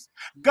species.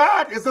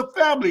 God is a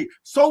family.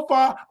 So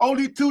far,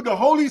 only two. The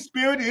Holy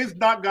Spirit is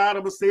not God.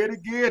 I'm going to say it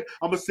again.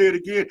 I'm going to say it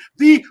again.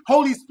 The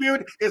Holy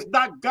Spirit is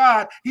not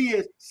God. He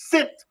is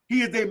sent.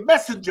 He is a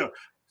messenger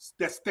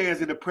that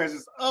stands in the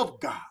presence of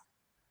God.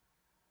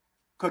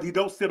 Because he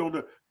don't sit on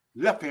the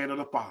left hand of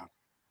the Father.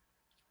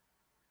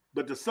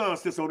 But the Son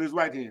sits on his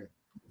right hand.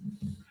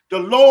 The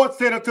Lord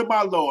said unto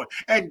my Lord,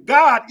 and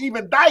God,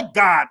 even thy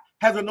God,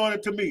 has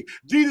anointed to me.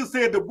 Jesus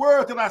said, the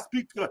words that I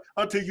speak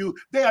unto you,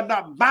 they are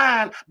not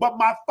mine, but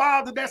my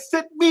Father that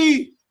sent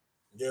me.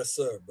 Yes,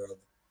 sir, brother.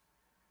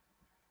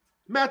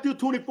 Matthew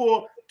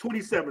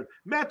 24:27.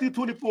 Matthew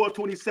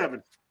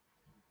 24:27.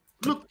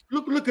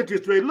 Look at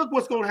this, Ray. Look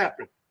what's going to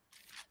happen.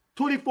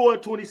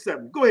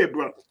 24:27. Go ahead,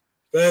 brother.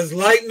 For as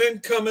lightning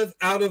cometh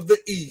out of the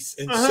east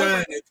and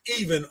shineth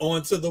even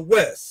unto the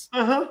west,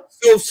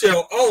 so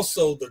shall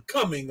also the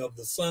coming of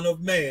the Son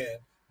of Man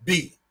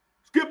be.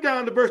 Skip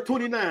down to verse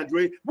 29,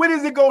 Dre. When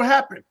is it going to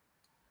happen?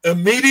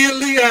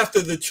 Immediately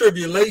after the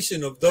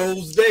tribulation of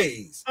those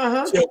days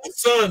shall the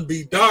sun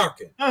be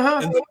darkened,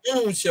 and the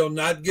moon shall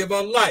not give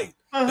a light,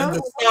 and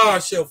the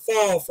stars shall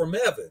fall from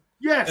heaven,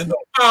 and the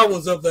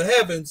powers of the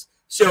heavens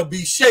shall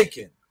be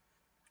shaken.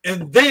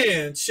 And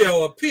then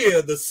shall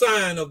appear the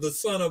sign of the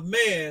Son of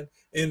Man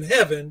in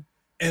heaven,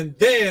 and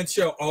then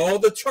shall all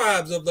the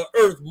tribes of the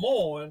earth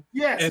mourn,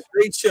 and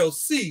they shall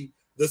see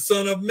the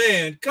Son of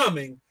Man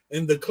coming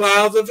in the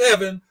clouds of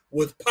heaven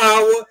with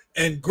power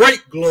and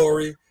great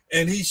glory,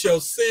 and he shall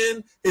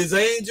send his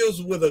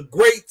angels with a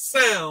great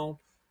sound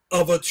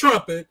of a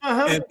trumpet,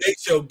 and they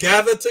shall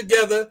gather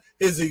together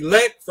his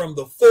elect from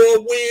the four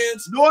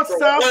winds, north, from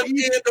south, one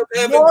east, end of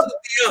heaven to the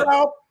other.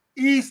 South,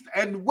 east,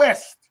 and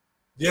west.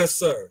 Yes,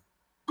 sir.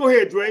 Go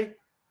ahead, Dre.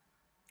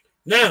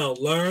 Now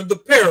learn the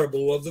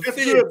parable of the That's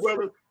fig. good,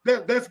 brother.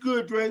 That's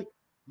good, Dre.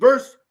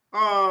 Verse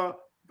 29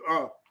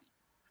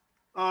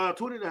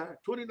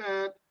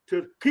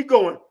 to keep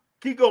going.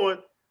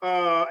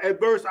 At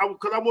verse,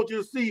 because I want you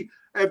to see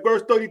at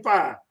verse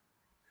 35.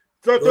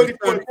 So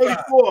 34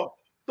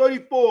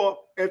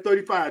 and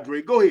 35,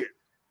 Dre. Go ahead.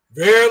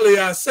 Verily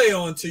I say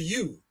unto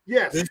you,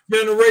 yes, this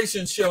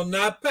generation shall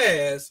not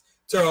pass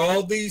till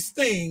all these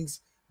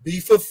things be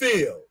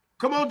fulfilled.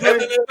 Come on, Dre.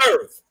 Heaven and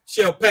earth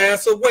shall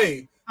pass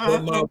away,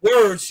 but my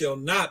word shall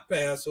not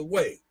pass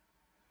away.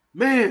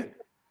 Man,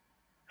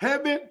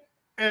 heaven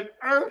and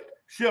earth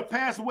shall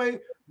pass away,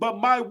 but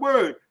my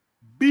word,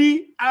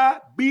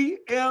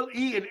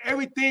 B.I.B.L.E, and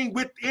everything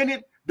within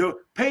it, the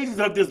pages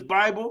of this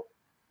Bible,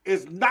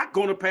 is not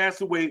going to pass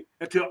away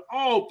until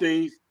all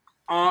things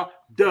are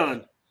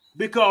done.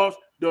 Because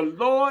the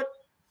Lord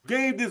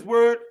gave this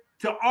word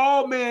to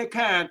all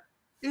mankind.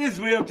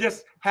 Israel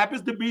just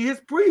happens to be his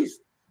priest.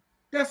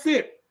 That's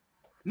it.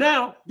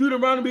 Now,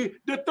 Deuteronomy,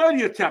 the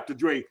 30th chapter,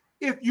 Dre.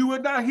 If you were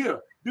not here,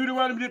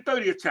 Deuteronomy, the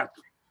 30th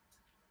chapter.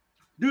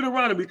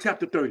 Deuteronomy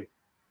chapter 30.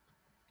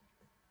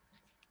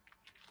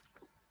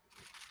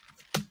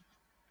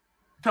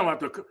 Talking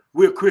about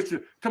we're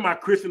Christian, talking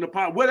about Christian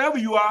apart. Whatever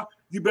you are,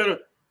 you better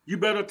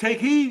take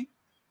heed.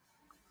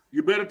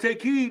 You better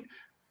take heed.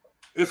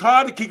 It's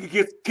hard to kick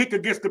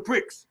against the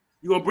pricks.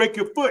 You're gonna break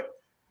your foot.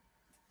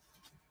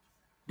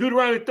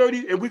 Deuteronomy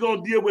 30, and we're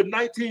gonna deal with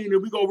 19,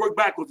 and we're gonna work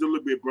backwards a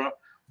little bit, bro.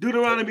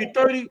 Deuteronomy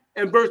 30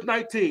 and verse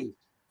 19.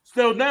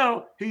 So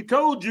now he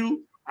told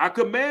you, I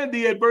command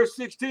thee at verse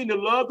 16 to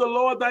love the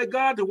Lord thy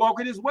God, to walk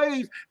in his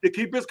ways, to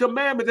keep his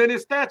commandments and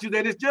his statutes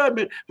and his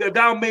judgment, that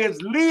thou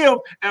mayest live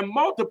and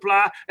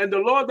multiply, and the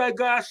Lord thy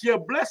God shall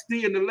bless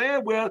thee in the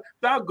land where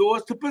thou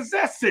goest to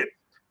possess it.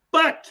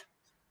 But,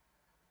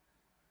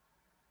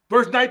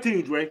 verse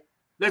 19, Dre,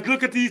 let's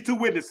look at these two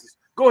witnesses.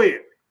 Go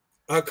ahead.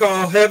 I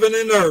call heaven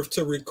and earth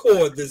to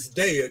record this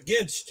day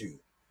against you,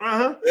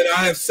 that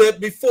I have set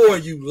before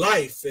you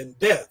life and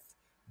death,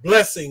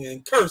 blessing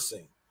and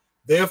cursing.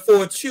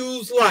 Therefore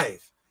choose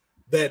life,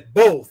 that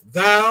both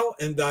thou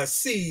and thy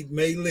seed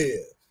may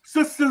live.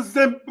 Sisters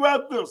and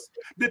brothers,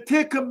 the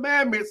 10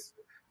 Commandments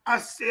are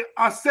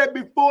set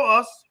before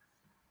us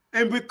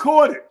and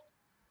recorded.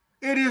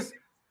 It is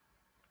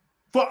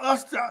for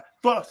us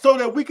so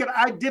that we can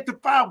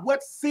identify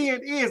what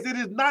sin is. It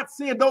is not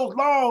sin. Those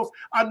laws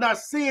are not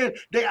sin.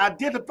 They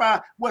identify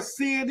what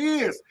sin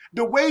is.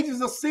 The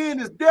wages of sin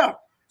is death.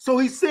 So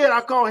he said,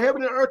 I call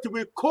heaven and earth to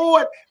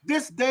record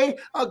this day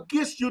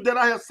against you that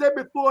I have set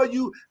before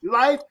you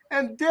life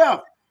and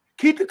death.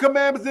 Keep the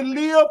commandments and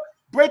live,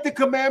 break the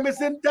commandments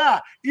and die,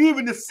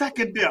 even the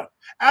second death.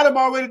 Adam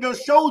already done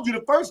showed you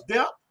the first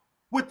death,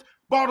 which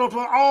brought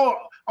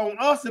on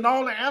us, and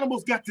all the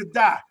animals got to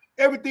die.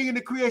 Everything in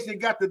the creation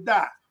got to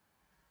die.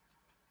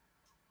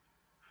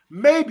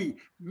 Maybe.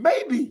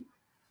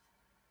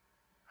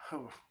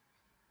 Oh.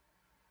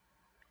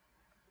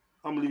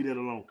 I'm going to leave that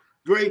alone.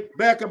 Dre,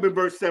 back up in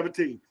verse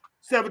 17.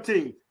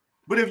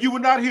 But if you were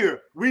not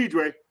here, read,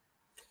 Dre.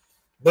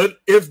 But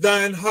if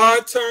thine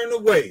heart turn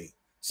away,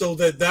 so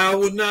that thou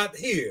wilt not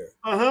hear,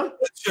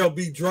 it shall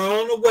be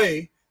drawn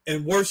away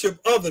and worship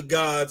other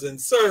gods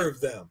and serve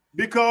them.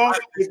 Because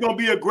it's going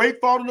to be a great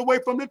falling away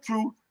from the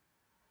truth.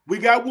 We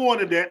got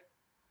warned of that.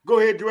 Go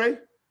ahead, Dre.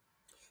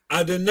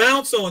 I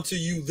denounce unto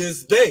you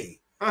this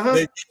day that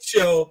ye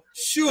shall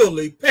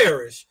surely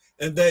perish,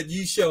 and that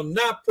ye shall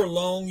not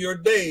prolong your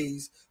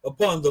days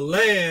upon the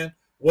land,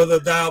 whether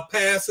thou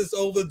passest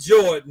over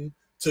Jordan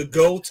to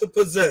go to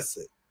possess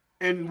it.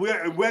 And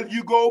whether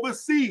you go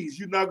overseas,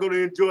 you're not going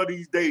to enjoy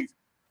these days.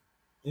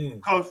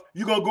 Because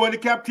you're going to go into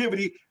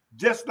captivity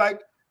just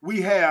like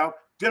we have,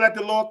 just like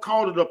the Lord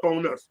called it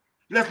upon us.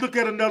 Let's look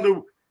at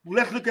another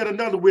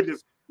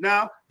witness.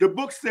 Now, the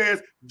book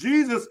says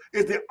Jesus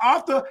is the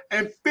author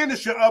and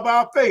finisher of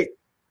our faith.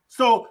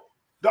 So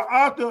the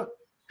author,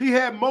 he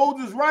had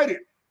Moses write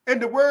it.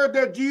 And the word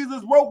that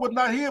Jesus wrote was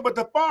not here, but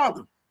the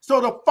Father. So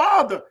the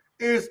Father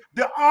is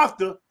the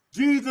author.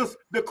 Jesus,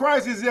 the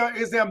Christ, is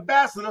the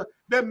ambassador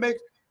that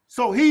makes.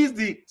 So he's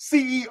the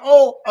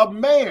CEO of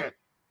man.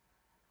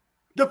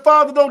 The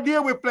Father don't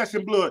deal with flesh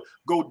and blood.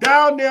 Go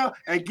down there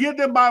and give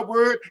them my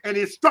word and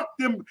instruct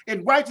them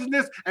in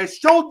righteousness and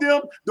show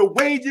them the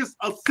wages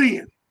of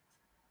sin.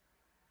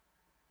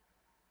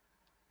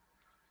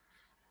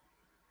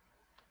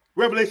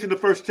 Revelation, the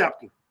 1st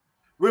chapter.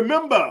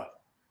 Remember,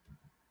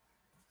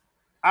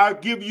 I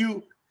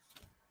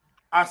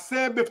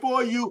said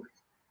before you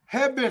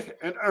heaven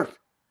and earth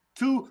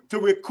to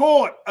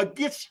record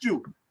against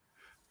you.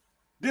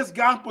 This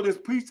gospel is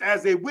preached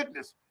as a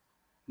witness.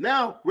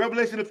 Now,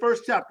 Revelation, the 1st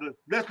chapter,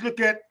 let's look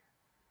at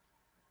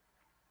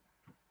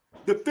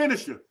the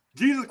finisher.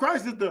 Jesus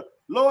Christ is the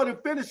Lord and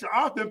finisher,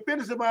 author and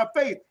finisher of our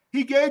faith.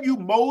 He gave you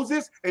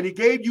Moses and he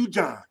gave you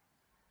John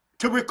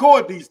to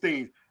record these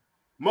things.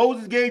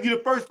 Moses gave you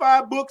the first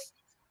 5 books.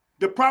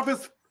 The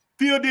prophets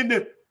filled in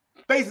the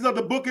spaces of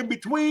the book in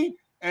between,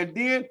 and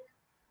then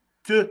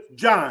to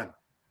John.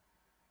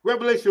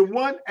 Revelation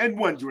 1 and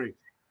 1, Dre.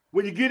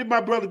 When you get it,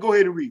 my brother, go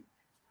ahead and read.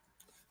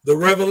 The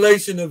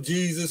revelation of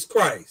Jesus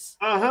Christ,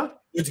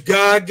 which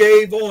God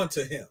gave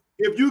unto him.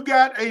 If you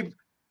got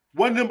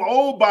one of them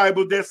old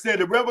Bibles that said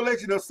the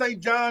revelation of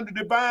St. John the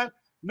Divine,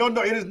 no,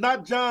 it is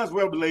not John's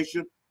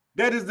revelation.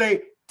 That is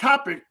a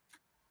topic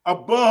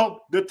above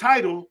the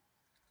title.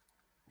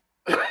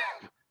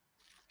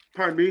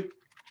 Pardon me.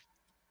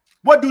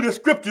 What do the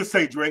scriptures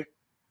say, Dre?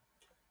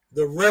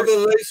 The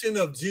revelation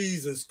of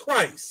Jesus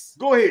Christ.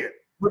 Go ahead.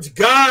 Which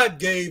God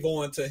gave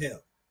unto him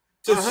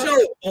to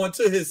show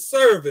unto his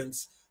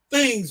servants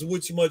things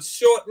which must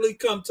shortly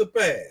come to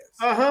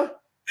pass.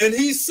 And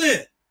he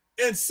sent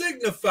and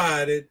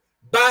signified it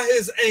by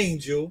his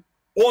angel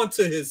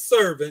unto his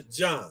servant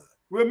John.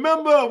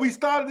 Remember, we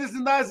started this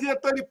in Isaiah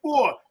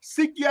 34.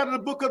 Seek ye out of the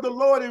book of the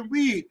Lord and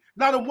read.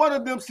 Not a one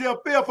of them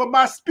shall fail, for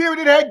my spirit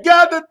it had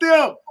gathered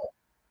them.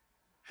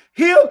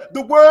 Hear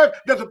the word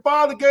that the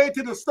Father gave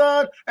to the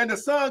Son, and the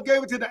Son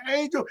gave it to the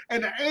angel,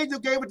 and the angel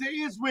gave it to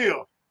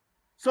Israel.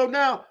 So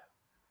now,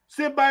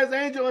 sent by his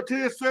angel unto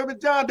his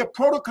servant John, the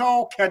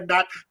protocol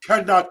cannot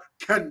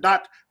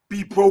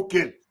be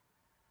broken.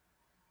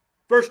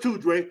 Verse 2,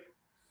 Dre.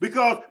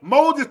 Because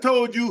Moses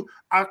told you,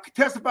 I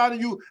testify to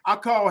you, I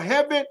call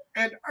heaven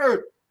and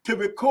earth to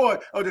record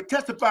or to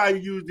testify to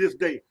you this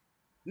day.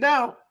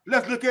 Now,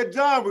 let's look at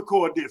John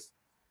record this.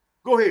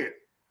 Go ahead.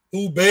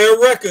 Who bear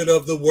record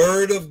of the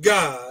word of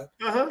God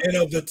and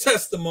of the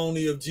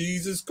testimony of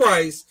Jesus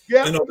Christ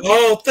and of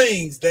all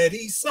things that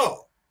he saw.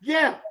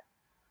 Yeah.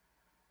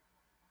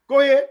 Go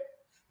ahead.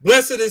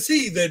 Blessed is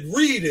he that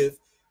readeth,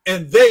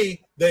 and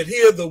they that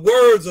hear the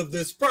words of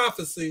this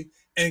prophecy,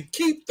 and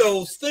keep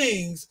those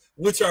things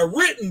which are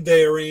written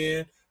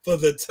therein, for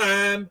the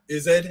time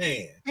is at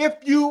hand.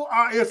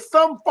 If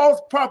some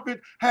false prophet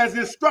has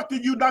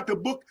instructed you not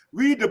to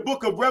read the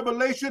book of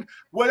Revelation,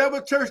 whatever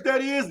church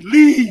that is,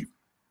 leave.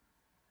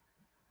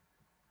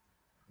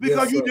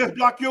 Because you just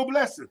block your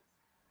blessing.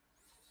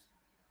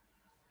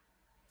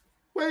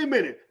 Wait a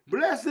minute.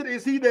 Blessed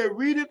is he that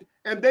readeth,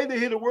 and they that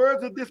hear the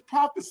words of this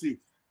prophecy,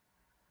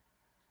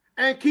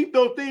 and keep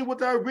those things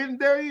which are written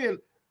therein,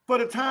 for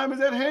the time is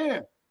at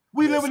hand.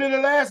 We living in the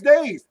last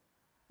days.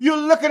 You're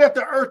looking at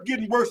the earth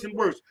getting worse and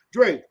worse.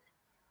 Dre.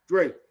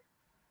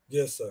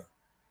 Yes, sir.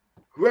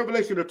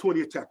 Revelation, the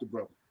 20th chapter,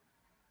 brother.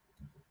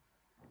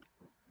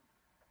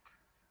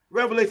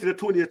 Revelation, the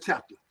 20th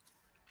chapter.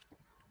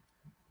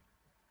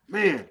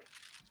 Man.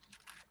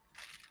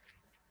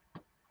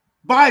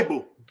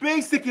 Bible,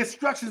 basic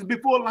instructions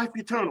before life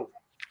eternal.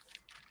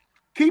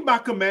 keep my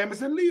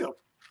commandments and live.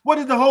 What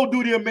is the whole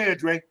duty of man,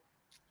 Dre?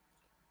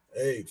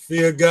 Hey,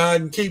 fear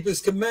God and keep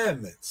his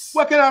commandments.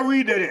 What can I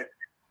read that in?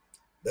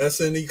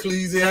 That's in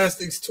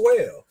Ecclesiastes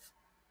 12,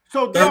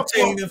 so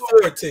 13 and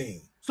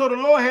 14. So the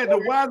Lord had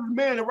the wisest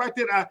man to write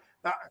that.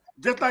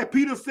 Just like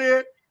Peter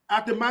said,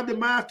 after my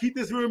demise, keep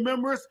this in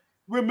remembrance.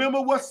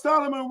 Remember what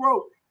Solomon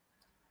wrote.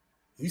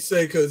 He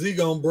said, because he's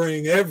going to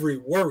bring every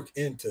work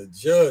into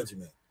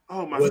judgment.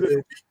 Oh, my whether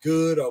goodness. it be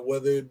good or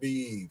whether it be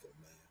evil,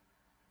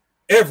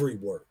 man. Every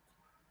work.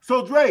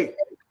 So, Dre,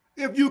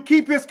 if you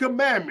keep his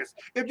commandments,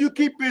 if you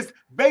keep his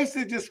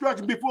basic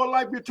instruction before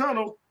life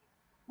eternal,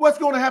 what's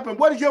going to happen?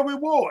 What is your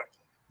reward?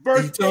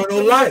 Verse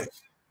eternal life.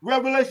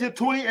 Revelation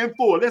 20 and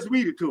 4. Let's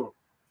read it to him.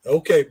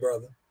 Okay,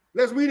 brother.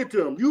 Let's read it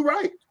to him. You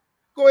right.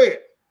 Go ahead.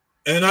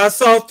 And I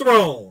saw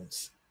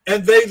thrones,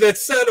 and they that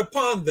sat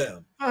upon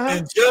them,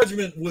 and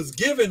judgment was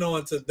given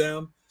unto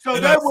them. So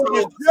they were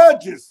the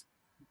judges.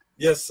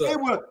 Yes, sir.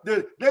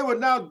 They were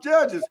now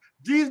judges.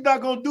 Jesus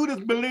not gonna do this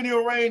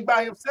millennial reign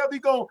by himself.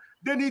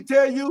 Didn't he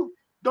tell you?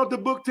 Don't the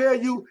book tell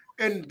you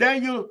in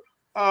Daniel?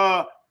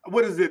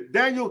 What is it?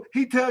 Daniel.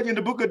 He tells you in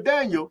the book of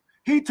Daniel.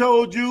 He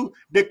told you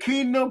the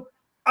kingdom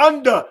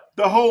under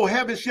the whole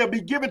heaven shall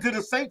be given to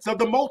the saints of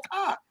the Most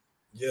High.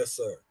 Yes,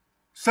 sir.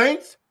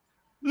 Saints,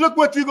 look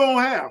what you're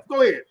gonna have.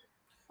 Go ahead.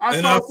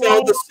 I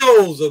saw the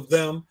souls of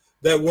them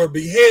that were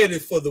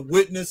beheaded for the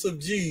witness of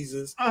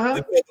Jesus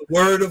and for the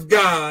word of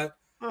God.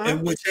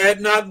 And which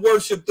had not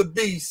worshipped the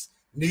beast,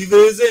 neither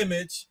his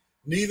image,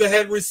 neither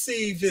had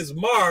received his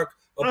mark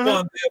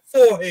upon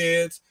their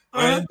foreheads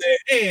or in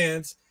their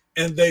hands,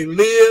 and they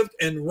lived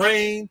and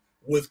reigned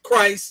with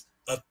Christ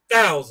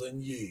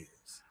 1,000 years.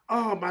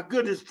 Oh my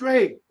goodness,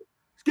 Dre.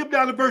 Skip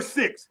down to verse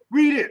 6.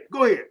 Read it.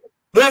 Go ahead.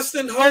 Blessed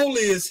and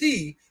holy is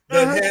he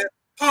that had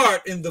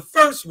part in the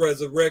first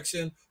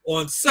resurrection.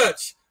 On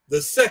such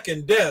the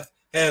second death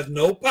has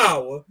no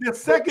power. The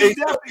second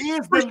death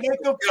is the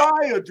lake of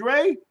fire,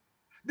 Dre.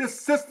 The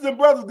sisters and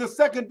brothers, the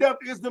second death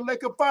is the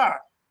lake of fire.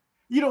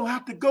 You don't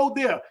have to go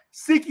there.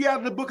 Seek ye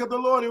out the book of the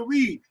Lord and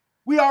read.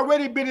 We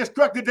already been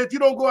instructed that you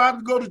don't have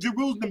to go to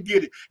Jerusalem and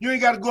get it. You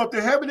ain't got to go up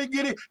to heaven and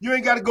get it. You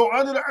ain't got to go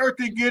under the earth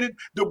and get it.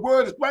 The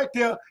word is right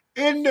there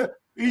in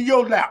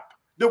your lap.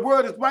 The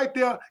word is right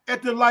there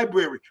at the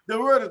library.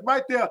 The word is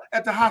right there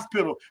at the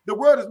hospital. The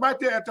word is right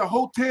there at the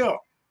hotel.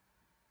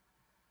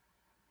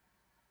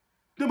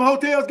 Them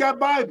hotels got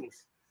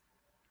Bibles.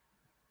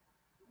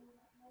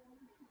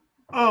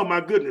 Oh,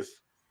 my goodness.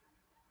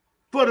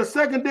 For the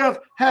second death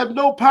have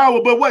no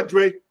power, but what,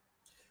 Dre?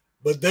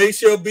 But they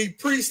shall be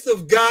priests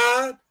of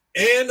God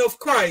and of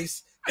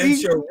Christ, and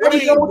shall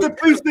reign with the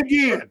priest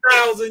again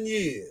 1,000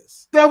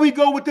 years. There we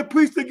go with the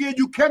priest again.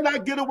 You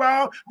cannot get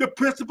around the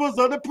principles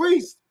of the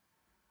priest.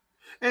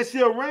 And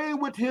shall reign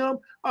with him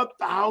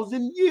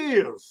 1,000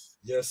 years.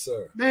 Yes,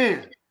 sir.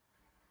 Man.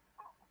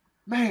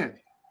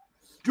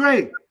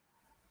 Dre,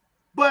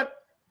 but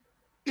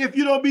if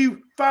you don't be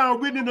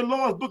found written in the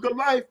Lord's book of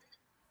life,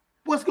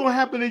 what's going to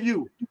happen to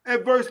you?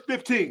 At verse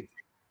 15.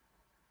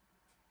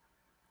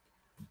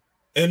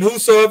 And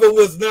whosoever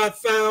was not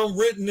found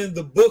written in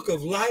the book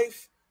of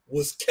life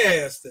was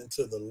cast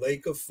into the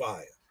lake of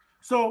fire.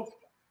 So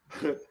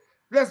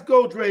let's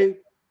go, Dre,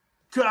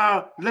 to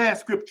our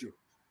last scripture.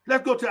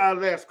 Let's go to our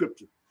last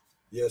scripture.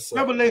 Yes, sir.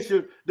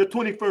 Revelation, the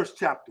 21st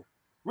chapter.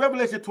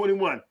 Revelation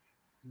 21.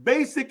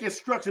 Basic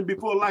instruction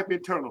before life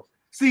eternal.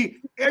 See,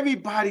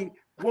 everybody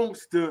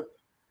wants to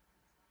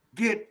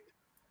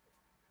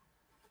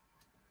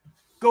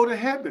go to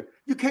heaven.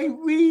 You can't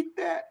read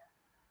that.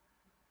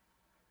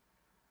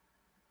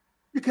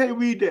 You can't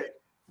read that.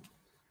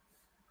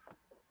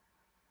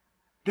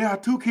 There are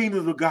two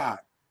kingdoms of God.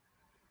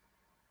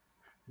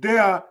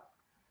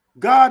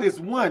 God is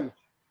one.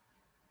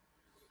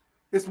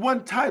 It's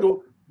one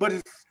title, but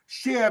it's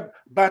shared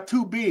by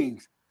two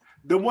beings.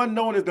 The one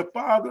known as the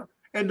Father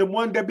and the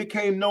one that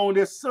became known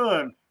as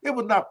Son. It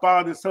was not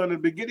Father and Son in the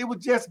beginning. It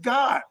was just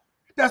God.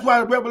 That's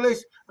why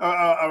Revelation,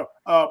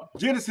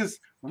 Genesis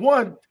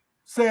 1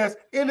 says,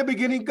 in the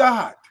beginning,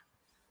 God.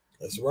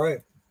 That's right.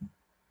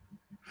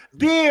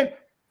 Then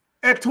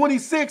at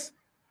 26,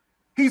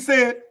 he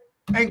said,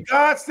 and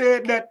God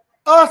said, let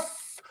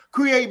us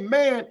create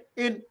man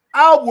in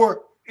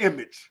our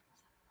image.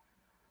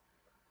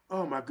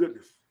 Oh, my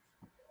goodness.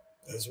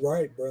 That's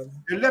right, brother.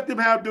 And let them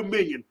have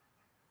dominion.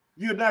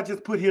 You're not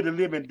just put here to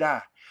live and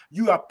die.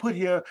 You are put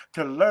here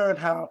to learn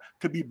how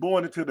to be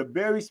born into the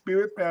very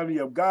spirit family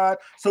of God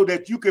so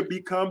that you can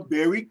become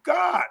very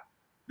God.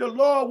 The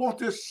Lord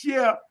wants to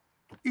share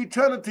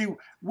eternity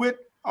with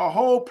a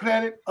whole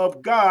planet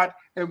of God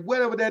and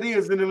whatever that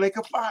is in the lake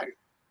of fire.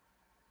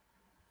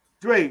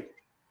 Dre,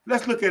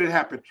 let's look at it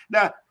happen.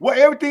 Now,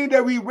 everything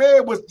that we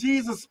read was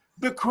Jesus,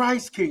 the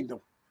Christ kingdom.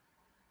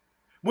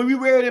 When we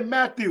read in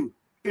Matthew,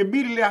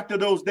 immediately after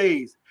those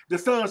days, the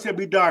sun shall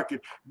be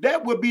darkened.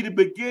 That would be the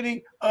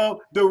beginning of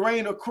the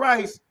reign of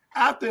Christ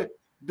after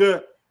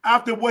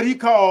what he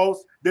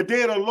calls the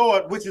day of the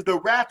Lord, which is the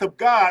wrath of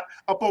God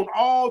upon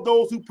all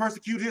those who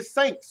persecute his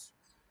saints.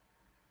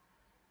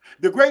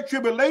 The Great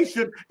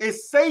Tribulation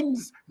is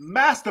Satan's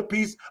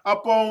masterpiece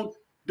upon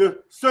the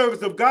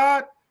service of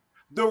God.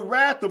 The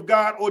wrath of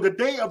God, or the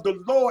day of the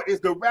Lord, is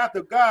the wrath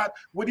of God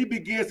when he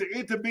begins to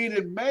intervene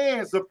in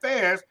man's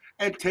affairs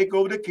and take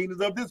over the kingdoms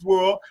of this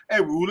world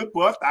and rule it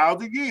for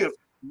 1,000 years.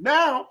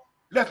 Now,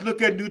 let's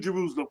look at New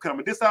Jerusalem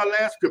coming. This is our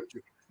last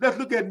scripture. Let's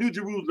look at New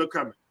Jerusalem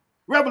coming.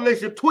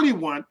 Revelation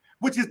 21,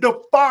 which is the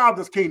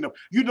Father's kingdom.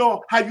 You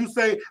know how you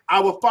say,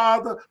 our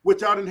Father,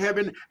 which art in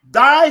heaven,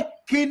 thy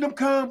kingdom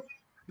come?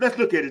 Let's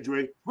look at it,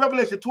 Dre.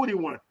 Revelation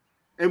 21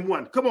 and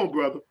 1. Come on,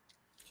 brother.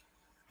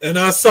 And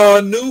I saw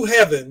a new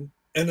heaven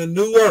and a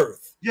new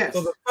earth. Yes.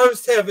 For the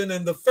first heaven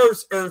and the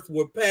first earth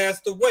were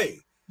passed away.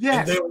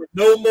 Yes. And there was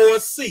no more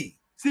sea.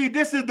 See,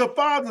 this is the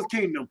Father's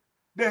kingdom.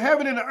 The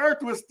heaven and the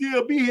earth will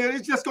still be here.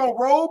 It's just going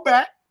to roll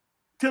back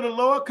till the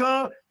Lord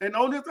come and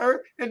on this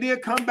earth and then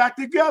come back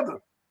together.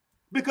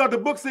 Because the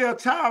book says a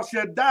child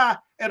shall die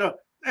at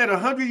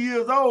 100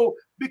 years old,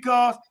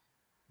 because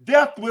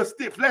death will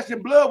still, flesh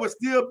and blood will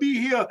still be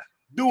here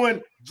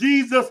doing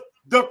Jesus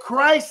the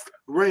Christ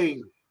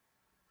reign.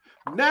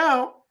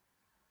 Now,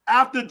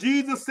 after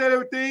Jesus said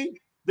everything,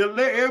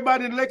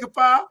 everybody in the lake of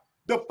fire,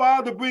 the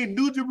Father bring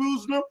New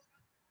Jerusalem,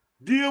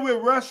 deal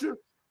with Russia,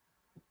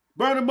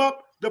 burn them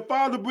up. The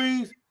Father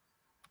brings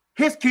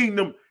his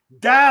kingdom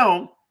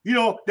down, you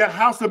know, that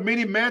house of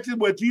many mansions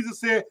where Jesus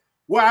said,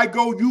 where I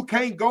go, you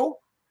can't go.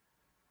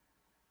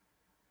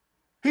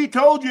 He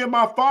told you in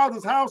my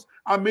Father's house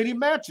are many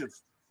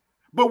mansions,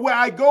 but where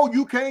I go,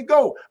 you can't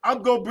go.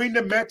 I'm going to bring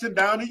the mansion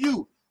down to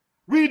you.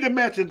 Read the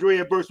mansion, Dre,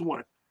 in verse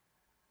 1.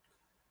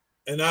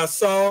 And I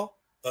saw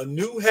a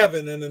new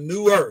heaven and a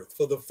new earth.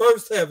 For the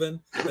first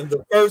heaven and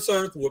the first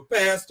earth were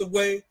passed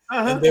away,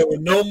 and there were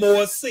no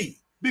more sea.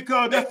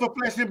 Because that's for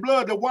flesh and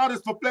blood. The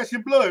water's for flesh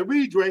and blood.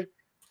 Read, Dre.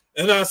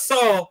 And I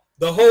saw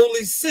the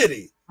holy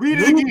city, Read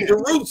it again.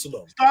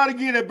 Jerusalem. Start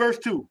again at verse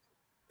 2.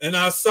 And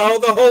I saw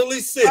the holy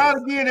city.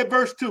 Start again at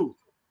verse 2.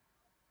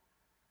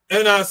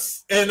 And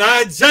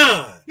I,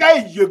 John.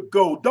 There you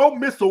go. Don't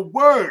miss a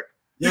word.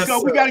 Yes,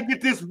 because sir. We got to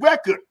get this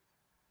record.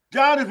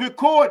 John is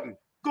recording.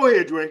 Go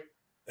ahead, Dre.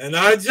 And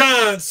I,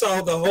 John,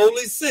 saw the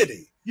holy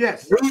city,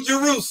 yes, New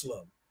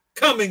Jerusalem,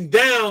 coming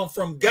down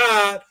from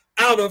God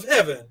out of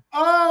heaven.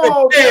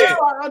 Oh, now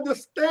I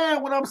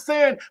understand what I'm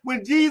saying.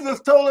 When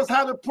Jesus told us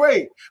how to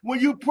pray, when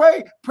you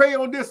pray, pray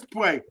on this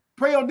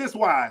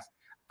wise.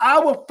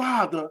 Our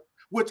Father,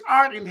 which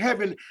art in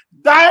heaven,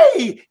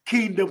 thy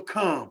kingdom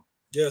come.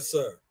 Yes,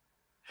 sir.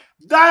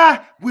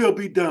 Thy will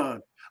be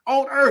done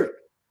on earth.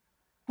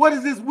 What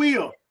is his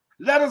will?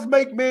 Let us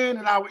make man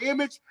in our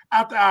image,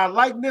 after our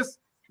likeness.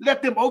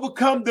 Let them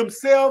overcome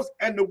themselves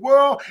and the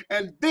world,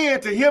 and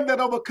then to him that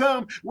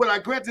overcome will I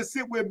grant to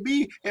sit with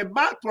me in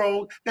my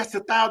throne. That's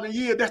 1,000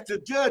 years. That's the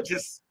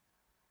judges.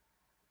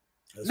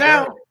 That's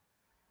now, right.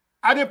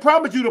 I didn't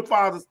promise you the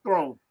Father's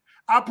throne.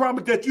 I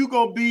promised that you're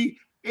going to be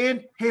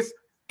in his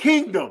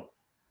kingdom,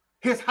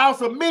 his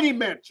house of many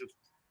mansions,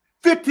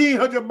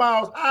 1,500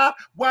 miles high,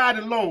 wide,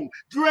 and long.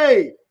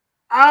 Dre,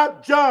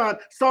 John,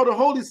 saw the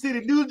holy city,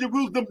 New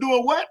Jerusalem,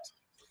 doing what?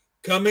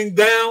 Coming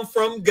down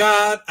from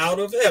God out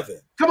of heaven.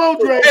 Come on,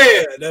 Dre.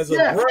 Prepared as a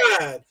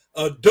bride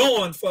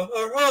adorned for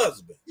her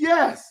husband.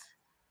 Yes.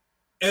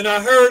 And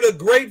I heard a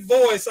great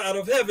voice out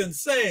of heaven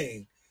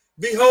saying,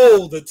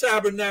 behold, the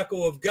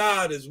tabernacle of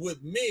God is with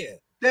men.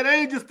 That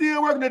angel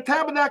still working. The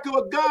tabernacle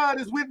of God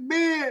is with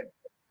men.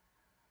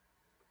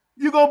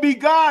 You're going to be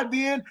God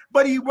then,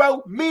 but he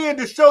wrote men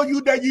to show you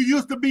that you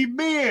used to be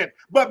men,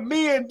 but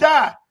men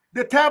die.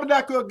 The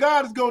tabernacle of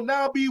God is going to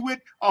now be with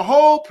a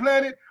whole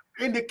planet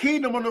in the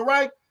kingdom. On the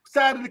right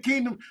side of the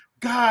kingdom,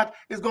 God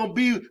is going to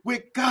be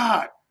with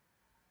God.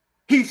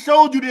 He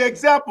showed you the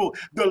example.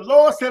 The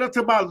Lord said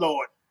unto my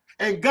Lord,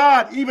 and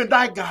God, even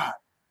thy God.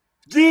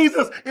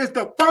 Jesus is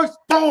the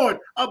firstborn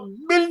of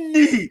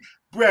many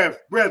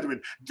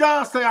brethren.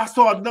 John said, I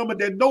saw a number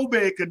that no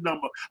man can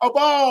number, of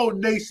all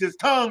nations,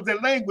 tongues,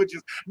 and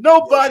languages.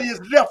 Nobody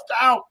is left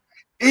out.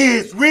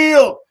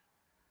 Israel.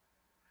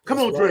 Come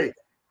on, Dre.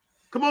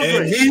 Come on, Dre.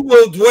 And he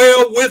will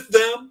dwell with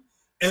them,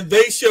 and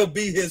they shall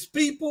be his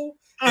people,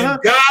 and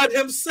God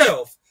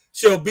himself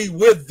shall be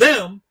with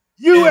them.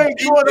 You ain't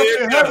going up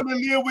to heaven to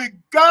live with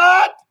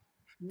God.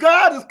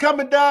 God is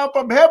coming down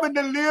from heaven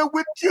to live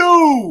with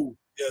you.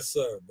 Yes,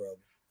 sir, brother.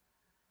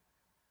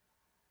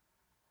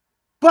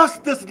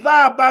 Bust this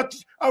lie about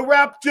a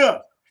rapture.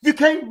 You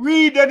can't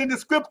read that in the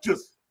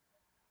scriptures.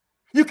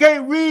 You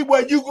can't read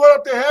where you go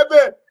up to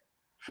heaven.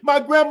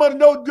 My grandmother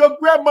knows your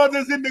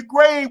grandmother's in the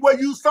grave where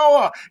you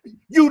saw her.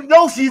 You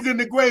know she's in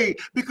the grave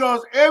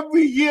because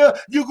every year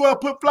you go and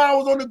put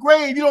flowers on the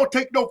grave. You don't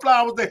take no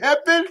flowers to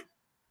heaven.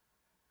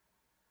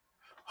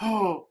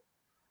 Oh,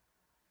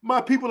 my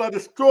people are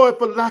destroyed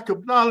for lack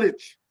of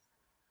knowledge.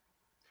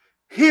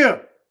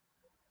 Here,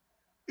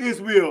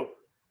 Israel,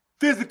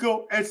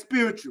 physical and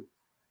spiritual.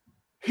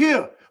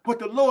 Hear what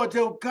the Lord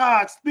your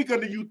God speak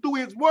unto you through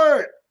his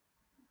word.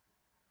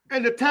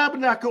 And the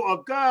tabernacle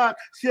of God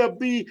shall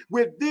be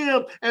with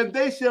them, and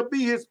they shall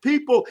be his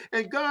people,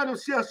 and God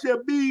himself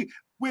shall be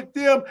with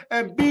them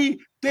and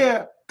be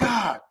their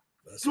God.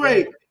 That's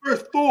Dre, right.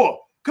 Verse 4.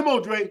 Come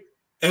on, Dre.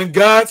 And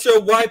God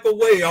shall wipe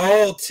away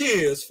all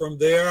tears from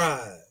their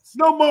eyes.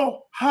 No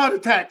more heart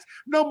attacks.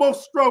 No more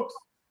strokes.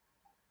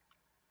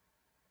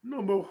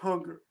 No more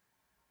hunger.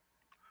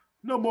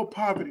 No more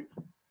poverty.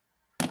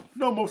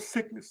 No more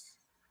sickness.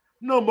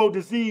 No more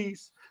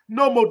disease.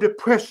 No more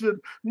depression.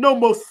 No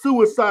more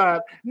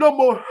suicide. No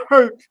more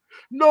hurt.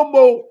 No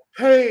more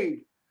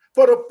pain.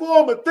 For the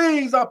former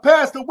things are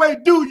passed away.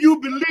 Do you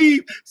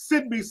believe?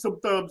 Send me some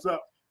thumbs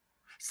up.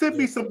 Send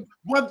me some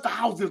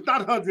 1,000s,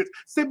 not hundreds.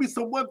 Send me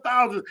some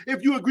 1,000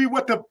 if you agree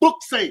what the book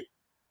say.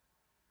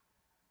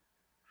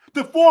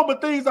 The former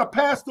things are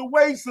passed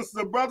away, sisters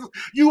and brothers.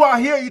 You are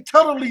here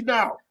eternally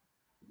now.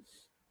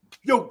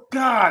 Your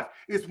God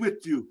is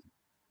with you.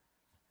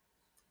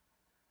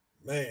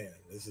 Man,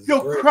 this is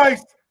your great.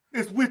 Christ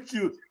is with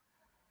you.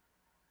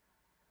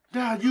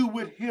 Now you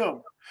with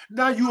him.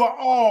 Now you are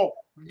all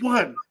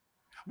one.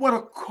 One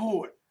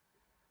accord.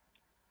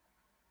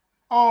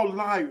 All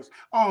liars,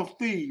 all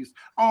thieves,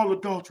 all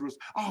adulterers,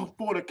 all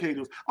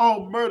fornicators,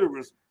 all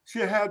murderers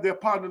shall have their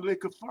part in the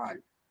lake of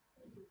fire.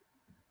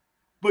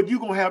 But you're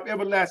going to have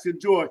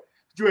everlasting joy.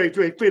 Dre,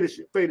 finish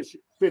it, finish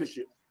it, finish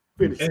it,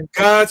 finish it. And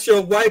God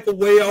shall wipe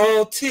away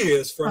all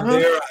tears from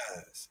their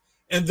eyes,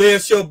 and there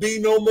shall be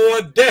no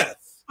more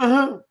death,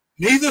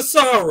 neither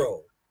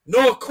sorrow,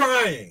 nor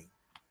crying,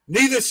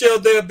 neither shall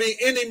there be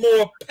any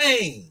more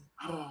pain.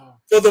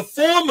 For the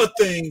former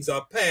things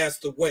are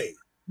passed away.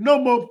 No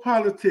more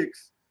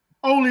politics.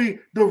 Only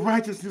the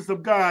righteousness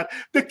of God.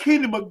 The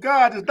kingdom of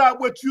God is not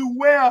what you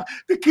wear.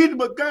 The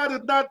kingdom of God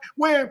is not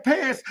wearing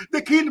pants.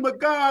 The kingdom of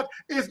God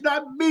is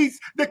not meats.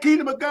 The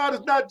kingdom of God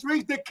is not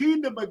drinks. The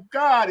kingdom of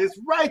God is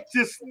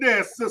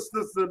righteousness,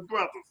 sisters and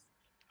brothers.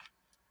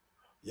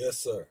 Yes,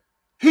 sir.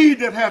 He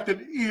that hath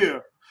an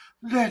ear,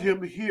 let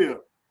him hear.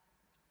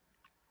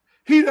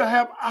 He that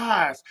hath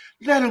eyes,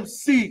 let him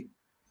see.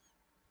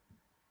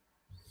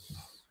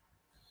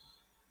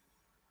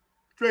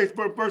 Verse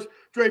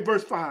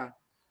 5.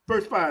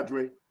 Verse 5,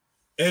 Dre.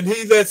 And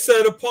he that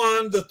sat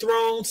upon the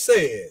throne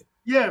said,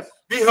 yes,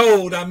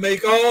 behold, I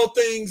make all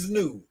things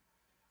new.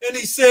 And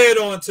he said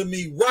unto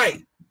me,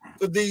 write,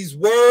 for these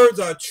words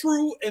are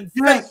true and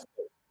faithful.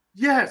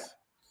 Yes.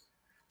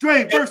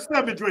 Dre, verse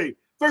 7, Dre.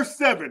 Verse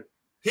 7.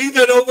 He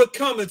that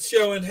overcometh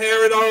shall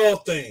inherit all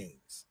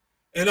things,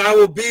 and I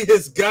will be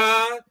his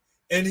God,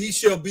 and he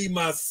shall be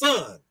my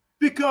son.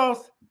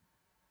 Because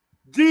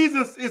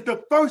Jesus is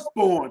the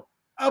firstborn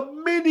of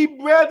many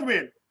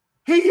brethren.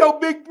 He your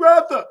big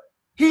brother.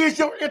 He is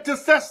your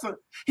intercessor.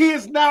 He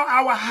is now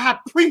our high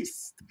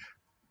priest.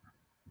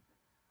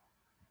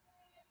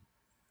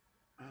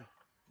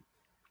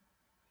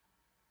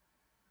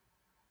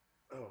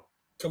 Oh,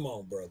 come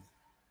on, brother.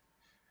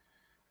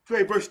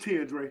 Dre, verse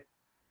 10, Dre.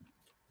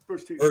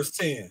 Verse 10. Verse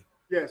 10.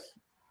 Yes.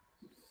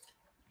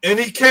 And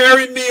he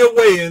carried me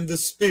away in the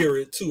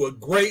spirit to a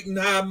great and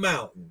high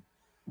mountain,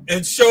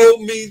 and showed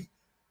me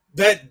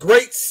that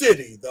great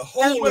city, the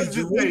holy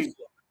Jerusalem.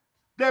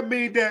 That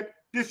means that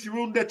this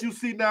Jerusalem that you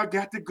see now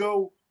got to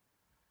go.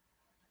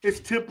 It's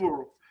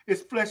temporal.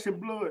 It's flesh and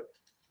blood.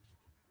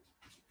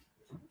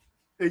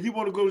 And you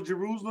want to go to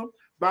Jerusalem?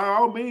 By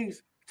all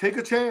means, take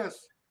a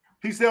chance.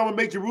 He said, I'm going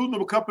to make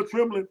Jerusalem a cup of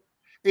trembling.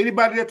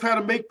 Anybody that try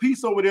to make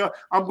peace over there,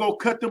 I'm going to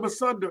cut them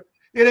asunder.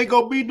 It ain't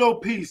going to be no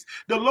peace.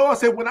 The Lord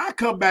said, when I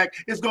come back,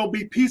 it's going to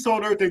be peace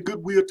on earth and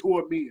goodwill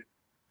toward men.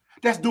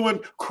 That's doing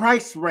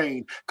Christ's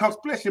reign, because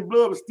flesh and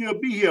blood will still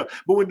be here.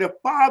 But when the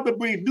Father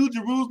brings New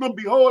Jerusalem,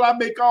 behold, I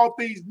make all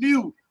things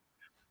new.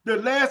 The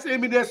last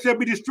enemy that shall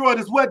be destroyed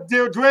is what,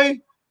 dear Dre?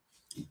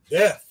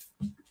 Death.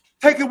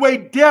 Take away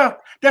death.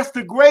 That's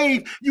the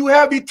grave. You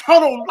have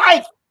eternal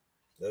life.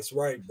 That's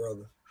right,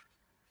 brother.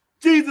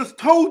 Jesus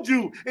told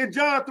you in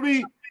John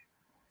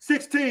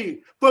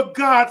 3:16, for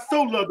God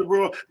so loved the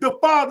world, the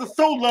Father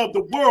so loved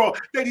the world,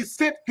 that he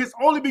sent his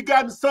only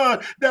begotten Son,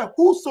 that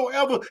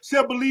whosoever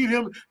shall believe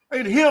him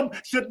in him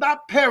should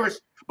not perish,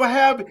 but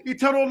have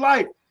eternal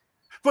life.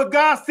 For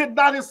God sent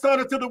not his Son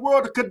into the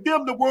world to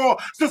condemn the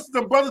world, sisters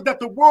and brothers, that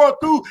the world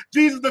through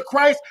Jesus the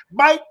Christ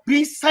might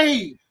be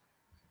saved.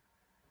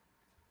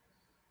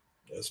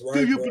 That's right.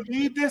 Do you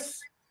believe this?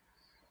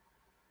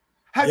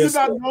 Have you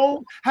not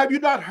known? Have you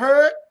not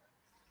heard?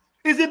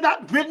 Is it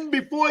not written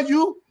before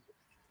you?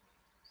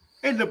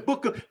 In the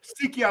book of,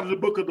 seek ye out of the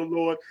book of the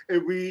Lord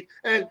and read.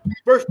 And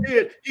verse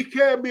 10, he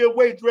carried me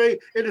away, Dre,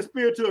 in the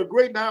spirit to a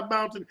great high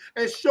mountain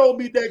and showed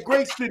me that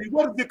great city.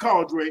 What is it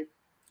called, Dre?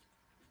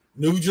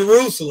 New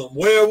Jerusalem.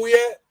 Where are we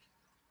at?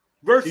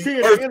 Verse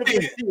 10.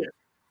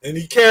 And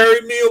he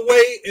carried me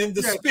away in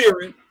the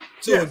spirit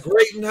to a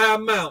great and high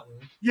mountain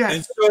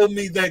and showed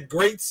me that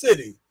great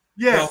city,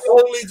 the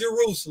holy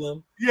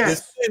Jerusalem,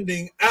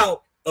 descending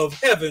out of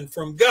heaven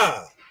from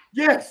God.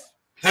 Yes.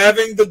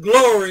 Having the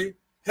glory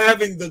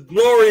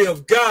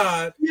of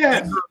God,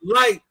 and her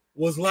light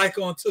was like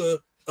unto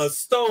a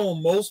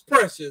stone most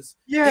precious,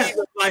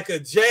 even like a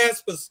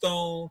jasper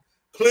stone,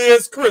 clear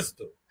as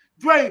crystal.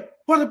 Dre,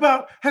 what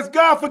about, has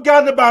God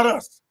forgotten about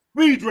us?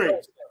 Read, Dre.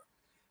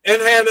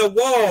 And had a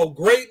wall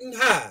great and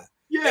high,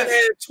 and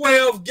had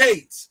 12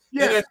 gates.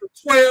 Yes.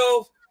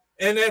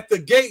 And at the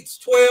gates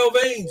 12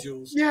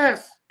 angels.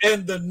 Yes.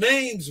 And the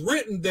names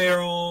written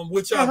thereon,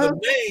 which are the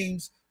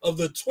names of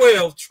the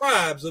 12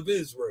 tribes of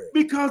Israel.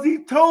 Because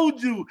he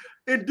told you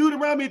in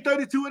Deuteronomy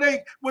 32:8,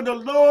 when the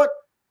Lord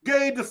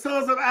gave the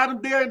sons of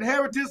Adam their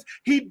inheritance,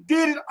 he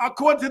did it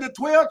according to the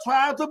 12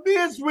 tribes of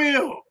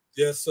Israel.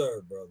 Yes,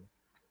 sir, brother.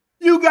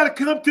 You got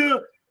to come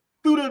through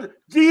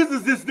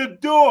Jesus is the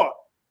door,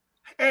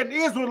 an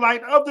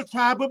Israelite of the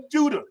tribe of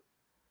Judah.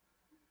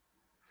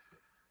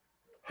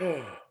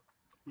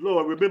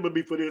 Lord, remember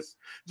me for this.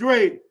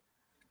 Dre,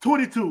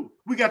 22,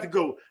 we got to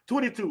go.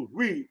 22,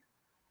 read.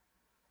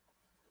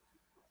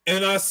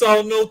 And I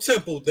saw no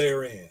temple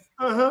therein.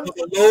 For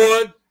the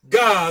Lord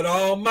God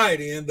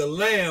Almighty and the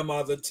Lamb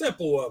are the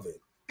temple of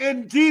it.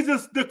 And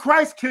Jesus, the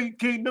Christ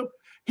kingdom,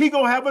 he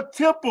gonna have a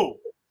temple.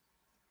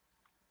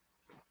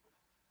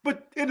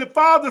 But in the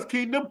Father's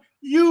kingdom,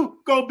 you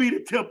gonna be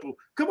the temple.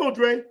 Come on,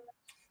 Dre.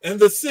 And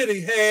the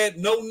city had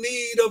no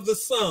need of the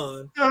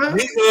sun,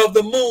 neither of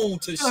the moon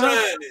to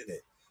shine in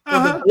it. For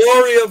the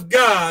glory of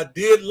God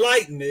did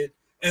lighten it,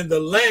 and the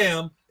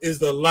Lamb is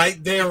the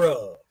light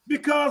thereof.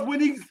 Because when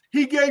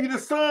he gave you the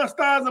sun,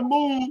 stars, and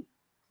moon,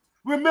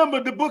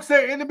 remember the book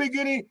said in the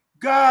beginning,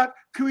 God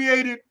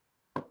created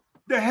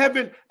the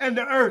heaven and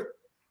the earth.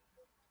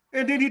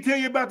 And then he tell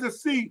you about the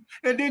sea.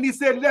 And then he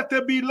said, let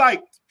there be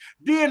light.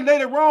 Then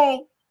later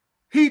on,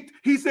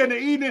 he said the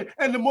evening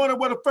and the morning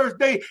were the first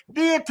day.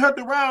 Then turned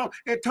around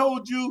and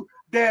told you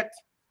that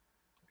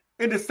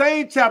in the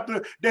same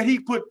chapter that he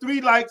put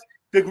 3 lights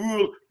that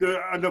grew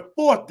on the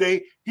 4th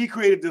day, he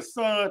created the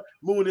sun,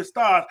 moon, and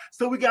stars.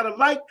 So we got a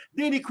light.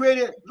 Then he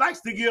created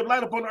lights to give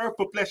light upon the earth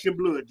for flesh and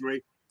blood, Dre.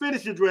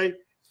 Finish it, Dre.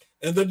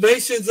 And the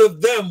nations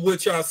of them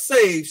which are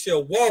saved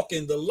shall walk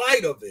in the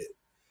light of it.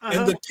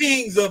 And the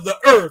kings of the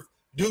earth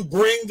do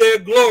bring their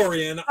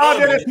glory and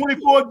honor. Start that at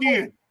 24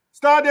 again.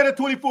 Start that at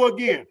 24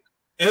 again.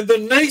 And the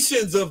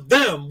nations of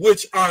them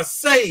which are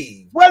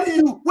saved. Where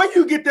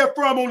you get that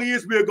from? Only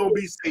Israel gonna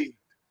be saved.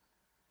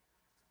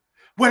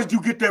 Where did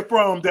you get that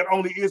from? That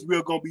only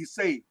Israel gonna be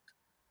saved.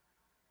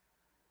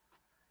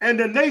 And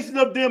the nations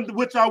of them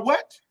which are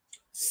what?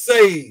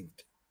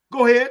 Saved.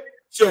 Go ahead.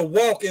 Shall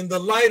walk in the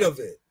light of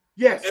it.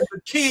 Yes. And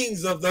the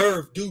kings of the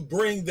earth do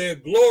bring their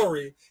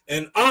glory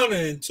and honor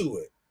into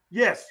it.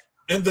 Yes.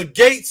 And the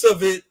gates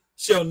of it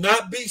shall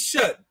not be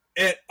shut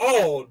at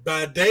all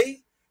by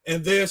day,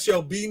 and there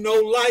shall be no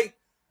light,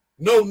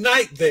 no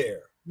night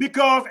there.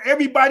 Because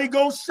everybody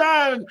gonna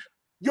shine.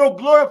 Your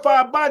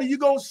glorified body, you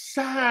gonna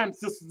shine,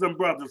 sisters and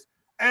brothers,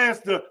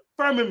 as the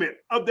firmament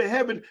of the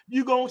heaven.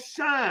 You gonna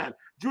shine.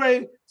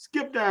 Dre,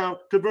 skip down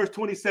to verse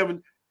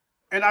 27,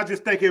 and I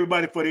just thank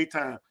everybody for their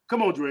time.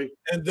 Come on, Dre.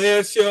 And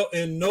there shall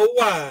in no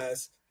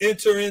wise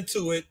enter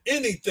into it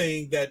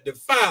anything that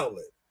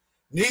defileth,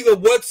 neither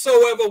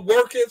whatsoever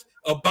worketh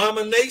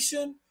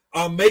abomination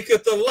or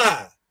maketh a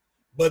lie,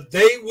 but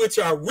they which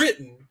are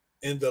written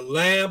in the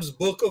Lamb's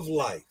book of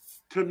life.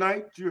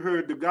 Tonight you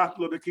heard the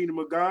gospel of the kingdom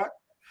of God,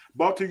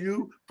 brought to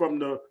you from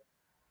the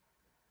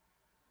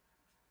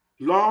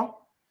law,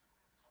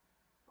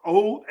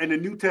 Old and the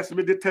New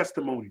Testament, the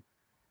testimony,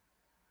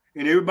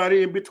 and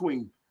everybody in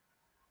between.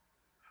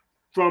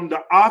 From the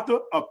author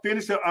or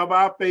finisher of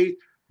our faith,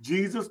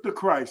 Jesus the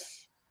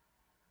Christ,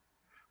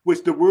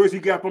 which the words he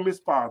got from his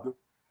Father.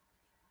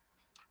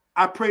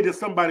 I pray that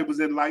somebody was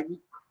enlightened.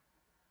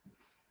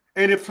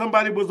 And if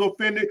somebody was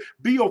offended,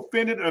 be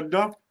offended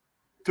enough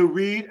to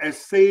read and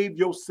save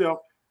yourself.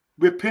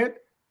 Repent,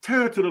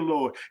 turn to the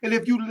Lord. And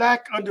if you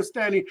lack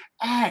understanding,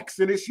 ask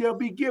and it shall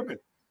be given.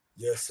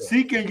 Yes, sir.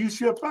 Seek and you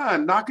shall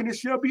find. Knock and it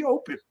shall be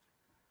open.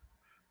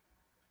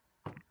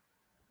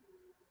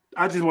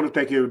 I just want to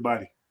thank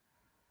everybody.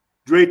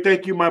 Dre,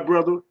 thank you, my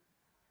brother,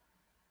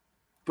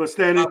 for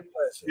standing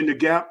in the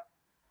gap.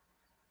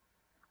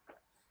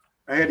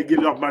 I had to get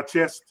it off my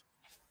chest.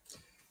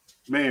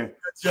 Man.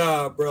 Good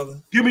job,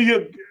 brother. Give me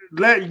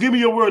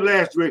your word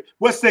last, Dre.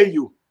 What say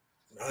you?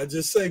 I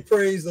just say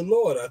praise the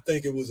Lord. I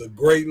think it was a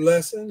great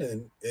lesson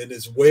and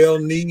it's well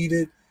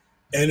needed.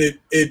 And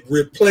it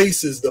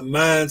replaces the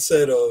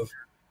mindset of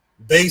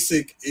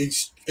basic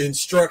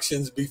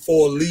instructions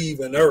before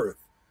leaving earth,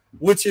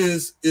 which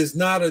is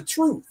not a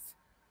truth.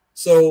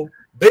 So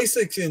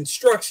basic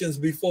instructions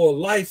before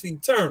life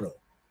eternal.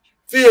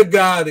 Fear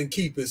God and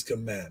keep his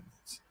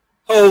commandments.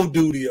 Whole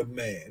duty of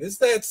man. It's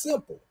that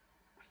simple.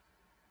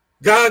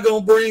 God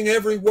gonna bring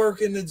every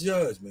work into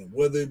judgment,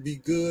 whether it be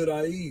good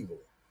or evil.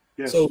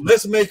 Yes. So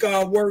let's make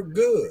our work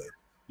good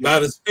by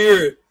the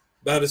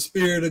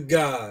Spirit of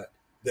God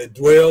that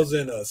dwells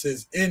in us,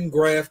 his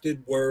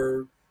engrafted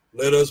word.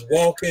 Let us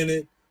walk in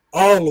it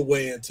all the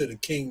way into the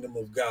kingdom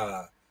of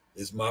God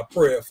is my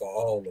prayer for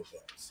all of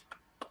us.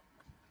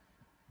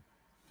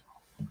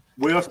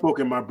 Well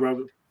spoken, my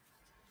brother.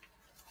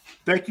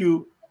 Thank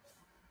you,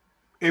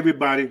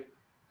 everybody.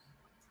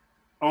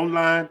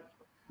 Online,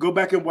 go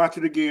back and watch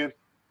it again.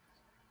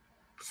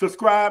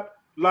 Subscribe,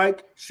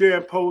 like, share,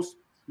 and post.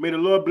 May the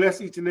Lord bless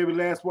each and every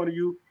last one of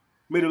you.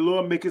 May the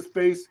Lord make his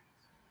face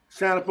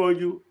shine upon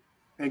you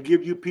and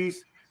give you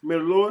peace. May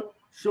the Lord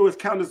show his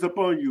countenance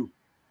upon you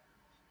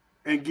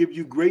and give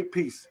you great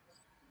peace.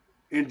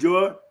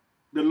 Enjoy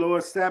the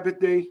Lord's Sabbath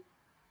day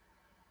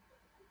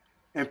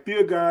and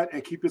fear God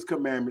and keep his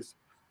commandments.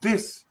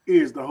 This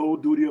is the whole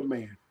duty of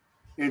man.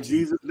 In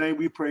Jesus' name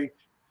we pray.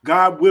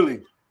 God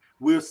willing,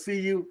 we'll see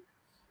you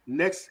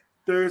next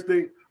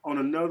Thursday on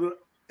another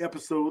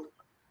episode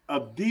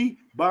of the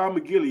Balm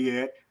of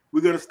Gilead.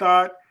 We're going to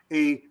start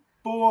a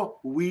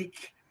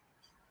 4-week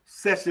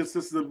session,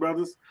 sisters and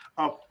brothers,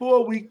 a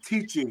 4-week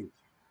teaching.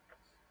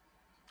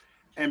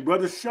 And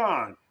Brother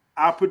Sean,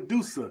 our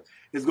producer,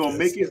 is going to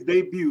make his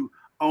debut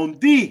on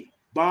the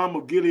Balm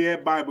of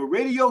Gilead Bible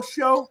radio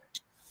show.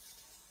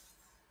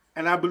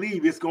 And I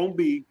believe it's going to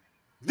be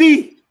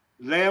the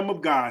Lamb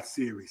of God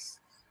series.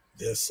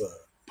 Yes, sir.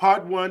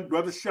 Part 1,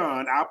 Brother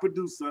Sean, our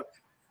producer,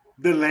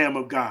 the Lamb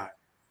of God.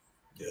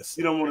 Yes,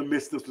 sir. You don't want to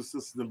miss this for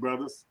sisters and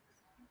brothers.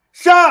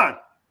 Sean,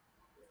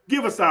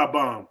 give us our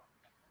bomb.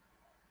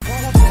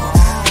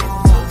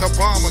 The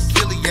Balm of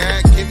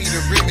Gilead, give me the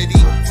remedy.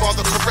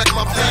 Father, correct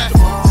my path.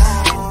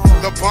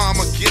 The Balm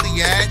of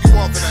Gilead, you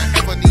all that I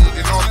ever need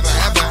and all that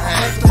I ever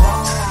had.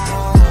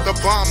 The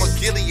Balm of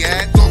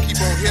Gilead, don't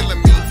keep on healing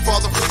me.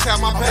 Father, please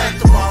have my back.